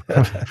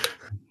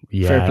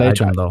 Yeah, fair play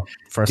to him though.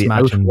 First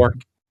match outwork.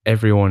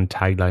 Everyone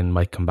tagline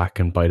might come back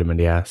and bite him in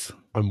the ass.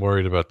 I'm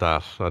worried about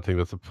that. I think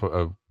that's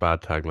a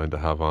bad tagline to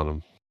have on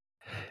him.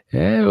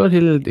 Yeah, well,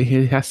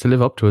 he has to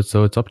live up to it,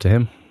 so it's up to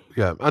him.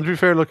 Yeah, and to be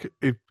fair, look,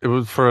 it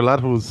was for a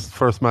lad who's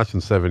first match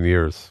in 7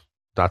 years.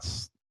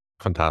 That's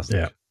fantastic.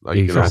 Yeah,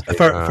 like,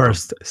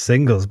 first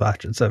singles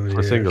match in 7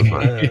 years. Singles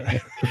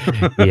match.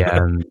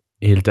 Yeah,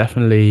 he'll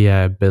definitely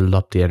build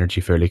up the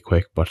energy fairly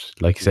quick. But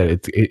like I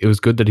said, it was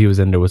good that he was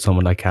in there with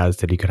someone like Kaz,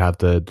 that he could have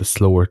the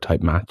slower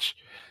type match.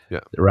 Yeah,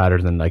 rather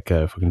than like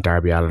a fucking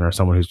Darby Allin or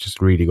someone who's just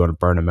really going to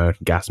burn him out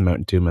and gas him out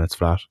in 2 minutes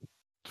flat.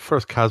 The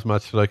first Kaz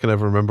match that I can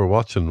ever remember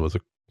watching was a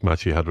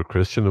match he had with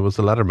Christian. It was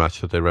the ladder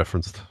match that they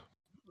referenced.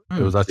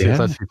 It was actually, it's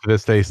actually to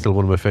this day still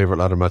one of my favorite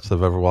ladder matches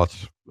I've ever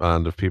watched.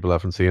 And if people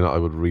haven't seen it, I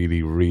would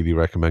really, really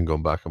recommend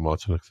going back and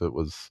watching it, because it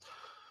was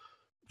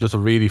just a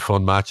really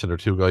fun match. And they're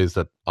two guys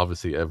that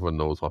obviously everyone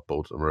knows what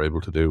both of them are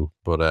able to do.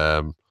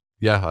 But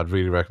Yeah, I'd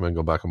really recommend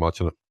going back and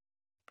watching it.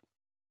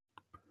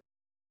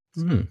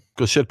 Mm.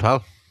 Good shit,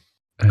 pal.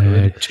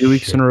 2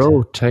 weeks in a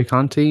row, Tay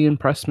Conti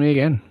impressed me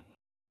again.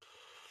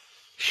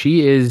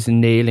 She is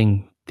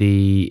nailing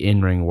the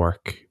in-ring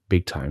work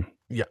big time.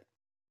 Yeah.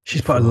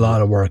 She's put a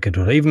lot of work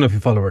into it. Even if you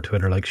follow her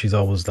Twitter, like she's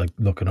always like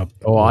looking up.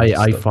 Oh,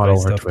 I follow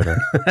her Twitter.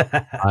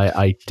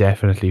 I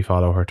definitely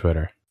follow her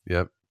Twitter.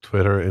 Yep.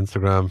 Twitter,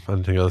 Instagram,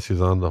 anything else she's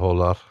on, the whole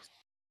lot.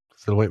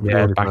 Still waiting for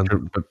Yeah,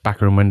 the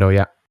backroom window,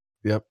 yeah.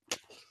 Yep.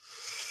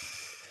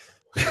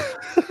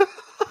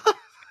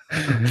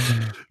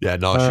 Yeah,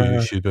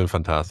 no, she's been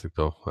fantastic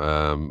though.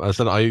 I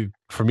said I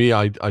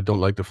don't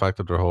like the fact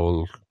that their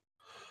whole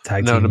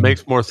tag now team it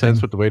makes more sense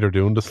thing. with the way they're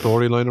doing the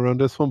storyline around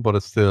this one, but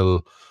it's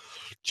still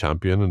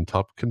champion and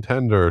top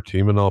contender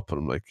teaming up,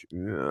 and I'm like,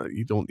 yeah,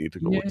 you don't need to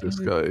go with this,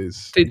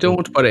 guys. They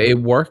don't, but it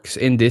works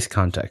in this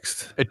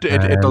context. It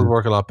does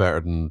work a lot better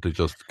than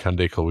can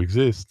they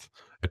coexist?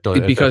 It does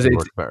because it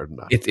works better than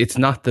that. It's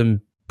not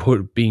them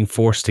being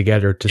forced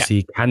together to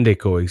see can they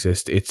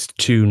coexist. It's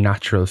two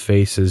natural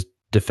faces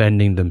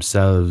defending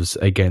themselves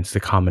against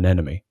the common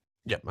enemy.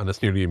 Yeah, and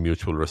it's nearly a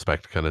mutual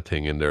respect kind of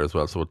thing in there as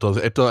well. So it does.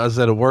 As I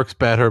said, it works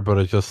better, but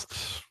it just.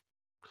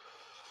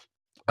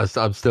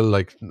 I'm still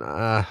like,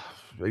 nah.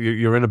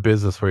 You're in a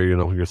business where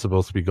you're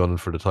supposed to be gunning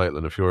for the title,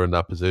 and if you're in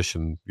that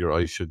position, your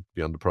eyes should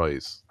be on the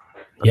prize.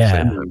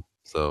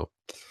 So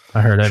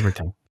I heard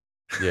everything.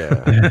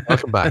 Yeah,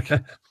 welcome back.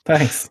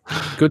 Thanks.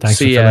 Good to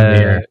see.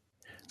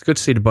 It's good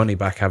to see the bunny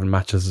back having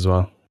matches as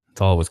well. It's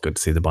always good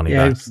to see the bunny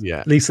back.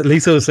 Yeah.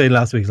 Lisa was saying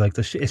last week, like,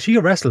 is she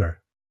a wrestler?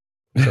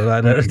 So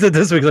that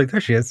this week, like, there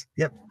she is.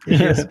 Yep, here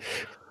she is.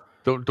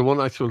 The one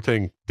actual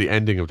thing, the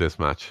ending of this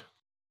match.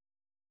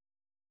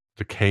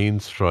 The Kane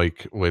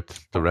strike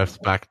with the ref's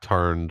back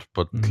turned,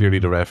 but clearly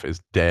the ref is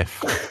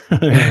deaf.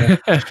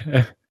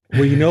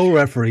 We know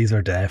referees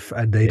are deaf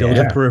and they don't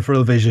have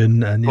peripheral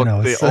vision, and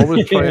they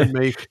always try and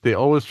make. They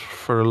always,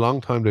 for a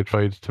long time, they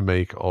tried to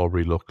make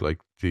Aubrey look like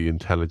the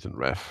intelligent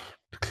ref,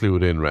 the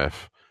clued in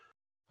ref,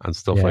 and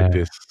stuff like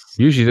this.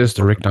 Usually, this is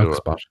the Rick Knox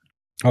spot.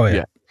 Oh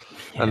yeah.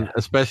 And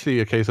especially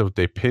a case of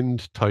they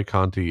pinned Ty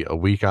Conti a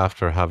week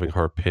after having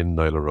her pin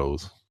Nyla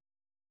Rose.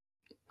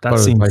 That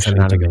seems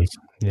silly to me.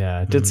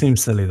 Yeah, it did seem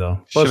silly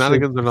though.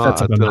 Shenanigans are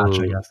not match,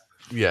 I guess.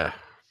 Yeah.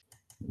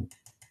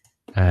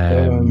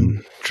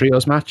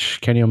 Trios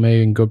match: Kenny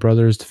Omega and Good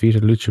Brothers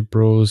defeated Lucha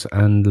Bros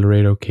and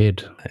Laredo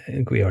Kid. I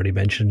think we already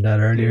mentioned that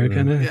earlier,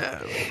 kind of.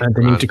 Yeah. And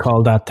they need to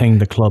call that thing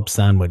the club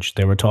sandwich.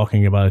 They were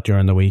talking about it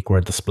during the week,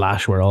 where the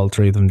splash, where all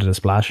three of them did a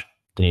splash.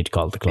 They need to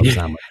call it the club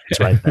sandwich. It's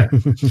right there.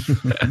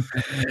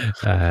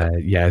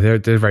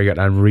 They're very good.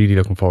 I'm really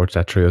looking forward to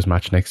that trios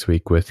match next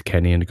week with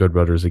Kenny and the Good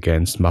Brothers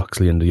against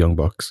Moxley and the Young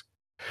Bucks.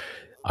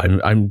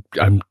 I'm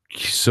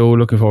so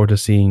looking forward to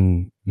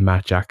seeing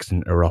Matt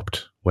Jackson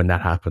erupt. When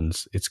that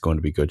happens, it's going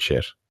to be good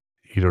shit.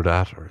 Either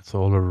that or it's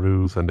all a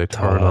ruse and they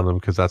turn on them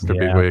because that's their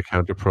big way of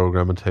counter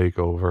program and take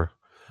over.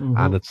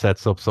 And it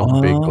sets up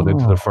something big going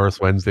into the first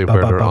Wednesday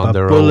where they're on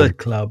their Bullet own.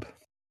 Club.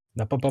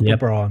 Not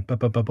Braun,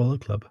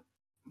 Bullet Club.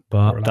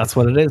 But that's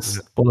what it is.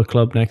 Yeah. Bullet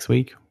Club next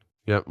week.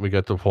 Yeah, we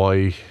get the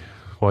why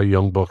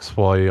Young Bucks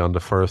on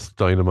the first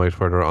Dynamite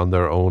where they're on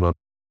their own on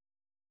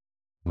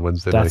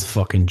Wednesday night. That's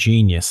fucking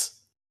genius.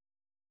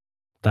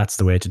 That's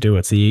the way to do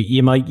it. So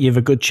you have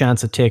a good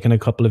chance of taking a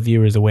couple of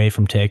viewers away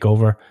from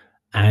TakeOver,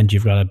 and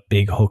you've got a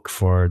big hook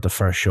for the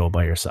first show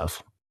by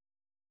yourself.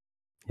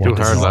 Too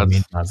hard,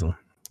 lads.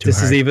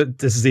 This is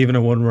even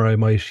a one where I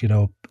might,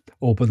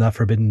 open that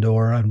forbidden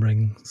door and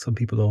bring some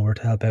people over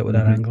to help out with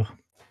that angle.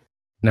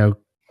 Now,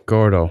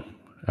 Gordo,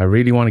 I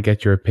really want to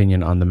get your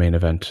opinion on the main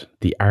event,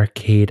 the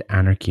Arcade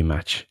Anarchy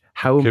match.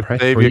 How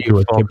impressed were you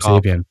with Kip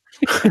Sabian?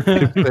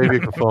 Kip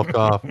Sabian can fuck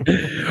off.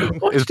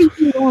 What's he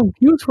doing wrong?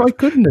 He was quite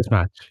good in this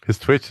match. His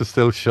Twitch is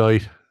still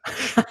shite.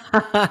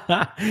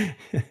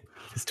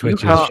 His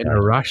Twitch is an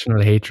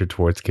irrational hatred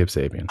towards Kip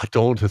Sabian. I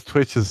don't. His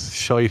Twitch is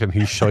shite and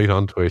he's shite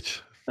on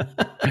Twitch.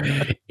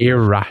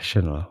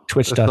 Irrational.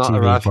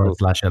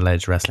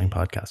 Twitch.tv/alleged wrestling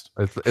podcast.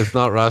 It's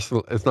not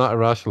rational. It's not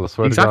irrational. I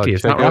swear exactly,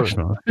 to God. It's not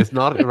rational. It's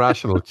not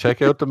irrational.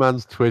 Check out the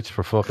man's Twitch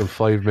for fucking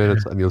 5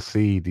 minutes and you'll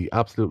see the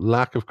absolute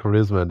lack of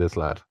charisma in this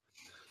lad.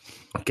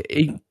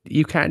 Okay,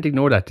 you can't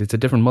ignore that. It's a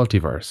different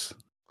multiverse.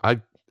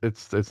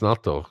 It's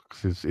not though,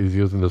 because he's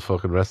using his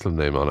fucking wrestling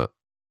name on it.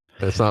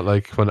 It's not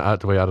like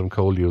the way Adam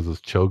Cole uses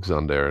Chugs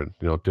on there,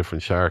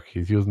 different shark.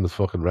 He's using his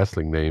fucking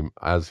wrestling name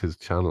as his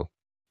channel.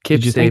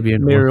 Kip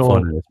Sabian was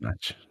fun in this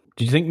match.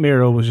 Did you think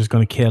Miro was just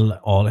going to kill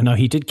all? No,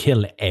 he did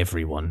kill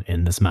everyone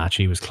in this match.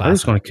 He was class. I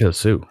was going to kill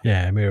Sue.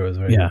 Yeah, Miro was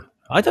very good.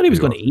 I thought he was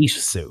going to eat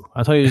Sue.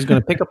 I thought he was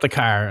going to pick up the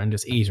car and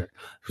just eat her.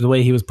 The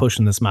way he was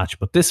pushing this match.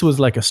 But this was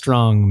like a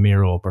strong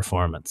Miro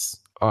performance.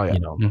 Oh, yeah.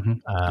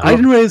 I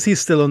didn't realize he's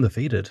still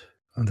undefeated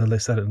until they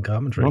said it in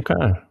commentary.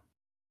 Okay.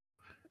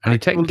 And he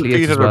technically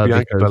undefeated is as well, or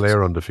Bianca because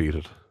Belair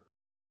undefeated.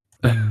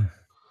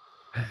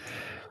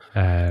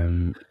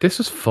 This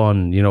was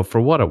fun,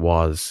 for what it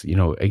was.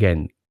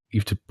 Again, you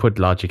have to put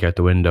logic out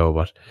the window,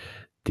 but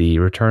the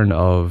return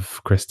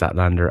of Chris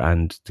Statlander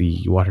and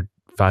the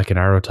Falcon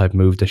Arrow type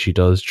move that she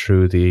does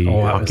through the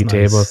hockey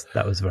table.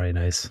 That was very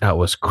nice. That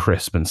was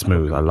crisp and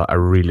smooth. I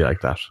really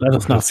like that. Let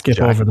us not skip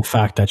over the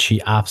fact that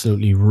she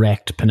absolutely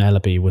wrecked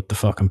Penelope with the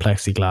fucking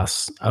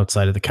plexiglass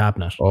outside of the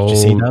cabinet. Did you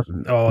see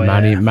that? Oh,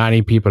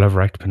 many people have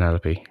wrecked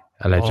Penelope,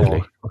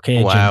 allegedly.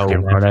 Okay, Wow.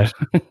 Jim Cornette.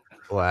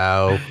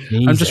 Wow.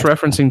 I'm just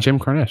referencing Jim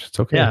Cornette. It's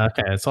okay. Yeah,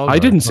 okay. It's all I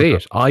good. didn't say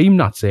it. I'm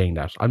not saying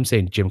that. I'm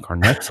saying Jim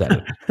Cornette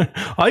said it.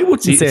 I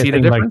wouldn't say a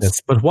thing like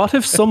this, but what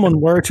if someone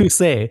were to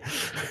say...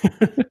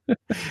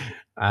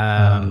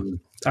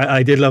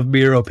 I did love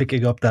Miro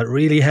picking up that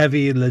really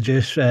heavy and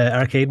legit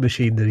arcade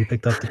machine that he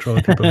picked up to throw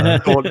at people.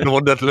 The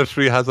one that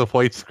literally has a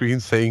white screen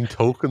saying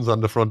tokens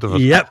on the front of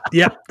it.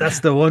 Yep, that's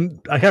the one.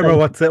 I can't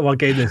remember what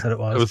game they said it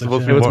was. It was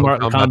supposed to be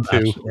Mortal Kombat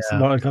 2. It's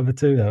Mortal Kombat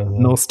 2.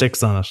 No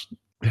sticks on it.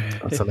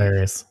 That's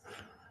hilarious.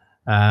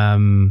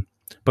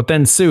 But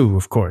then Sue,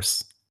 of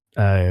course,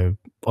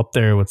 up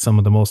there with some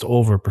of the most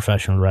over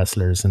professional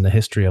wrestlers in the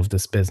history of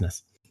this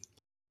business.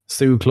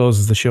 Sue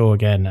closes the show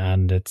again,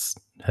 and it's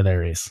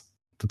hilarious.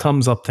 The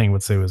thumbs up thing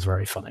with Sue is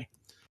very funny.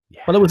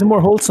 Yeah. Well, it was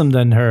more wholesome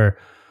than her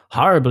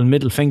horrible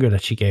middle finger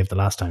that she gave the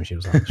last time she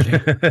was on the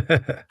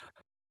show.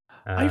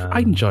 I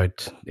enjoyed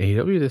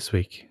AEW this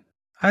week.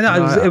 I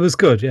know it was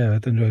good. Yeah, I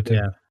enjoyed it.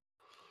 Yeah.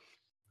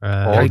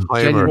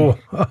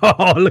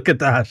 Oh, look at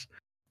that.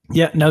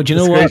 Yeah, now do you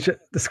know what?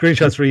 The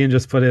screenshots Rian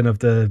just put in of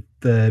the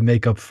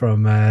makeup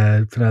from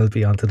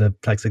Penelope onto the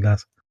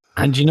plexiglass.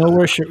 And do you know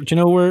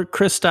where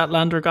Chris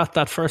Statlander got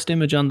that first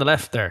image on the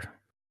left there?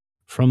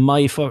 From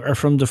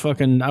from the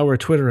fucking our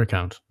Twitter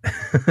account.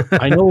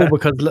 I know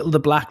because the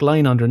black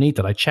line underneath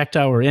it. I checked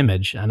our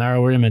image, and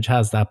our image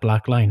has that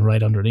black line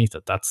right underneath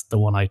it. That's the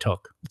one I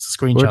took. It's a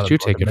screenshot. Where did you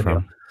take it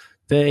from?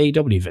 The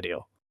AEW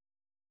video.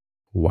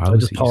 Wow. I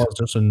just paused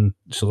it, and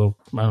so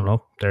I don't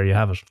know. There you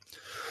have it.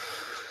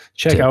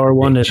 Check our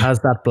one. It has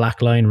that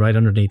black line right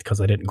underneath because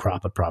I didn't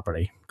crop it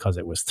properly because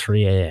it was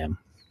 3 a.m.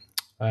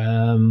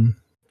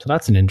 So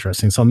that's an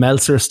interesting. So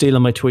Meltzer is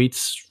stealing my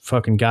tweets.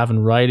 Fucking Gavin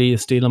Riley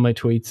is stealing my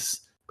tweets.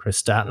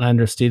 Chris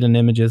Statlander stealing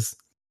images.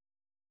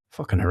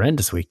 Fucking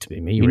horrendous week to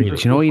be me. Really.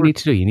 Do you know what you need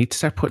to do? You need to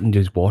start putting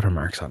these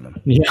watermarks on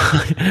them. Yeah,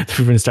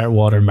 we're going to start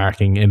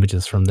watermarking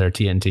images from their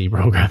TNT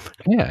program.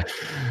 Yeah,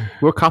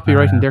 we're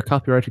copywriting their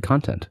copyrighted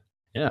content.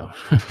 Yeah.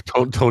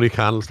 Tony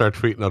Khan will start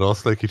tweeting at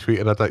us like he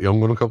tweeted at that young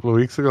one a couple of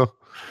weeks ago.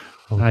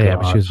 Yeah,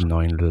 but she was an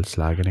annoying little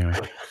slag anyway.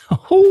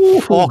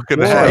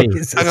 Fucking hell.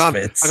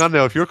 Hang on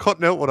now. If you're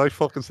cutting out what I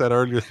fucking said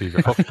earlier, Steve,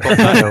 you're fucking cutting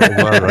that out as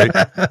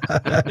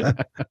well,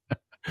 right?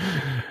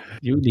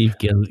 You leave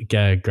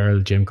girl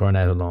Jim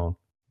Cornette alone.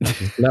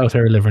 Let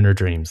her live in her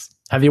dreams.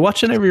 Have you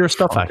watched any of your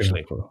stuff,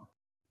 actually?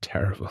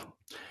 Terrible.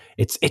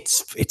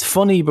 It's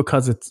funny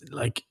because it's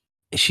like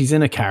she's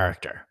in a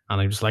character, and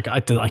I'm just like, I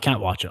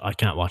can't watch it. I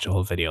can't watch a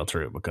whole video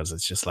through because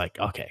it's just like,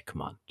 okay,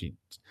 come on.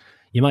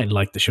 You might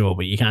like the show,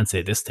 but you can't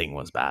say this thing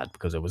was bad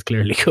because it was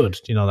clearly good,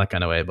 that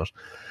kind of way. But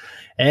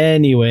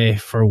anyway,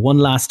 for one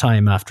last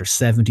time after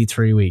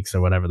 73 weeks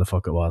or whatever the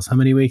fuck it was. How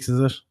many weeks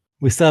is it?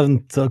 We still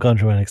haven't gone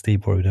through NXT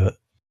before we do it.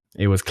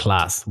 It was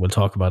class. We'll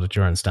talk about it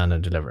during Stand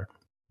and Deliver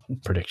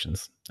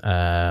predictions.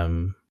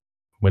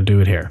 We'll do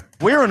it here.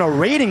 We're in a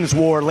ratings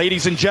war,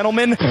 ladies and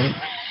gentlemen.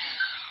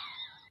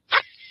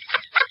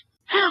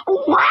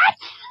 What?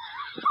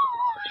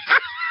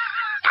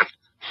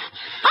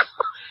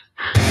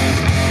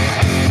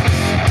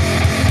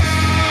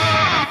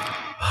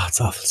 It's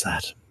awful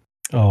sad.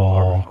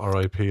 Oh,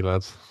 R.I.P.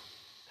 lads.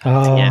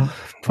 Oh, Yeah.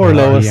 poor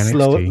Lois.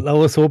 NXT.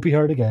 Lois won't be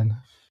hurt again.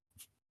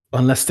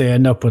 Unless they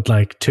end up with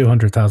like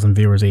 200,000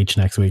 viewers each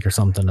next week or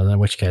something, and in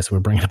which case we're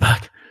bringing it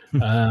back.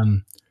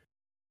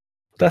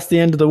 That's the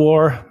end of the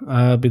war.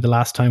 It'll be the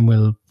last time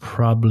we'll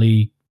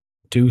probably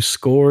do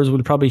scores.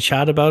 We'll probably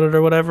chat about it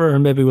or whatever, or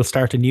maybe we'll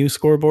start a new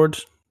scoreboard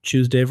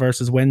Tuesday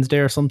versus Wednesday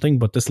or something.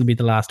 But this will be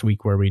the last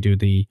week where we do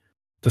the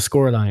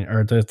scoreline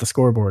or the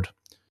scoreboard.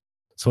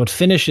 So it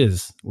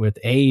finishes with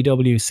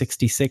AEW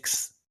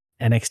 66,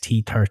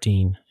 NXT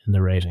 13 in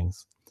the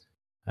ratings.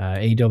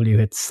 AEW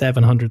hit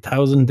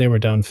 700,000. They were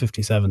down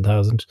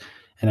 57,000.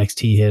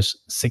 NXT hit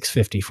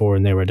 654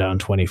 and they were down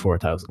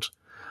 24,000.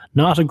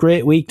 Not a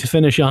great week to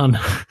finish on.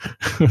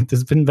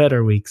 There's been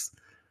better weeks.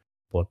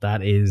 But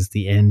that is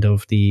the end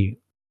of the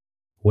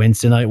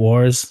Wednesday Night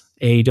Wars.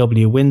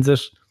 AEW wins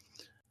it.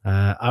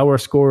 Our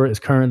score is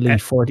currently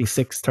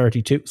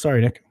 46-32.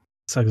 Sorry, Nick.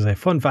 So I was say,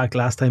 fun fact,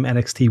 last time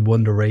NXT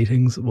won the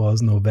ratings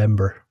was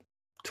November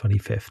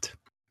 25th.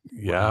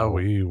 Yeah,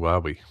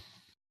 wowie.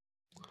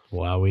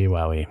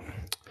 Wowie.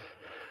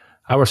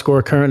 Our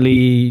score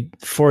currently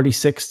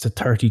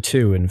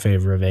 46-32 in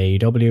favor of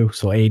AEW.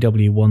 So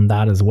AEW won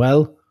that as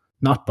well.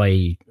 Not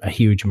by a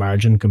huge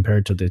margin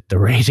compared to the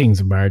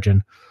ratings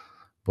margin.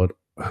 But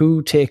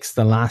who takes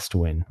the last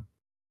win?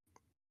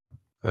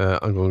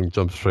 I'm going to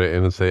jump straight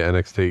in and say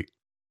NXT.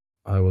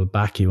 I will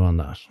back you on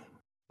that.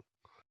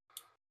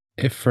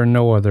 If for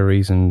no other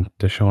reason,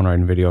 the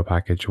Shownight video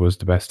package was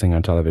the best thing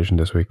on television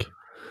this week.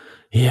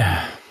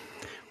 Yeah.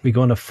 We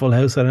going to Full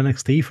House at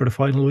NXT for the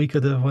final week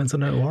of the Wednesday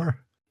Night War.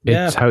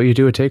 It's how you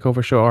do a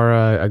takeover show or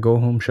a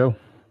go-home show.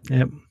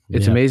 Yep.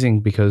 It's amazing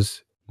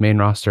because main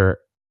roster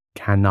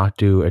cannot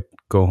do a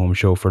go-home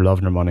show for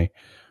love nor money,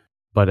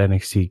 but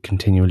NXT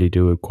continually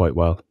do it quite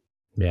well.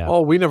 Yeah.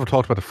 Oh, we never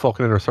talked about the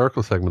fucking Inner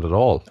Circle segment at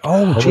all.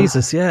 Oh,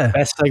 Jesus, yeah.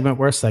 Best segment,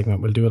 worst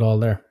segment. We'll do it all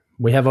there.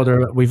 We've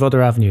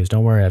other avenues.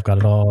 Don't worry, I've got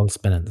it all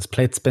spinning. There's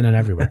plates spinning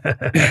everywhere.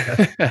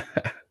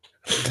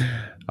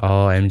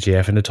 Oh,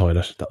 MGF in the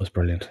toilet. That was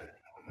brilliant.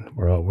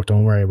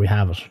 Don't worry, we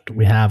have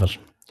it.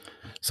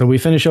 So we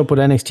finish up with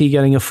NXT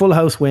getting a full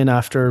house win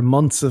after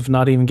months of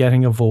not even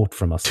getting a vote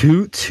from us.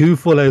 Two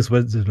full house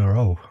wins in a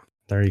row.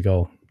 There you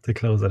go. To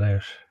close it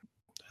out.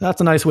 That's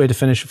a nice way to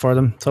finish it for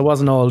them. So it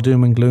wasn't all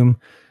doom and gloom.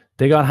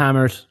 They got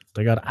hammered.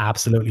 They got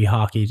absolutely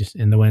hockeyed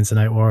in the Wednesday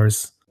Night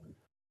Wars.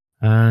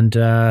 And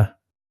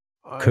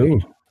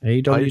cool.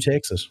 AEW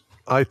takes it.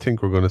 I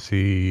think we're going to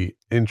see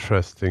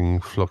interesting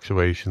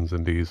fluctuations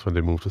in these when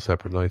they move to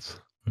separate nights.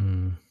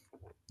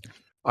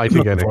 I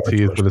think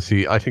NXT is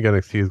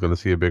going to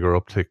see a bigger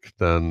uptick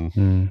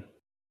than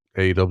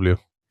AEW.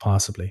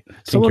 Possibly.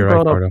 Someone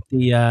brought up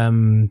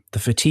the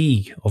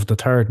fatigue of the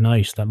third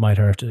night that might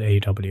hurt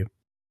AEW.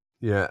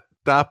 Yeah,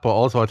 that, but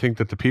also I think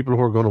that the people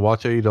who are going to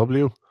watch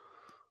AEW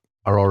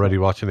are already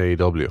watching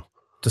AEW.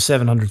 The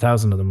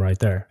 700,000 of them right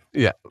there.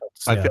 Yeah.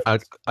 I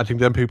think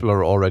them people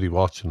are already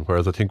watching,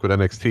 whereas I think with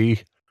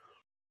NXT,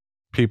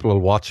 people will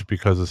watch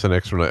because it's an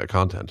extra night of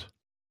content.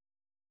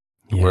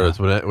 Yeah. Whereas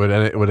with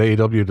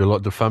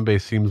AEW, the fan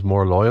base seems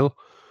more loyal,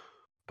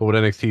 but with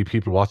NXT,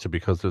 people watch it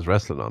because there's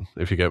wrestling on,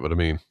 if you get what I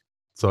mean.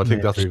 So I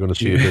think that's where you're going to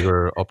see a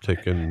bigger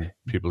uptick in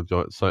people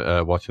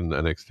watching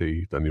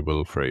NXT than you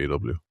will for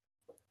AEW.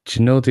 Do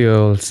you know the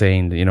old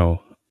saying that,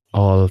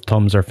 all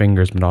thumbs are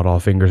fingers, but not all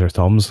fingers are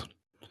thumbs?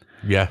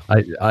 Yeah.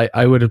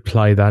 I would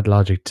apply that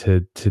logic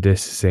to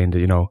this, saying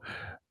that,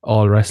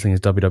 all wrestling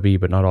is WWE,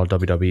 but not all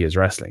WWE is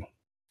wrestling.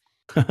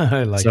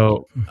 I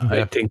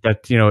think that,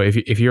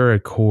 if you're a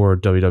core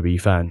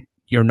WWE fan,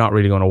 you're not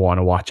really going to want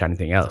to watch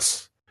anything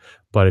else.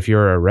 But if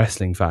you're a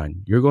wrestling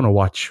fan, you're going to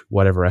watch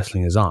whatever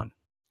wrestling is on.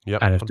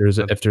 Yep. And if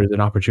there's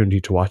an opportunity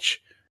to watch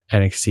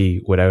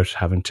NXT without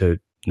having to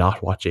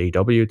not watch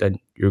AEW, then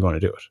you're going to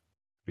do it.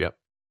 Yep.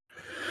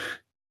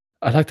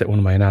 I like that one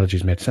of my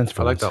analogies made sense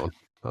for I like that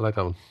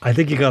one. I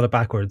think you got it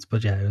backwards,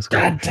 but yeah, it was good.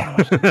 God damn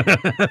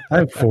it. I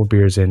have 4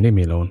 beers in, leave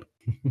me alone.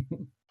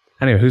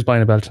 Anyway, who's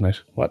buying a belt tonight?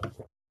 What?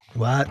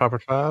 Proper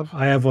Trav?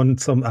 I have one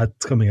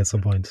it's coming at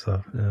some point,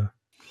 so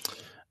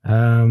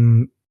yeah.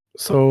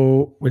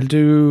 So we'll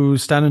do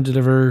stand and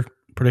deliver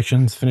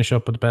predictions, finish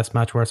up with the best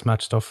match, worst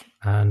match stuff,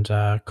 and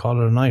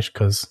call it a night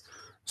because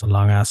it's a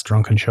long ass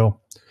drunken show.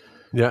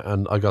 Yeah,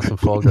 and I got some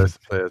Fall Guys to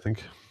play, I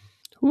think.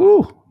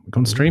 Ooh,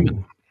 come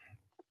streaming.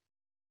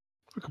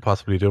 We could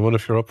possibly do one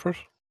if you're up for it.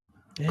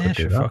 Yeah,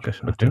 sure, fuck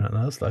it. Not doing it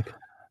now, it's like.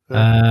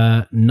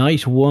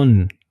 Night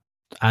 1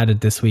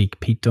 added this week,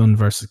 Pete Dunne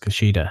versus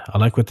Kushida. I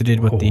like what they did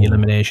with the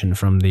elimination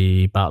from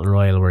the Battle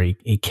Royal, where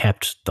he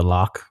kept the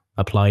lock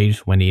applied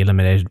when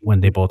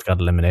they both got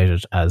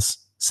eliminated as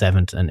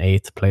 7th and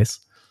 8th place.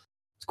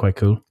 It's quite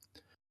cool.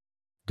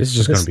 This is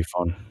just going to be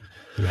fun.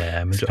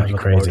 Yeah, I'm going to be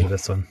crazy.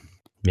 This one.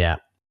 Yeah.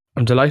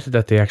 I'm delighted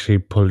that they actually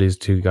pulled these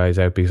two guys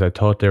out because I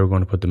thought they were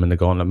going to put them in the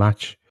gauntlet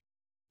match,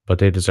 but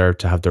they deserve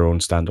to have their own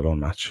standalone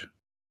match.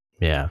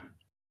 Yeah.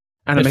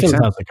 And it makes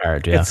sense. The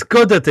card, yeah. It's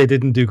good that they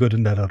didn't do good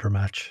in that other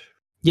match.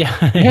 Yeah.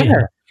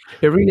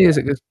 It really is.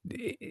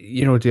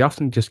 They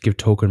often just give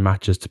token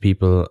matches to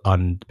people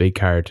on the big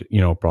card,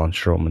 Braun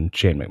Strowman,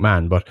 Shane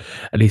McMahon, but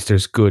at least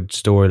there's good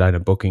storyline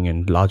and booking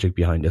and logic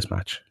behind this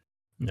match.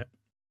 Yeah.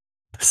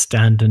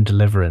 Stand and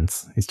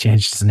Deliverance. He's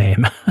changed his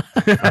name.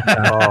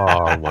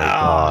 Oh my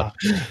God.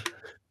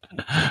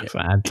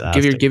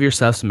 Fantastic. Give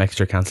yourself some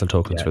extra cancel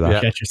tokens for that.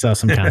 Yeah. Get yourself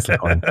some cancel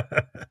coin.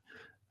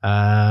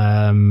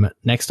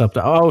 Next up,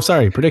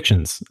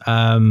 predictions.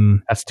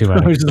 That's too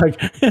many.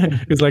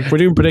 It's like we're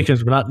doing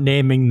predictions. We're not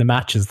naming the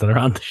matches that are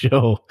on the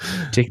show.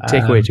 Take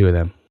away 2 of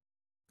them.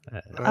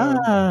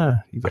 I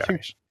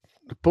think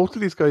both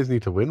of these guys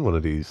need to win one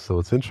of these, so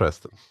it's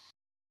interesting.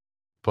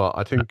 But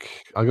I think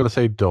I'm going to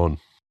say Dunne.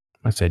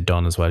 I say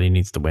Dunne as well. He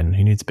needs to win.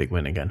 He needs a big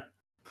win again.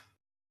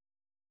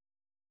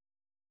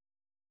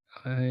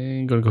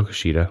 I'm going to go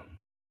Kushida.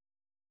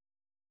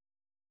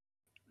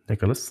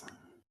 Nicholas?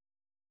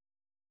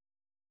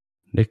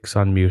 Nick's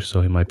on mute,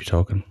 so he might be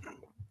talking.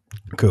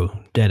 Cool.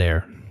 Dead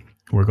air.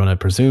 We're going to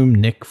presume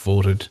Nick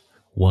voted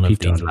one of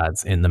these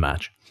lads in the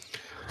match.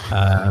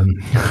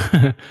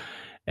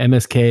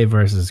 MSK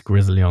versus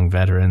Grizzled Young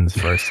Veterans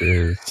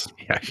versus...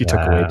 She took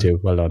away 2.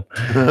 Well done.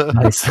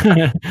 Nice.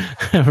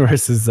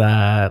 Versus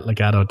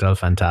Legado del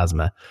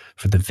Fantasma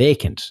for the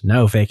vacant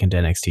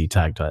NXT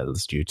tag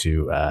titles due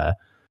to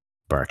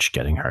Birch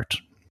getting hurt.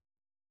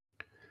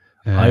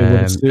 I would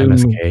assume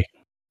MSK.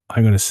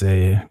 I'm going to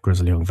say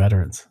Grizzled Young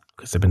Veterans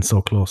because they've been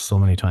so close so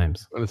many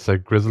times. I'm going to say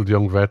Grizzled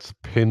Young Vets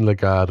pin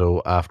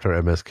Legado after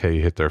MSK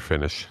hit their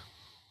finish.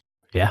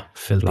 Yeah,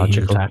 filthy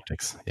heel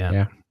tactics.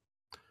 Yeah.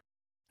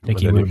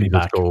 Nicky will be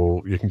back.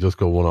 You can just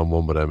go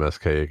one-on-one with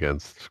MSK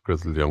against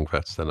Grizzled Young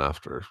Vets then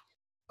after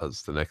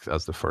as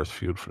the first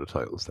feud for the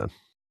titles then.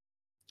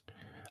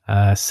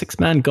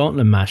 6-man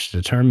gauntlet match to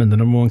determine the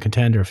number one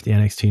contender for the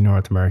NXT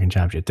North American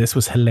Championship. This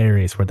was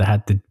hilarious, where they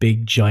had the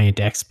big giant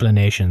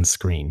explanation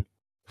screen.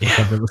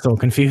 Because it was so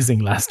confusing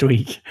last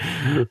week.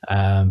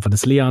 But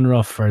it's Leon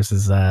Ruff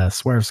versus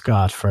Swerve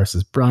Scott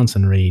versus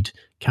Bronson Reed,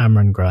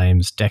 Cameron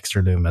Grimes,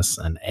 Dexter Loomis,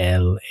 and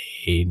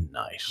L.A.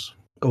 Knight.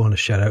 I want to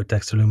shout out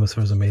Dexter Loomis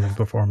for his amazing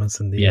performance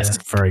in the. Yes,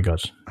 very good.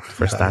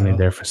 For standing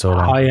there for so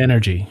long. High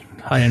energy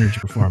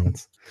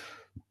performance.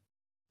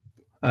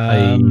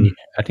 I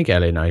think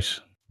LA Knight.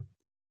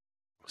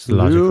 It's a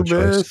logical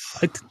choice. I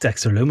think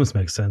Dexter Loomis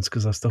makes sense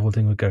because that's the whole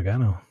thing with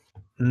Gargano.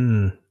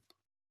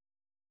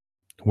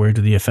 Where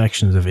do the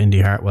affections of Indy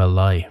Hartwell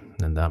lie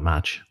in that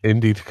match?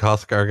 Indy to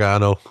cost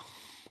Gargano.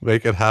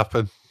 Make it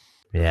happen.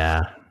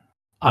 Yeah.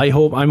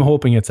 I'm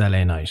hoping it's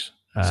LA Knight.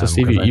 So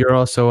Stevie, you're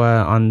also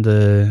on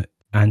the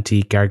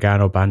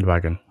anti-Gargano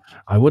bandwagon.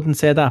 I wouldn't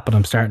say that, but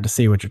I'm starting to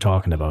see what you're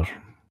talking about.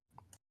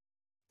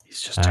 He's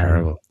just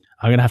terrible.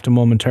 I'm going to have to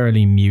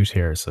momentarily mute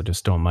here, so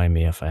just don't mind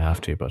me if I have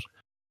to, but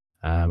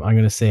I'm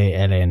going to say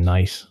LA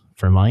Knight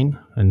for mine,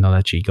 and I'll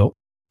let you go.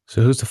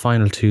 So who's the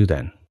final two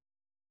then?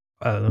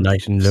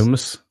 Knight and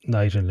Loomis?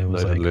 Knight and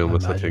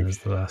Loomis, I think. Is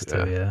the last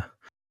two, yeah.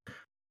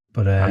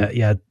 But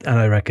and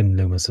I reckon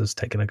Loomis is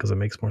taking it because it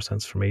makes more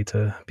sense for me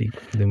to beat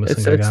Loomis.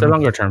 It's the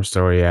longer term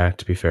story, yeah.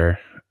 To be fair,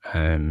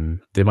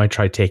 they might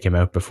try to take him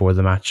out before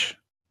the match,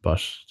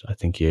 but I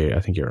think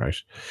you're right.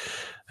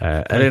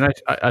 And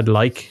I'd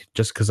like,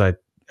 just because I'm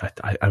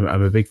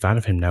a big fan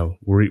of him now.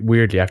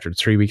 Weirdly, after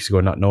 3 weeks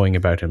ago, not knowing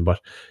about him, but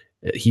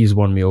he's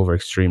won me over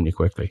extremely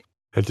quickly.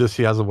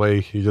 He has a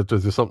way.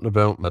 There's something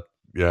about him that.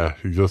 Yeah,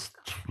 he just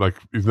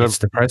he's never. It's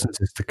the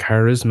presence, it's the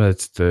charisma,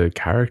 it's the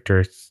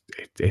character,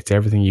 it's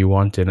everything you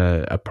want in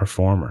a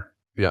performer.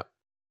 Yeah,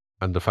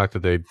 and the fact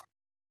that they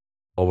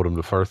over him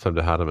the first time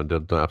they had him and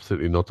did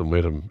absolutely nothing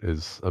with him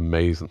is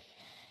amazing.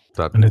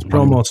 And his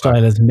promo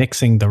style is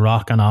mixing The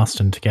Rock and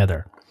Austin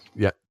together.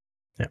 Yeah.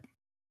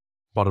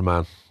 What a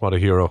man! What a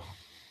hero!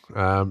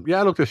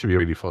 Look, this should be a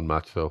really fun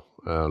match. So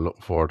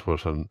looking forward to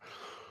it. And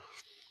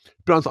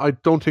to be honest, I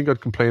don't think I'd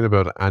complain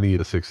about any of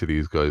the 6 of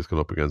these guys going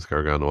up against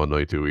Gargano on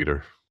night 2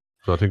 either.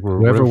 So I think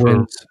whoever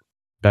wins,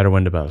 better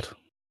win the belt.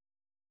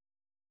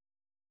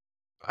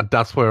 And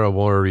that's where I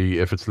worry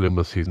if it's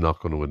Loomis, he's not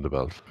going to win the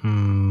belt.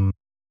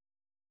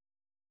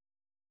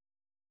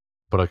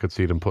 But I could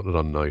see them putting it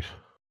on night.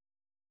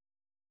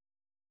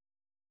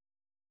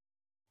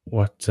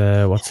 What's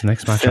the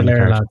next match on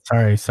the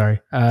card?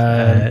 Sorry.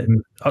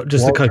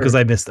 Just because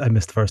I missed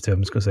the first two,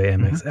 I'm just going to say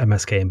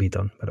MSK and be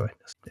done. By the way,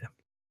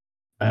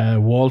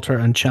 Walter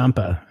and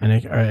Ciampa,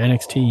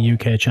 NXT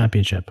UK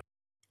Championship.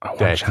 I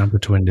want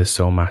Ciampa to win this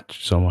so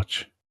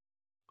much.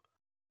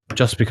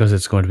 Just because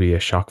it's going to be a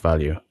shock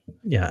value.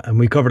 Yeah, and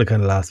we covered it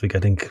kind of last week. I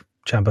think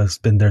Ciampa's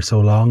been there so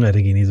long. I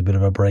think he needs a bit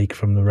of a break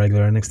from the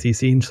regular NXT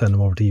scene. Send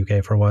him over to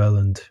UK for a while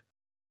and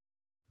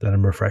let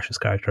him refresh his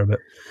character a bit.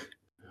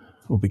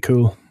 Would be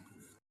cool.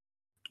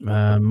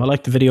 I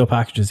like the video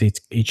packages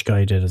each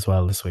guy did as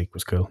well this week.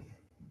 Was cool.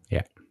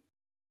 Yeah.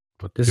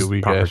 But this is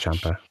proper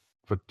Ciampa.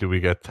 But do we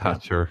get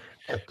Thatcher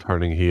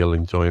turning heel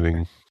and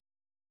joining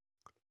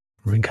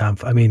Ring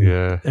Camp?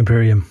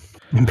 Imperium.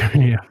 He's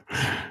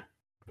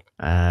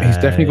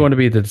definitely going to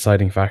be the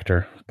deciding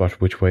factor, but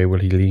which way will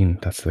he lean?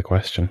 That's the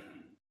question.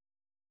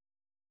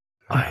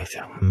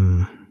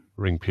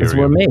 Ring period.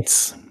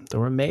 They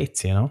were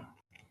mates, you know.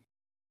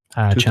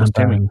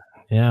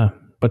 Ciampa,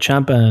 but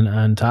Ciampa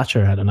and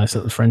Thatcher had a nice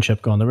little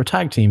friendship going. They were a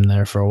tag team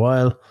there for a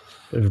while.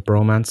 Bit of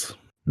bromance.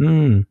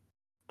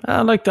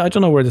 I like that. I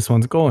don't know where this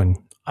one's going.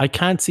 I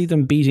can't see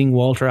them beating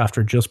Walter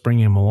after just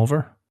bringing him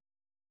over,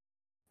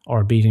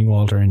 or beating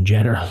Walter in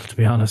general, to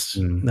be honest.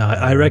 No,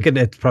 I reckon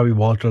it's probably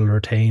Walter will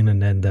retain,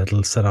 and then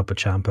that'll set up a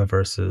Ciampa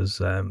versus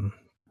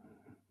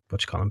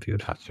what you call him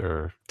feud.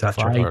 Thatcher.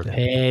 Fight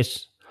pit.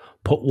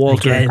 Put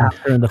Walter and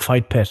Thatcher in the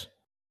fight pit.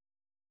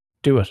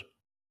 Do it.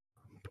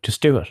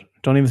 Just do it.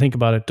 Don't even think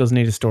about it. Doesn't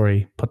need a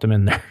story. Put them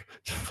in there.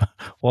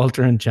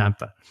 Walter and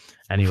Ciampa.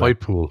 Anyway. Fight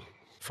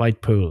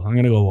pool. I'm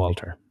going to go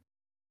Walter.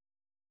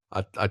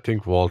 I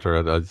think Walter,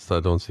 I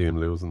don't see him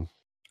losing.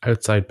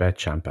 Outside bet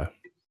Ciampa.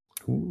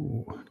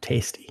 Ooh,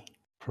 tasty.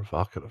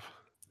 Provocative.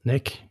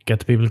 Nick, get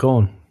the people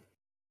going.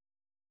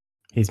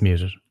 He's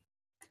muted.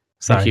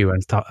 Sorry,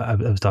 I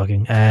was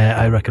talking.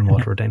 I reckon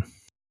Walter retain.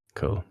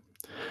 Cool.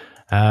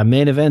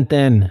 Main event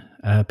then.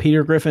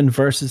 Peter Griffin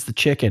versus the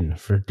Chicken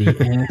for the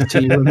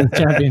NXT Women's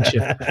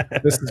Championship.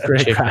 This is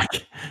great crack.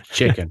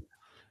 Chicken.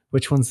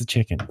 Which one's the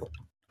Chicken?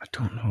 I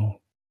don't know.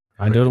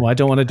 I don't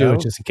want to do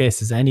it just in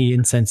case there's any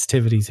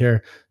insensitivities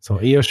here. So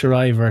Io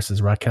Shirai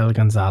versus Raquel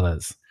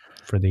Gonzalez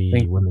for the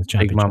Women's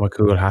Championship. Big Mama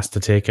Cool has to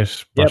take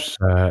it. But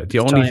the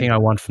only thing I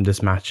want from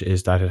this match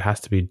is that it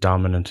has to be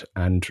dominant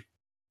and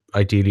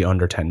ideally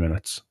under 10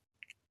 minutes.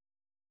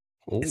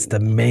 It's the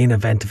main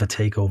event of a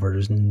takeover.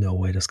 There's no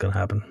way that's going to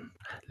happen.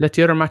 Let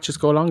the other matches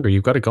go longer.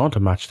 You've got a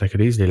gauntlet match that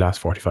could easily last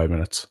 45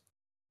 minutes.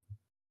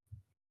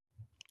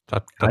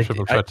 That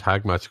triple threat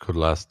tag match could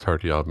last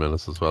 30 odd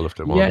minutes as well if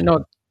they want. Yeah,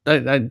 no,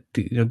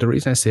 The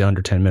reason I say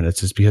under 10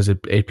 minutes is because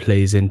it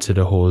plays into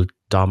the whole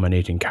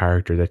dominating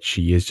character that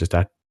she is, just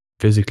that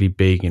physically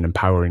big and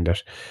empowering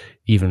that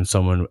even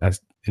someone as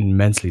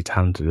immensely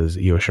talented as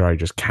Io Shirai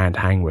just can't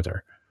hang with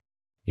her.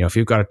 If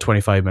you've got a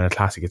 25-minute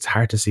classic, it's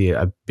hard to see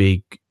a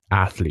big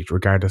athlete,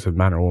 regardless of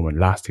man or woman,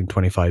 lasting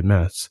 25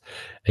 minutes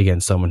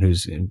against someone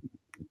who's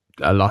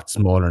a lot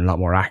smaller and a lot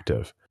more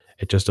active.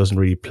 It just doesn't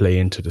really play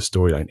into the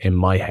storyline in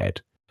my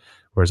head.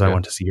 Whereas I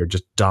want to see her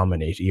just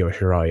dominate Io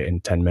Shirai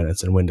in 10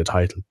 minutes and win the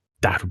title.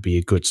 That would be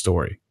a good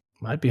story.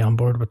 I'd be on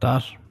board with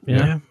that.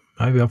 Yeah,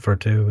 I'd be up for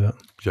it too.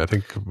 Yeah, I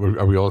think,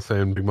 are we all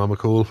saying Big Mama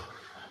cool?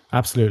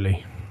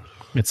 Absolutely.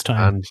 It's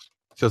time. And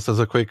just as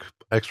a quick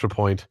extra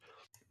point,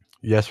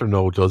 yes or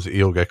no, does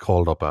Io get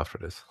called up after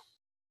this?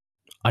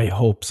 I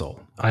hope so.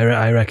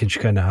 I reckon she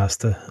kind of has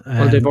to.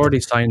 Well, they've already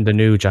signed the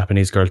new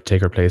Japanese girl to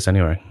take her place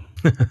anyway.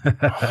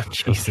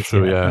 Jesus,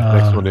 true,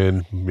 next one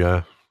in,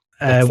 yeah.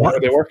 They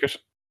work it.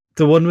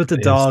 The one with the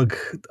dog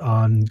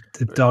on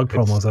the dog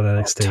promos on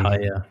NXT.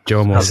 Taya.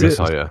 Joe Moses.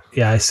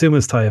 Yeah, I assume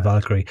it's Taya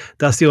Valkyrie.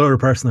 That's the other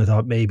person I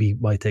thought maybe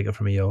might take it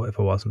from Io if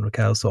it wasn't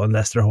Raquel. So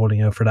unless they're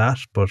holding out for that,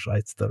 but I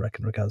still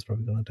reckon Raquel's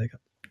probably going to take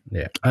it.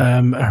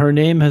 Yeah. Her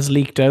name has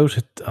leaked out.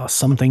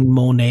 Something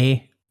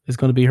Monet is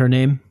going to be her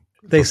name.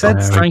 They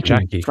said Frankie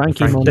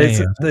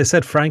Monet. They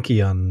said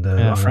Frankie on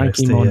the on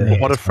Frankie NXT,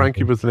 Monet. What if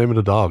Frankie was the name of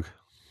the dog?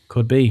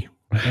 Could be.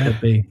 Could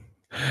be.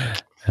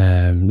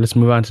 Let's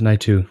move on to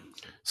night 2.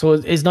 So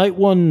is night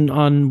 1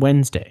 on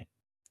Wednesday?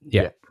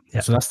 Yeah.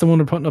 So that's the one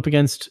they're putting up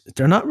against.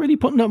 They're not really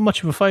putting up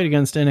much of a fight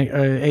against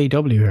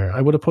AEW here.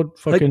 I would have put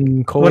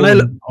fucking Cole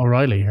and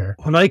O'Reilly here.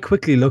 When I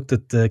quickly looked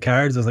at the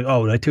cards, I was like,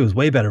 oh, night 2 is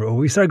way better. But when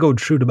we started going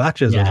through the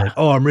matches, I was like,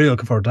 oh, I'm really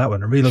looking forward to that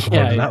one. I'm really looking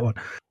forward to that one.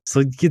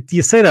 So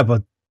you say that,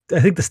 but I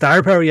think the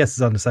star power, yes,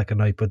 is on the second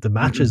night, but the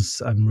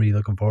matches I'm really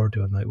looking forward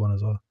to on night 1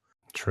 as well.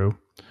 True.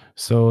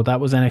 So that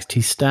was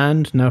NXT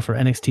Stand. Now for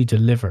NXT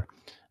Deliver.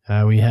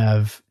 We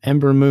have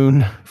Ember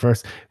Moon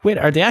versus... Wait,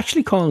 are they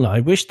actually calling it? I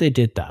wish they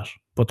did that,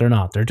 but they're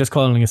not. They're just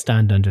calling it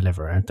Stand and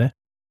Deliver, aren't they?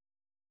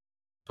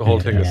 The whole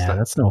thing is Stand.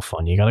 That's no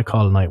fun. You got to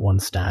call night 1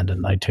 Stand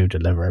and night 2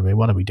 Deliver. I mean,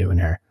 what are we doing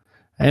here?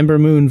 Ember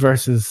Moon and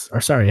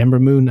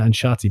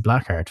Shotzi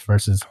Blackheart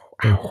versus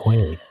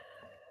Way.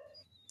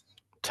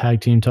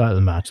 Tag team title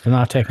match. They're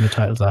not taking the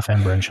titles off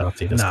Ember and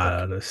Shotzi.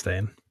 No, they're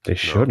staying. They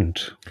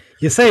shouldn't.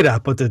 You say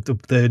that, but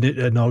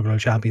the inaugural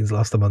champions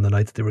lost them on the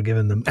night that they were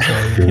giving them. So,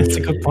 it's a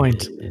good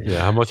point.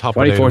 Yeah, how much Hopper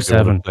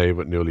 24/7 play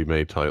with newly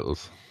made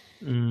titles?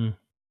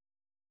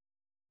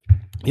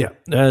 Yeah,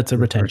 it's a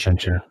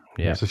retention.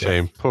 Yeah, it's a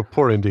shame.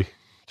 Poor Indy.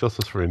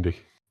 Justice for Indy.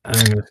 I'm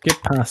going to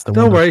skip past the.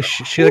 Don't worry,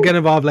 she'll get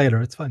involved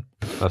later. It's fine.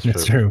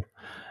 That's true.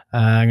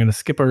 I'm going to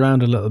skip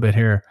around a little bit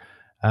here.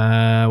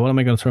 What am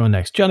I going to throw in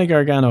next? Johnny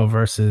Gargano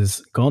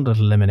versus Gauntlet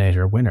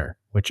Eliminator winner,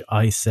 which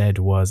I said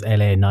was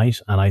LA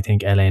Knight, and I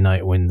think LA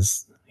Knight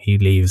wins. He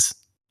leaves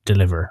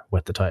Deliver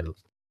with the title.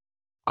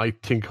 I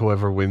think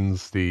whoever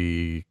wins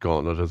the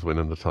Gauntlet is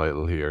winning the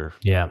title here.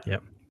 Yeah.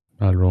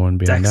 I'll roll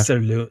behind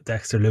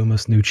Dexter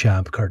Loomis, new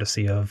champ,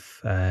 courtesy of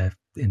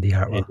Indy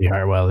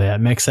Hartwell. Yeah,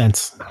 it makes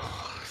sense.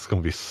 It's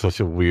going to be such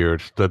a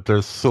weird... that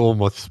there's so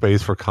much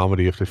space for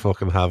comedy if they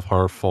fucking have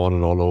her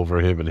fawning all over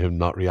him and him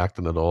not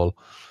reacting at all.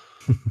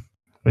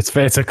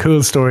 It's a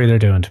cool story they're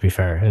doing, to be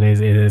fair. It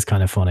is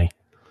kind of funny.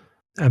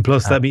 And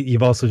plus, that means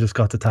you've also just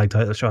got the tag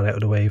title shot out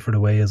of the way for the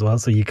way as well,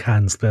 so you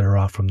can split her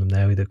off from them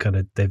now.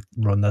 They've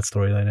run that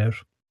storyline out.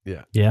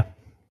 Yeah.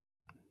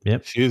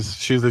 Yep.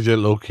 She's legit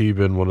low key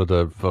been one of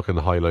the fucking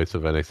highlights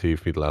of NXT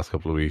for the last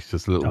couple of weeks.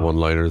 Just little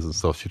one-liners and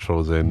stuff she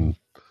throws in.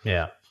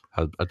 Yeah,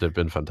 they've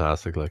been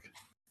fantastic. Like,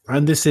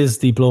 and this is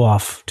the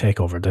blow-off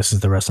takeover. This is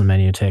the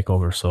WrestleMania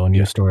takeover. So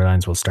new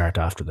storylines will start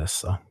after this.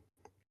 So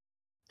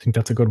I think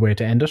that's a good way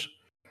to end it.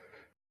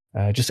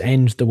 Just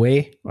end the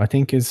way, I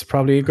think, is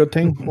probably a good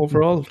thing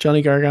overall.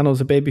 Johnny Gargano's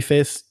a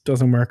babyface,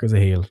 doesn't work as a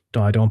heel.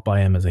 I don't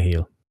buy him as a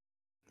heel.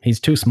 He's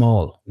too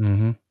small.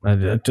 Mm-hmm.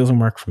 It doesn't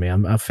work for me.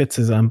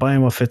 I'm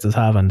buying what Fitz is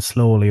having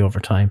slowly over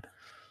time,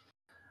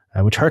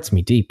 which hurts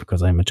me deep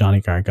because I'm a Johnny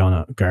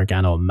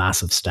Gargano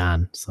massive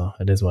stan. So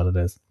it is what it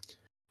is.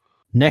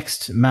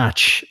 Next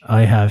match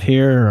I have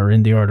here, or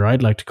in the order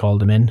I'd like to call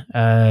them in,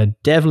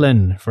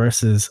 Devlin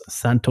versus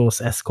Santos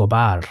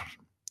Escobar.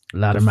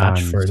 Ladder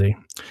match for the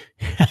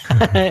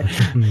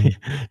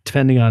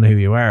depending on who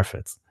you are,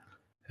 Fitz,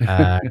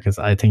 because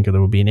I think there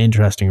will be an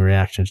interesting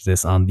reaction to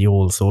this on the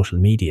old social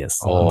media.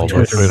 So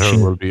Twitter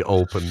will be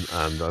open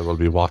and I will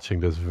be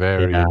watching this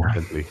very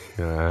intently.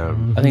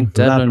 I think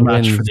Devlin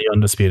match wins for the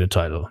undisputed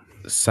title.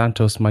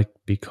 Santos might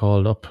be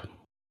called up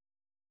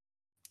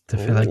to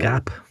fill a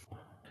gap.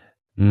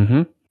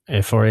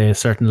 For a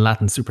certain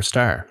Latin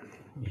superstar.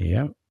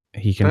 Yeah,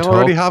 he can. They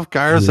already have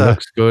Garza. He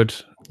looks good.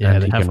 Yeah,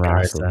 and they he have can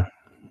Garza. wrestle.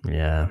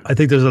 Yeah, I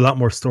think there's a lot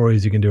more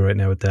stories you can do right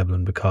now with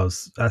Devlin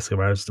because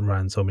Escobar's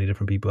ran so many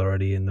different people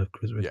already in the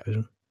cruiserweight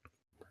division.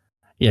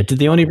 Yeah, did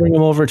they only bring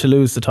him over to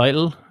lose the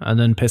title and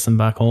then piss him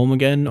back home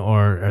again,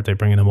 or are they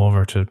bringing him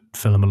over to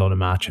film a load of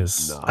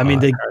matches? No. I mean,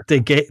 they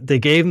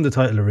gave him the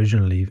title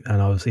originally,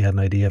 and obviously had an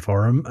idea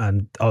for him,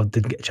 and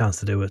didn't get a chance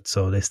to do it,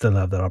 so they still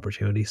have that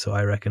opportunity. So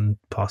I reckon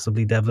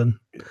possibly Devlin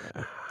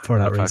for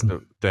that reason.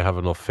 Fact that they have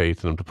enough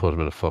faith in him to put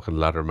him in a fucking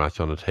ladder match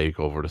on a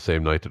takeover the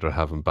same night that they're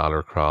having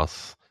Balor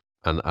Cross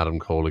and Adam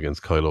Cole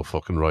against Kyle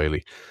fucking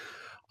Riley.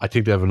 I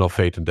think they have enough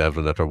faith in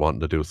Devlin that they're wanting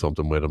to do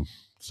something with him.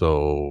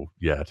 So,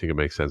 yeah, I think it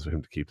makes sense for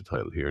him to keep the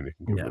title here and he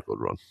can give it a good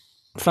run.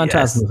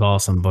 Phantasm is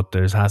awesome, but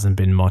there hasn't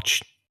been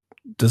much.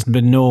 There's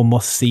been no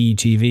must-see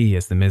TV,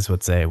 as the Miz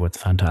would say, with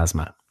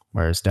Phantasma.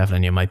 Whereas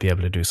Devlin, you might be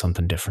able to do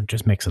something different.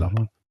 Just mix it up.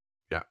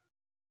 Yeah.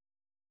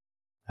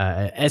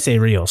 S.A.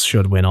 Rios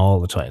should win all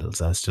the titles,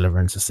 as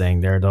Deliverance is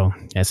saying there, though.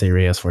 S.A.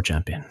 Rios for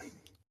champion.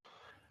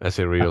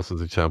 S.A. Rios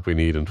is the champ we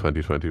need in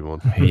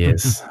 2021. He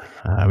is.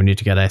 We need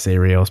to get S.A.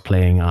 Rios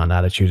playing on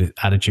Attitude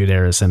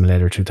Era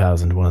Simulator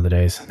 2000 one of the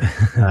days.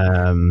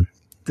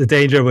 The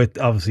danger with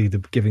obviously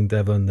giving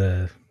Devlin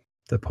the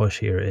push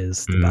here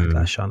is the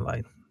Backlash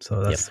online.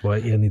 So that's why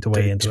you need to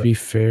weigh into it. To be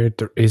fair,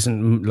 there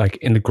isn't, like,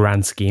 in the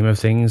grand scheme of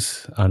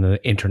things, on an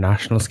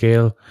international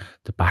scale,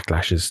 the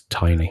Backlash is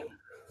tiny.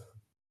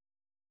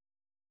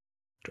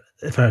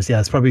 First, yeah,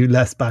 it's probably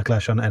less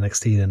Backlash on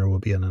NXT than there will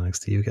be on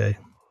NXT UK.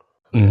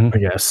 I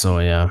guess so,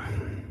 yeah.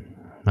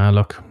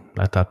 Look,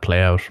 let that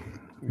play out.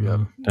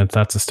 Yeah.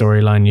 That's a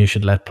storyline you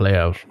should let play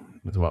out,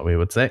 is what we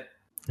would say.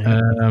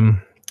 Yeah.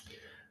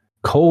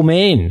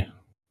 Co-main,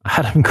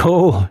 Adam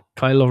Cole,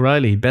 Kyle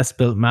O'Reilly, best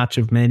built match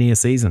of Mania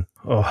season.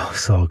 Oh,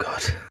 so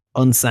good.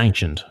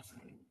 Unsanctioned.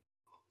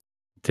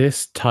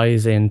 This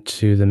ties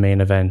into the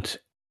main event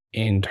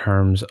in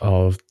terms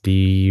of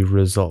the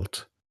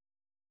result.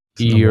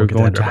 You're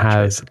going to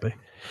have... Basically.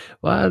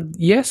 Well,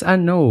 yes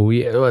and no.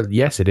 Well,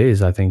 yes, it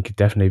is, I think,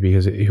 definitely,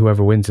 because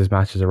whoever wins this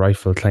match is a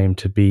rightful claim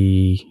to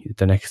be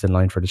the next in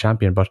line for the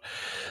champion. But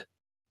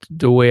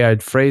the way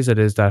I'd phrase it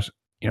is that,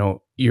 you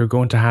know, you're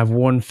going to have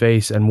one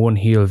face and one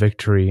heel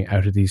victory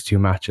out of these two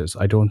matches.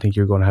 I don't think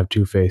you're going to have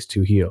two face,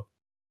 two heel.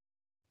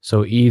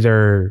 So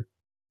either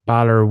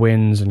Balor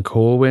wins and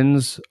Cole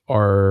wins,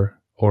 or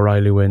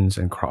O'Reilly wins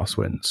and Cross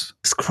wins.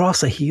 Is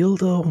Cross a heel,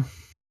 though?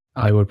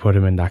 I would put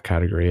him in that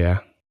category,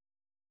 yeah.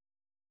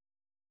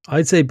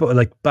 I'd say, but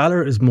like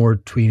Balor is more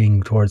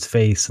tweening towards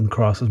face and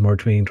Cross is more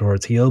tweening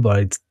towards heel, but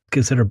I'd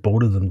consider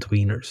both of them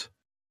tweeners.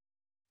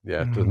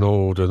 Yeah, there's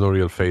no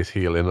real face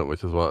heel in it,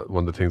 which is one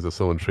of the things that's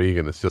so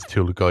intriguing. It's just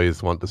two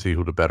guys want to see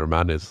who the better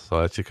man is. So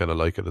I actually kind of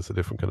like it. It's a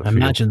different kind of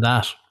Imagine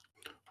that.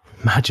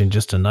 Imagine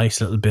just a nice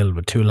little build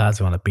with two lads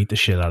who want to beat the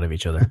shit out of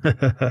each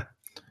other.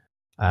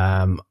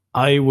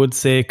 I would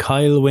say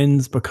Kyle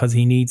wins because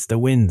he needs the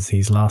wins.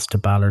 He's lost to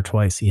Balor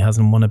twice. He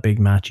hasn't won a big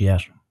match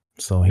yet.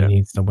 So he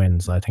needs the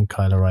wins. I think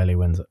Kyle O'Reilly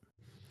wins it.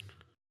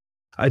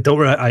 I don't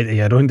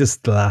think this is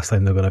the last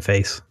time they're going to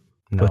face.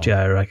 No. But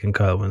yeah, I reckon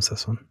Kyle wins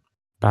this one.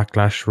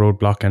 Backlash,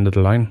 roadblock, end of the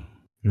line.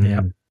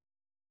 Yeah.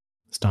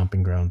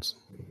 Stomping grounds.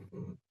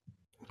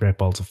 Great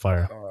balls of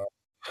fire.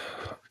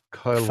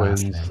 Kyle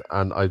wins,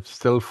 and I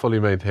still fully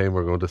maintain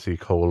we're going to see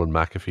Cole and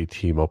McAfee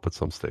team up at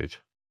some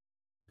stage.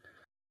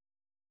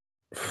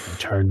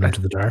 Turn them to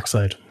the dark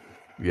side.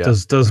 Yeah.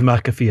 Does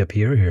McAfee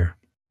appear here?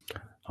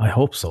 I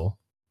hope so.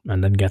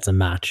 And then gets a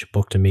match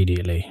booked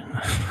immediately.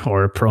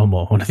 Or a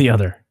promo, one or the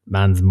other.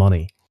 Man's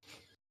money.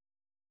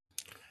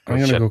 I'm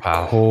going to go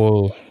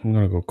Cole. I'm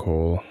going to go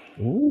Cole.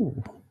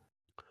 Ooh.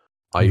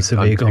 I'm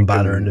going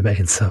Balor in the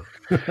main, so.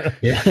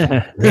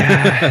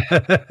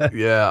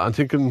 Yeah, I'm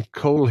thinking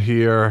Cole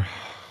here.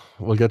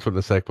 We'll get to it in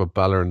a sec, but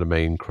Balor in the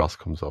main, Cross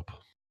comes up.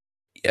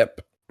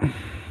 Yep.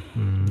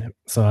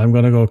 So I'm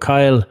going to go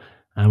Kyle,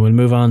 and we'll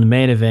move on to the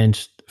main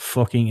event.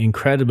 Fucking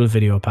incredible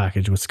video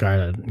package with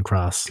Scarlett and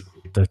Cross.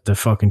 The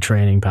fucking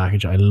training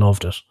package. I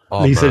loved it.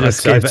 Oh,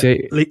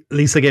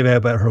 Lisa gave out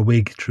about her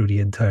wig through the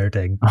entire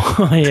thing.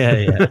 Oh,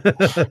 yeah.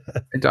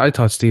 I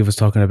thought Steve was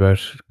talking about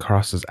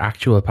Cross's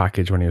actual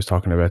package when he was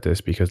talking about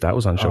this, because that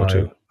was on show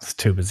too. It's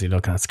too busy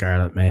looking at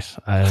Scarlett, mate.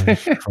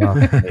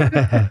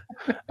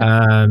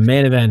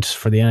 Main event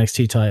for the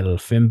NXT title,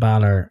 Finn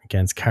Balor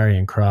against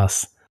Karrion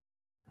Kross.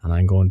 And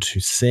I'm going to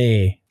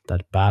say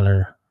that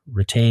Balor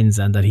retains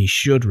and that he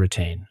should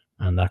retain,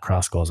 and that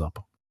Kross goes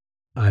up.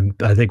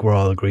 I think we're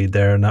all agreed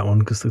there on that one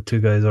because the two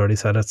guys already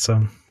said it.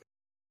 So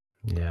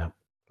yeah,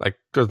 like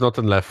there's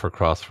nothing left for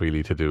Kross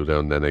really to do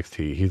down in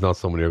NXT. He's not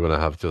someone you're going to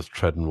have just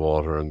treading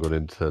water and going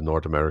into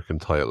North American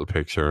title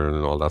picture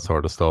and all that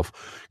sort of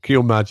stuff. Can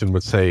you imagine,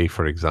 with, say,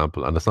 for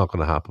example, and it's not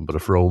going to happen, but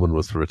if Roman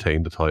was to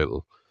retain the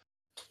title,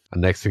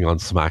 and next thing on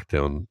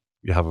SmackDown,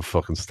 you have a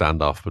fucking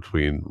standoff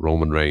between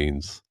Roman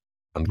Reigns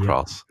and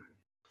Kross.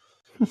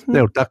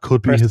 Now that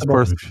could be his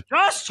first.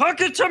 Just hook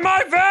it to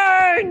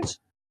my veins.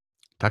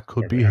 That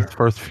could be his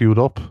first feud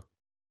up,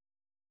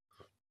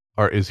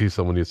 or is he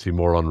someone you see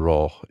more on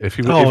Raw? If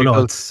he,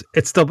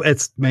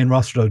 it's main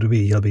roster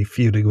WWE. He'll be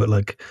feuding with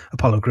like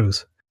Apollo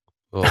Crews.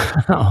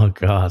 Oh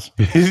God!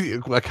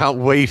 I can't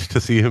wait to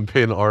see him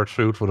pin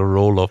R-Truth with a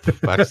roll up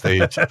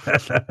backstage.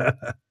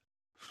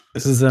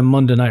 This is a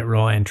Monday Night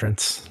Raw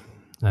entrance.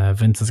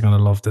 Vince is going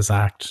to love this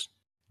act.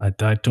 I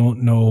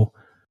don't know.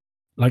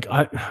 Like,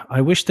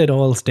 I wish they'd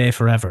all stay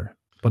forever,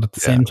 but at the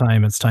same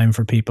time, it's time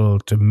for people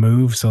to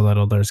move so that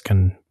others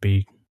can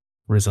be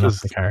risen up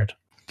the card.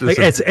 Like,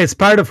 it's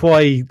part of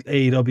why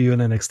AEW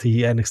and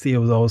NXT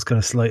was always kind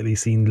of slightly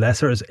seen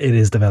lesser. As it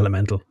is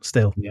developmental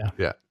still.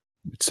 Yeah.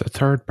 It's a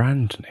third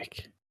brand,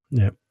 Nick.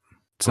 Yeah.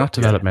 It's not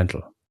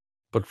developmental.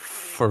 But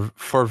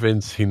for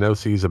Vince, he now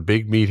sees a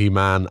big meaty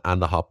man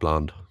and a hot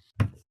blonde.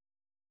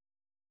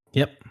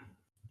 Yep.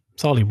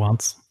 That's all he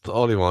wants. That's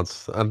all he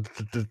wants. And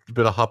a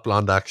bit of hot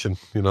blonde action,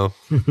 you know.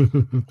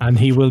 And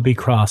he will be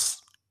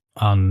Cross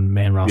on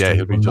main roster. Yeah,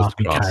 he'll be just not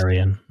be Cross.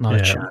 carrying. Not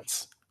a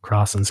chance.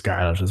 Cross and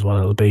Scarlett is what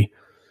it'll be.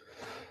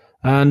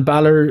 And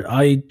Balor,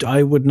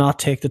 I would not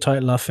take the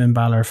title off Finn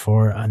Balor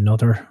for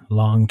another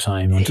long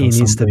time. He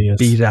needs to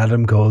beat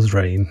Adam Cole's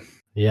reign.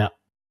 Yeah.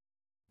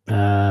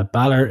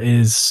 Balor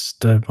is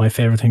my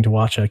favorite thing to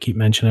watch. I keep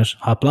mentioning it.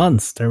 Hot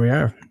blondes. There we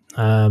are.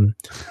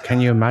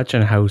 Can you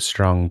imagine how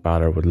strong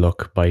Balor would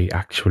look by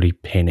actually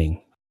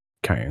pinning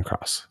Karrion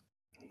Kross?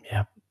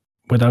 Yeah.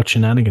 Without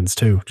shenanigans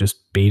too.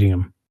 Just beating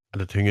him.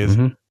 And the thing is,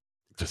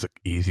 there's an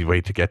easy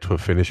way to get to a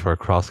finish where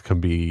Kross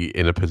can be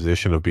in a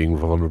position of being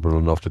vulnerable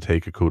enough to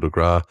take a coup de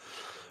grace.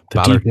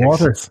 Deep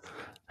waters.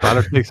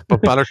 Balor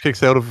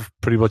kicks out of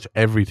pretty much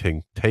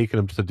everything, taking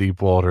him to the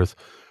deep waters.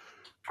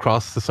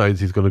 Kross decides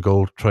he's going to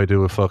go try to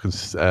do a fucking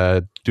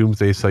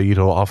Doomsday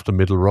Saito off the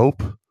middle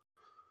rope.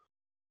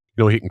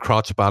 You know, he can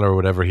crotch Balor or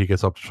whatever. He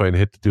gets up to try and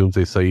hit the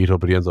Doomsday Saito,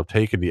 but he ends up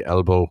taking the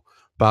elbow.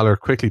 Balor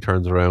quickly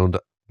turns around,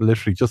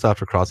 literally just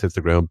after Kross hits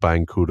the ground,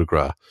 bang, coup de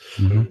grace.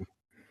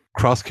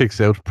 Kross kicks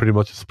out pretty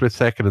much a split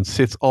second and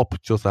sits up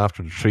just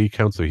after the 3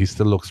 count, so he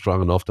still looks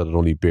strong enough that it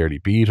only barely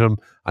beat him,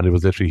 and it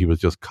was literally he was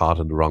just caught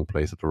in the wrong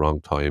place at the wrong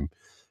time.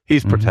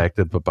 He's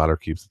protected, but Balor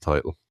keeps the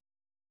title.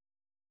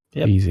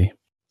 Yep. Easy.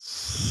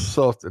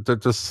 So they're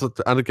just,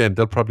 and again,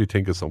 they'll probably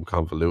think of some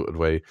convoluted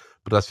way,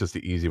 but that's just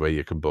the easy way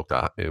you can book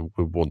that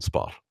with one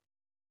spot.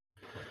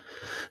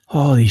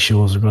 Oh, these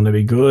shows are going to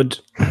be good.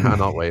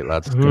 Cannot wait,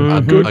 lads.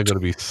 I'm going to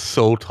be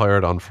so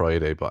tired on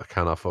Friday, but I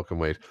cannot fucking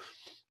wait.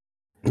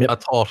 Yep. I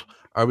thought,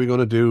 are we going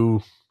to do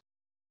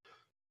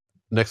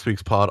next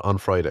week's pod on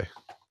Friday?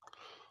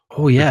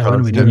 Oh yeah,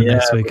 when are we doing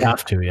next week? We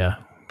have to, yeah.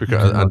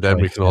 Because and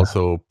then we can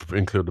also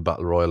include the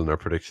Battle Royal in our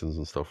predictions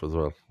and stuff as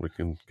well. We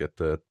can get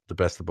the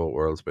best of both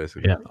worlds,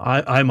 basically. Yeah,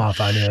 I'm off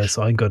anyway,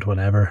 so I'm good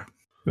whenever.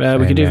 We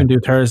could even do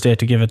Thursday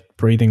to give it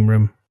breathing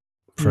room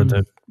for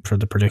the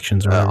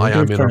predictions. Or I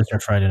am in Thursday or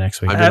Friday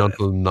next week. I'm in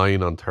until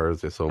 9 on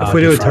Thursday. So if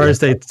we do it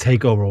Thursday,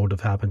 takeover would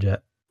have happened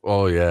yet.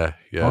 Oh yeah.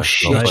 Oh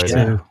shit!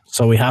 Yeah.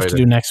 So we have to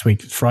do next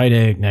week.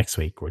 Friday next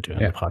week we're doing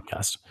the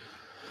podcast.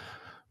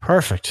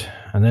 Perfect.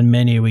 And then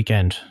Mania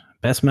weekend.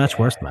 Best match,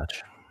 worst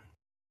match.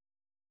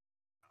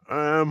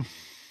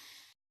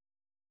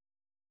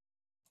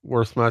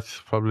 Worst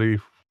match probably.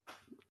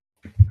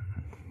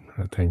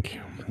 I think.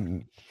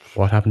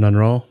 What happened on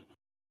Raw?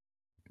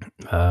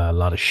 A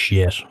lot of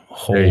shit.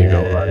 There you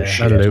go. A lot of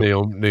shit.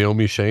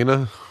 Naomi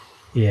Shayna.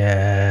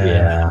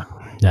 Yeah.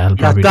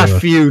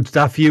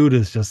 That feud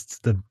is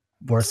just the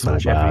worst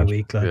match every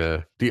week. Like.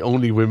 Yeah, the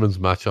only women's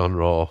match on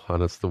Raw,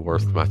 and it's the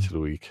worst match of the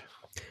week.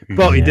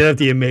 But we did have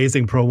the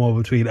amazing promo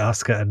between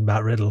Asuka and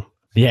Matt Riddle.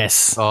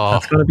 Yes,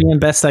 that's going to be in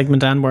best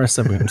segment and worst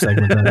segment,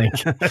 I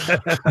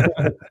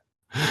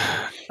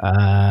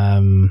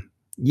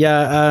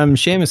think.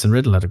 Sheamus and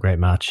Riddle had a great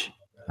match.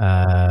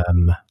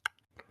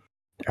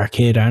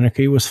 Arcade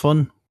Anarchy was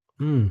fun.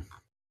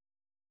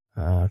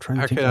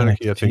 Arcade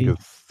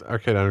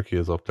Anarchy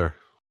is up there.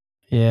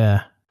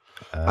 Yeah.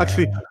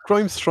 Actually,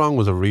 Grimes Strong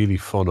was a really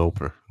fun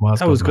opener.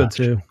 That was good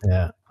too.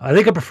 Yeah. I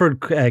think I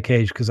preferred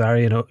Cage because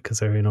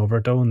Kazarian over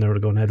it though, and they were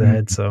going head to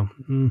head. So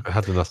I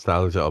had the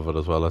nostalgia of it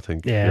as well, I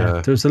think.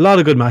 Yeah. There's a lot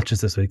of good matches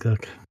this week.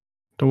 Look.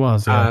 There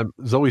was, yeah.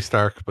 Zoe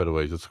Stark, by the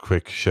way, just a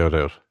quick shout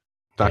out.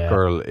 That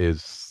girl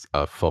is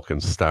a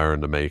fucking star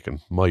in the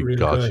making. My really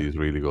God, good. She's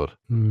really good.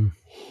 And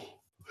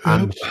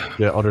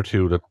the other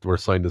two that were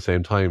signed the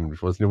same time,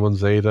 wasn't the one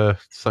Zeta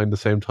signed the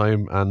same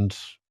time, and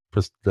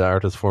the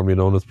artist formerly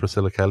known as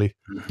Priscilla Kelly.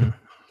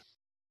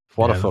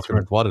 What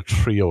a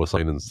trio of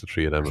signings the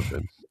three of them have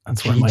been.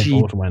 That's where my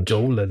vote went.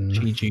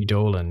 Gigi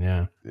Dolan,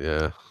 yeah.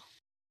 Yeah.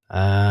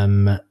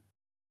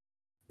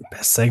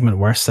 Best segment,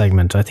 worst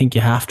segment. I think you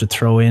have to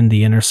throw in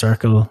the Inner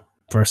Circle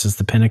versus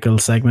the Pinnacle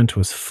segment.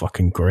 Was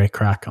fucking great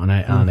crack on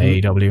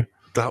AEW.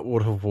 That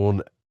would have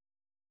won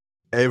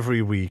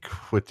every week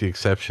with the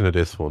exception of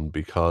this one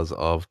because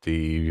of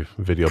the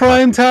video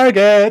prime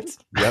target.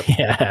 Yep.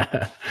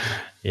 Yeah.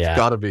 It's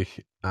gotta be. It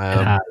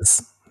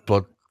has.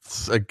 But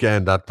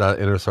again, that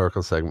Inner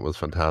Circle segment was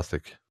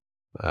fantastic.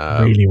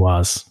 Really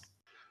was.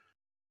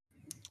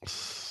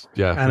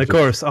 Yeah. And of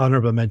course,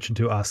 honorable mention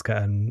to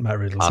Asuka and Matt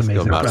Riddle's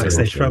amazing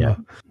backstage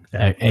promo.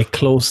 A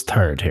close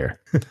third here.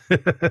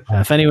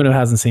 If anyone who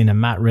hasn't seen it,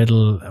 Matt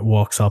Riddle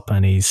walks up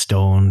and he's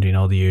stoned,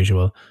 the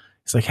usual.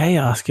 He's like, "Hey,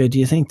 Asuka, do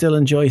you think they'll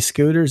enjoy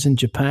scooters in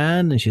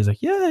Japan?" And she's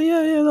like, yeah,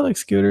 they like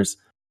scooters.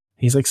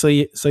 He's like, so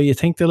you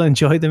think they'll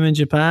enjoy them in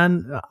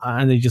Japan?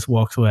 And he just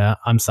walks away.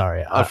 I'm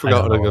sorry. I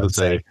forgot what I'm going to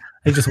say.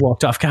 He just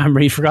walked off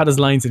camera. He forgot his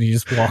lines and he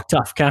just walked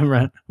off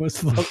camera. It was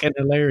fucking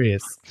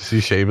hilarious. See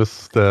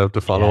Seamus,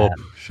 the follow-up.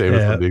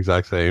 Seamus did the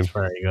exact same. It's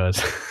very good.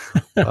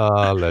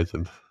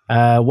 Legend.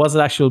 Was it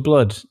actual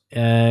blood?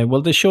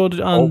 Well, they showed it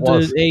on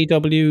the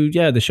AEW.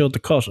 Yeah, they showed the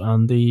cut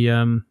on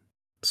the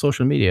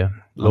social media.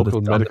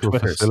 Local medical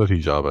facility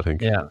job, I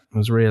think. Yeah, it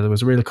was real. It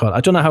was a real cut.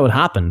 I don't know how it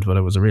happened, but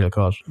it was a real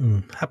cut.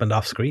 Happened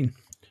off screen.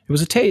 It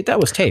was a tape. That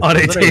was tape. On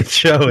a tape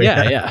show.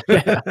 Yeah.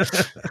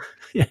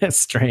 Yeah,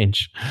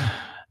 strange.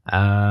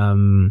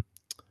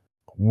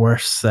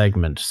 Worst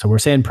segment. So we're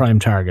saying prime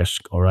target,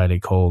 O'Reilly,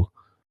 Cole.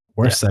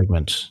 Worst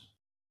segment.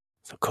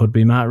 So could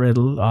be Matt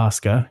Riddle,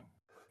 Asuka.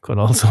 Could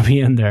also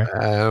be in there.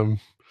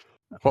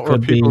 What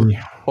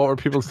were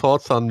people's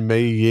thoughts on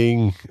Mei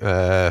Ying?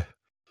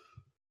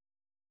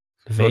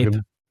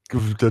 Vape.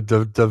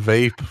 The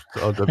vape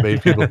that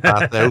made people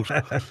pass out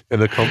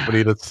in a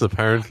company that's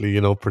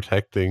apparently,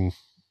 protecting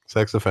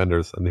sex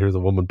offenders, and here's a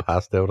woman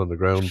passed out on the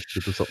ground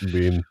due to something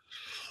being.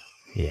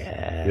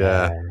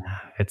 Yeah.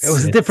 It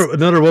was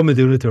another woman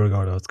doing it to her,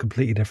 Gordo. It's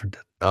completely different.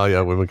 Oh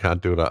yeah, women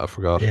can't do that. I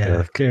forgot.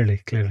 Yeah.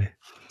 Clearly.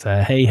 It's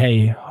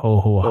hey,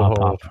 ho, hop,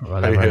 hop, or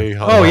whatever. Hey,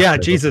 ho, oh yeah,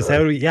 Jesus, how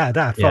do we? Yeah,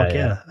 that. Fuck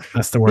yeah.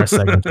 That's the worst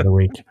segment of the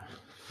week.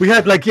 We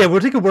had we're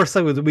taking worst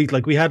segment of the week.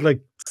 Like we had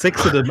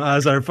 6 of them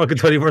as our fucking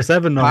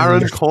 24/7.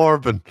 Baron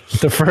Corbin.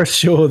 The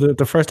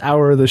first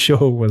hour of the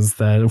show was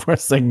the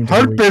worst segment.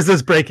 Hurt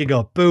business breaking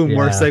up. Boom,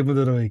 worst segment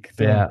of the week.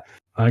 Boom. Yeah,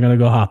 I'm gonna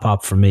go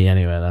hop for me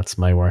anyway. That's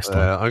my worst one.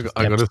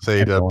 I'm gonna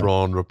say the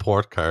Braun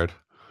report card.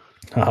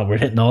 Oh, we're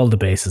hitting all the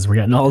bases. We're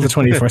getting all the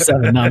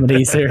 24/7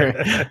 nominees here.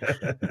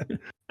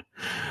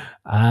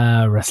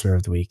 Wrestler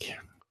of the week.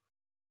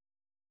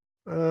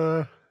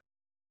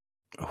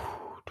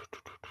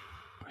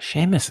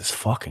 Sheamus is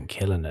fucking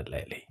killing it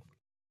lately.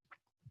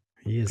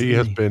 He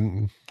has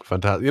been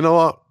fantastic. You know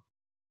what?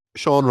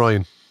 Sean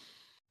Ryan.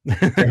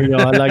 There you go.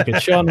 I like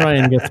it. Sean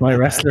Ryan gets my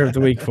wrestler of the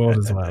week vote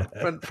as well.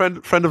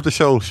 Friend of the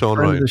show, Sean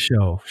Ryan. Friend of the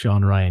show,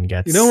 Sean Ryan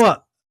gets. You know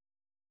what?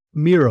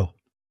 Miro.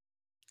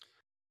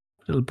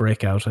 Little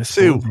breakout, I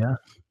suppose.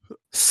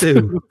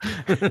 Sue.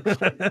 And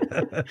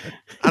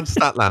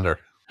Statlander.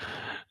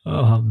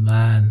 Oh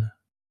man,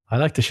 I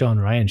like the Sean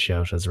Ryan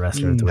shout as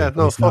wrestler of the week.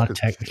 He's not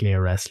technically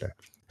a wrestler,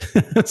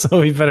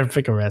 so we better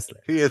pick a wrestler.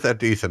 He is a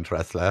decent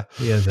wrestler.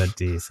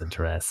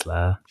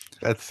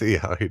 Let's see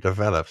how he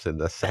develops in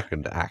the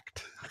second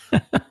act.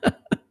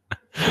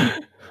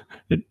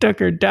 The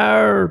Tucker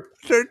Dower.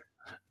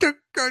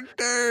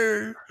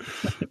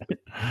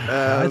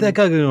 I think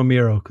I'm going to go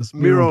Miro because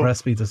Miro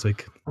impressed me this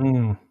week.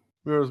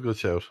 Miro's a good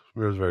shout.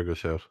 Miro's a very good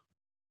shout.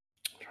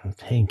 I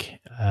think.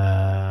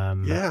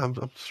 I'm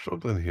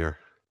struggling here.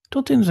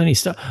 Don't think there's any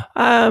stuff.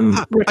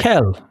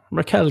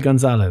 Raquel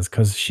Gonzalez,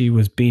 because she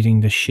was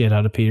beating the shit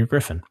out of Peter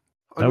Griffin.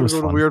 That was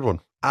a weird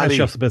one. Ali.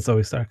 That a bit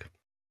Zoe Stark.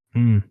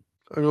 I'm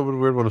going with a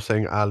weird one of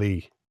saying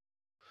Ali.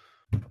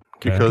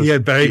 Because he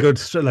had very good,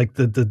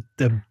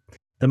 the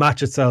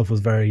match itself was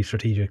very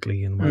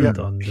strategically and well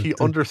done. He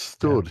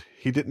understood. Yeah.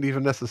 He didn't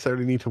even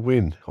necessarily need to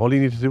win. All he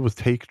needed to do was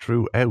take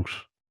Drew out.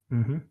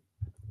 Mm-hmm.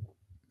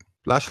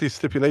 Lashley's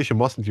stipulation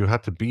wasn't you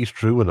had to beat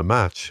Drew in a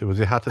match. It was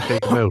you had to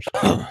take him out.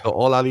 So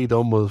all Ali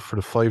done was for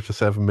the 5 to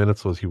 7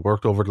 minutes was he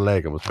worked over the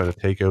leg and was trying to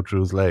take out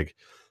Drew's leg.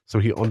 So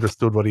he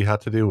understood what he had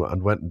to do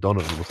and went and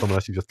done it. And was someone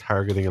actually just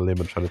targeting a limb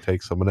and trying to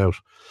take someone out.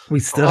 We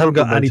still haven't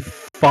got any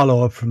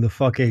follow-up from the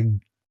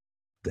fucking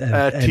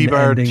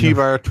T-Bar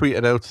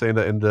tweeted out saying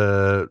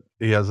that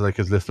he has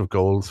his list of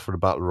goals for the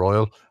Battle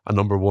Royal, and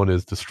number 1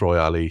 is destroy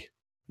Ali.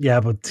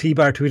 Yeah, but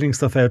T-Bar tweeting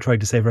stuff out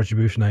trying to save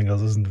Retribution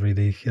angles isn't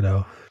really,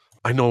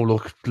 I know.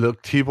 Look,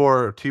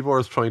 T-Bar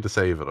is trying to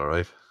save it. All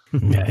right.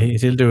 Yeah,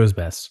 he'll do his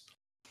best.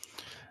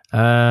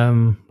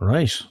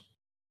 Right.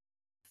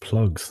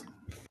 Plugs.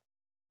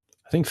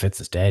 I think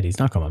Fitz is dead. He's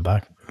not coming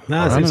back.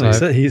 No,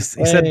 he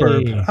said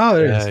burp. Oh,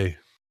 there it is.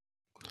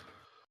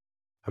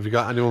 Have you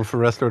got anyone for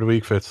wrestler of the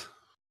week, Fitz?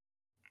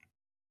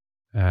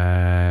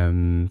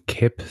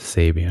 Kip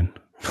Sabian.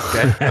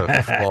 Get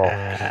the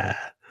fuck.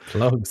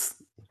 Plugs.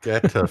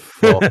 Get the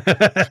fuck.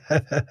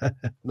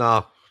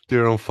 Nah, do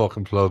your own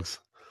fucking plugs.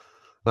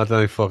 Not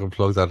any fucking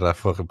plugs out of that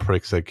fucking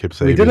prick said Kip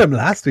Sabian. We did him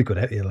last week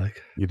without you,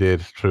 You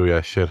did, true,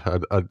 yeah, shit.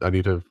 I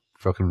need to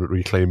fucking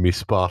reclaim me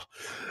spot.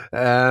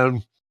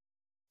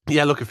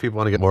 Yeah, look, if people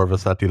want to get more of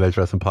us at the Alleged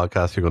Wrestling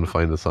Podcast, you're going to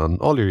find us on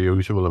all your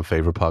usual and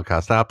favorite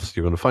podcast apps.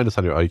 You're going to find us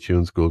on your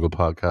iTunes, Google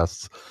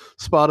Podcasts,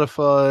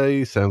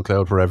 Spotify,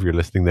 SoundCloud, wherever you're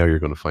listening there, you're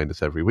going to find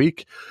us every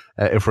week.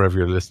 If wherever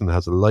you're listening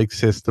has a like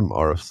system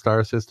or a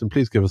star system,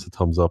 please give us a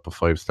thumbs up, a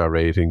 5-star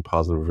rating,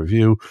 positive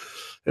review.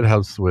 It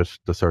helps with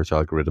the search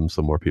algorithm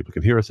so more people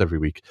can hear us every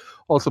week.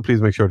 Also,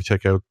 please make sure to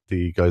check out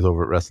the guys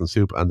over at Wrestling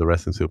Soup and the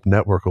Wrestling Soup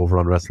Network over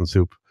on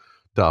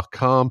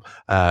WrestlingSoup.com.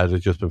 They've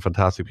just been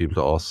fantastic people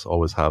to us,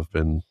 always have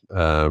been.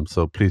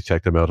 So please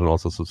check them out and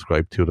also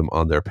subscribe to them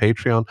on their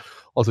Patreon.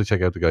 Also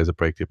check out the guys at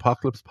Break the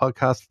Apocalypse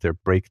podcast. They're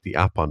Break the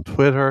App on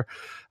Twitter.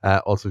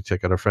 Also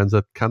check out our friends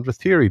at Canvas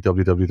Theory,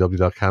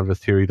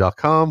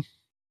 www.canvastheory.com.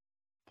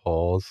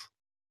 Pause.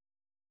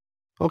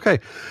 Okay.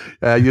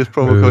 Use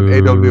promo code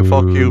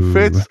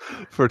AWFUCKYOUFITS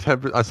for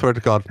 10%. I swear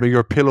to God, may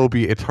your pillow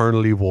be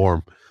eternally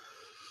warm.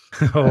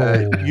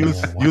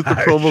 Use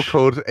the promo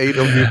code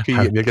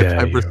AWP and you'll get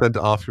 10%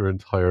 off your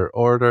entire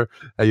order.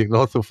 You can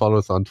also follow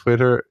us on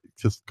Twitter.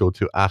 Just go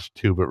to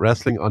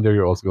 @2BitWrestling. On there,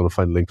 you're also going to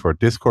find a link to our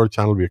Discord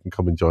channel where you can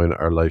come and join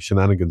our live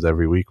shenanigans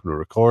every week when we're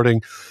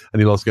recording. And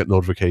you'll also get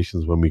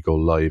notifications when we go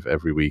live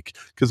every week.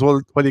 Because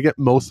while you get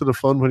most of the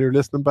fun when you're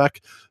listening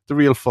back, the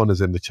real fun is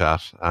in the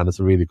chat. And it's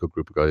a really good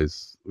group of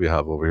guys we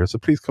have over here. So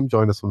please come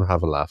join us and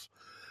have a laugh.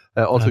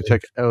 Also,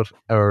 check out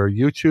our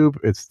YouTube.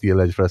 It's the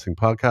Alleged Wrestling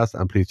Podcast.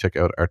 And please check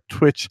out our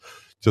Twitch.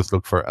 Just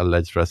look for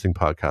Alleged Wrestling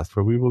Podcast,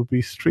 where we will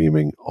be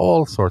streaming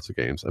all sorts of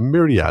games, a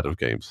myriad of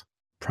games.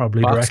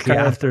 Probably directly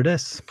after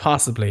this.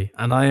 Possibly.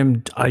 And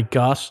I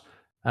got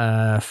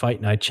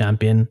Fight Night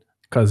Champion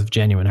because of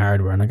Genuine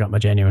Hardware, and I got my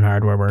Genuine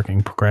Hardware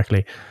working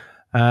correctly.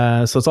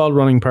 So it's all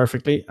running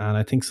perfectly. And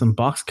I think some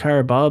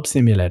Boxcar Bob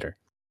Simulator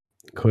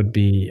could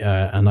be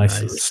a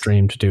nice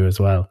stream to do as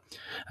well.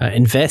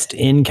 Invest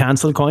in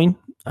Cancel Coin,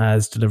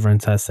 as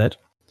Deliverance has said.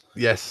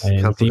 Yes,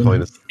 Cancel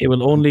Coin. It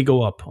will only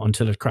go up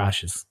until it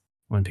crashes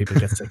when people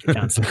get sick of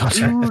Cancel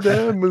Coin. To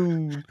the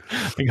moon.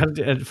 I got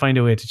to find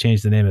a way to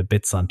change the name of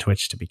bits on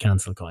Twitch to be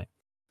Cancel Coin,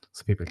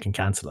 so people can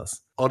cancel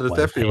us. Oh, there's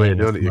definitely a way of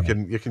doing it.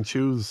 You can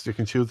choose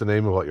the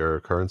name of what your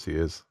currency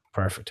is.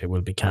 Perfect. It will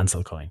be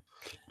Cancel Coin.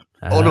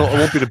 Oh no, it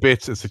won't be the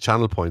bits. It's the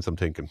channel points. I'm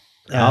thinking.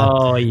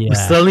 Oh yeah. We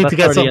still need to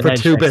get something for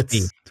 2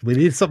 bits. We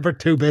need something for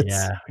 2 bits.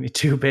 Yeah, we need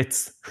 2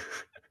 bits.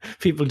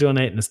 People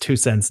donating us 2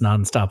 cents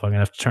non-stop. I'm gonna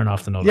have to turn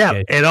off the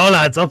notification. Yeah, it all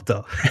adds up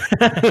though.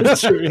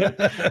 It's true. Yeah.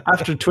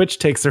 After Twitch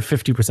takes their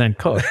 50%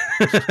 cut.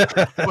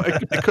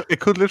 It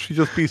could literally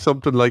just be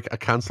something like a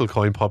Cancel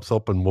Coin pops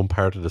up in one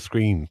part of the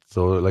screen,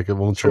 so like it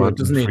won't show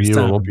anything for you.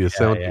 It won't be a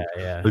sound.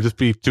 Yeah. It'll just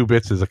be 2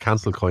 bits as a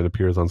Cancel Coin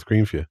appears on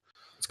screen for you.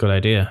 It's a good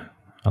idea.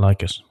 I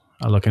like it.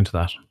 I'll look into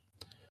that.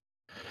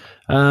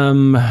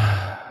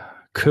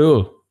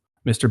 Cool.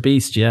 Mr.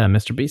 Beast, yeah.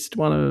 Mr. Beast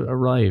want to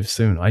arrive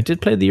soon. I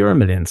did play the Euro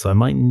Million, so I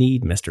might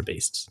need Mr.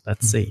 Beast.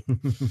 Let's see.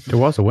 There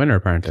was a winner,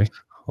 apparently.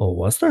 Oh,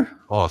 was there?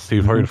 Oh,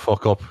 Steve, hurry the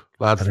fuck up.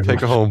 Lads,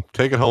 take it home.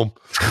 Take it home.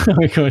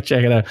 We go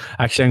check it out.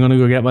 Actually, I'm going to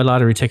go get my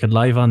lottery ticket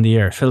live on the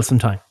air. Fill some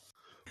time.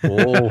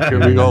 Oh,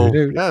 here we go.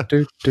 Yeah.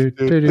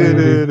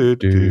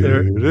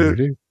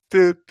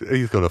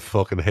 He's going to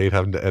fucking hate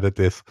having to edit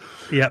this.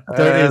 Yep.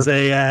 There is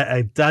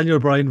a Daniel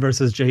Bryan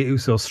versus Jey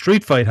Uso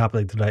street fight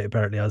happening tonight,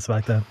 apparently, on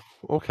SmackDown.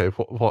 Okay.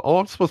 What?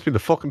 Oh, it's supposed to be in the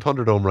fucking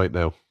Thunderdome right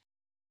now.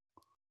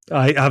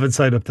 I haven't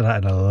signed up to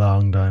that in a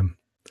long time.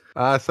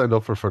 I signed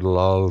up for the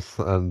lols,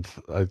 and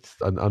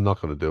I'm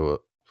not going to do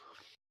it.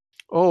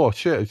 Oh,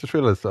 shit. I just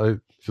realized I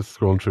just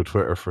scrolling through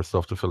Twitter for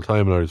stuff to fill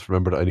time, and I just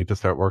remembered I need to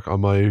start work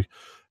on my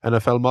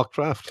NFL mock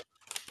draft.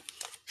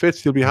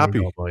 Fitz, you'll be happy.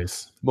 Go,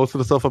 boys. Most of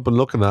the stuff I've been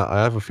looking at,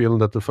 I have a feeling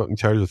that the fucking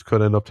Chargers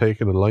could end up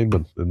taking a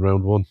lineman in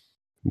round 1.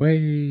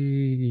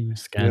 Way.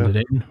 Scanned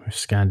it in. We've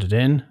scanned it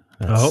in.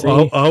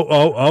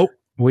 Oh.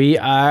 We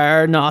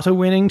are not a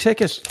winning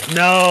ticket.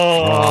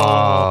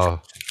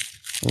 No.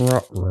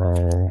 Let's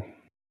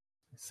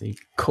see,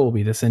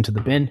 Kobe this into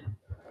the bin.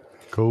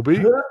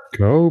 Kobe.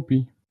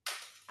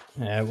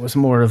 It was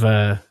more of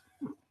a,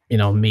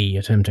 me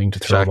attempting to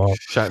throw a ball. A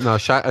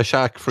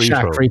Shaq free throw.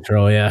 Shaq free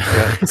throw,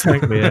 yeah.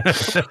 Exactly, yeah.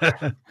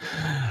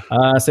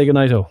 Say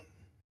goodnight,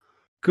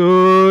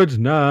 Good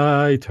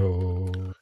night, oh.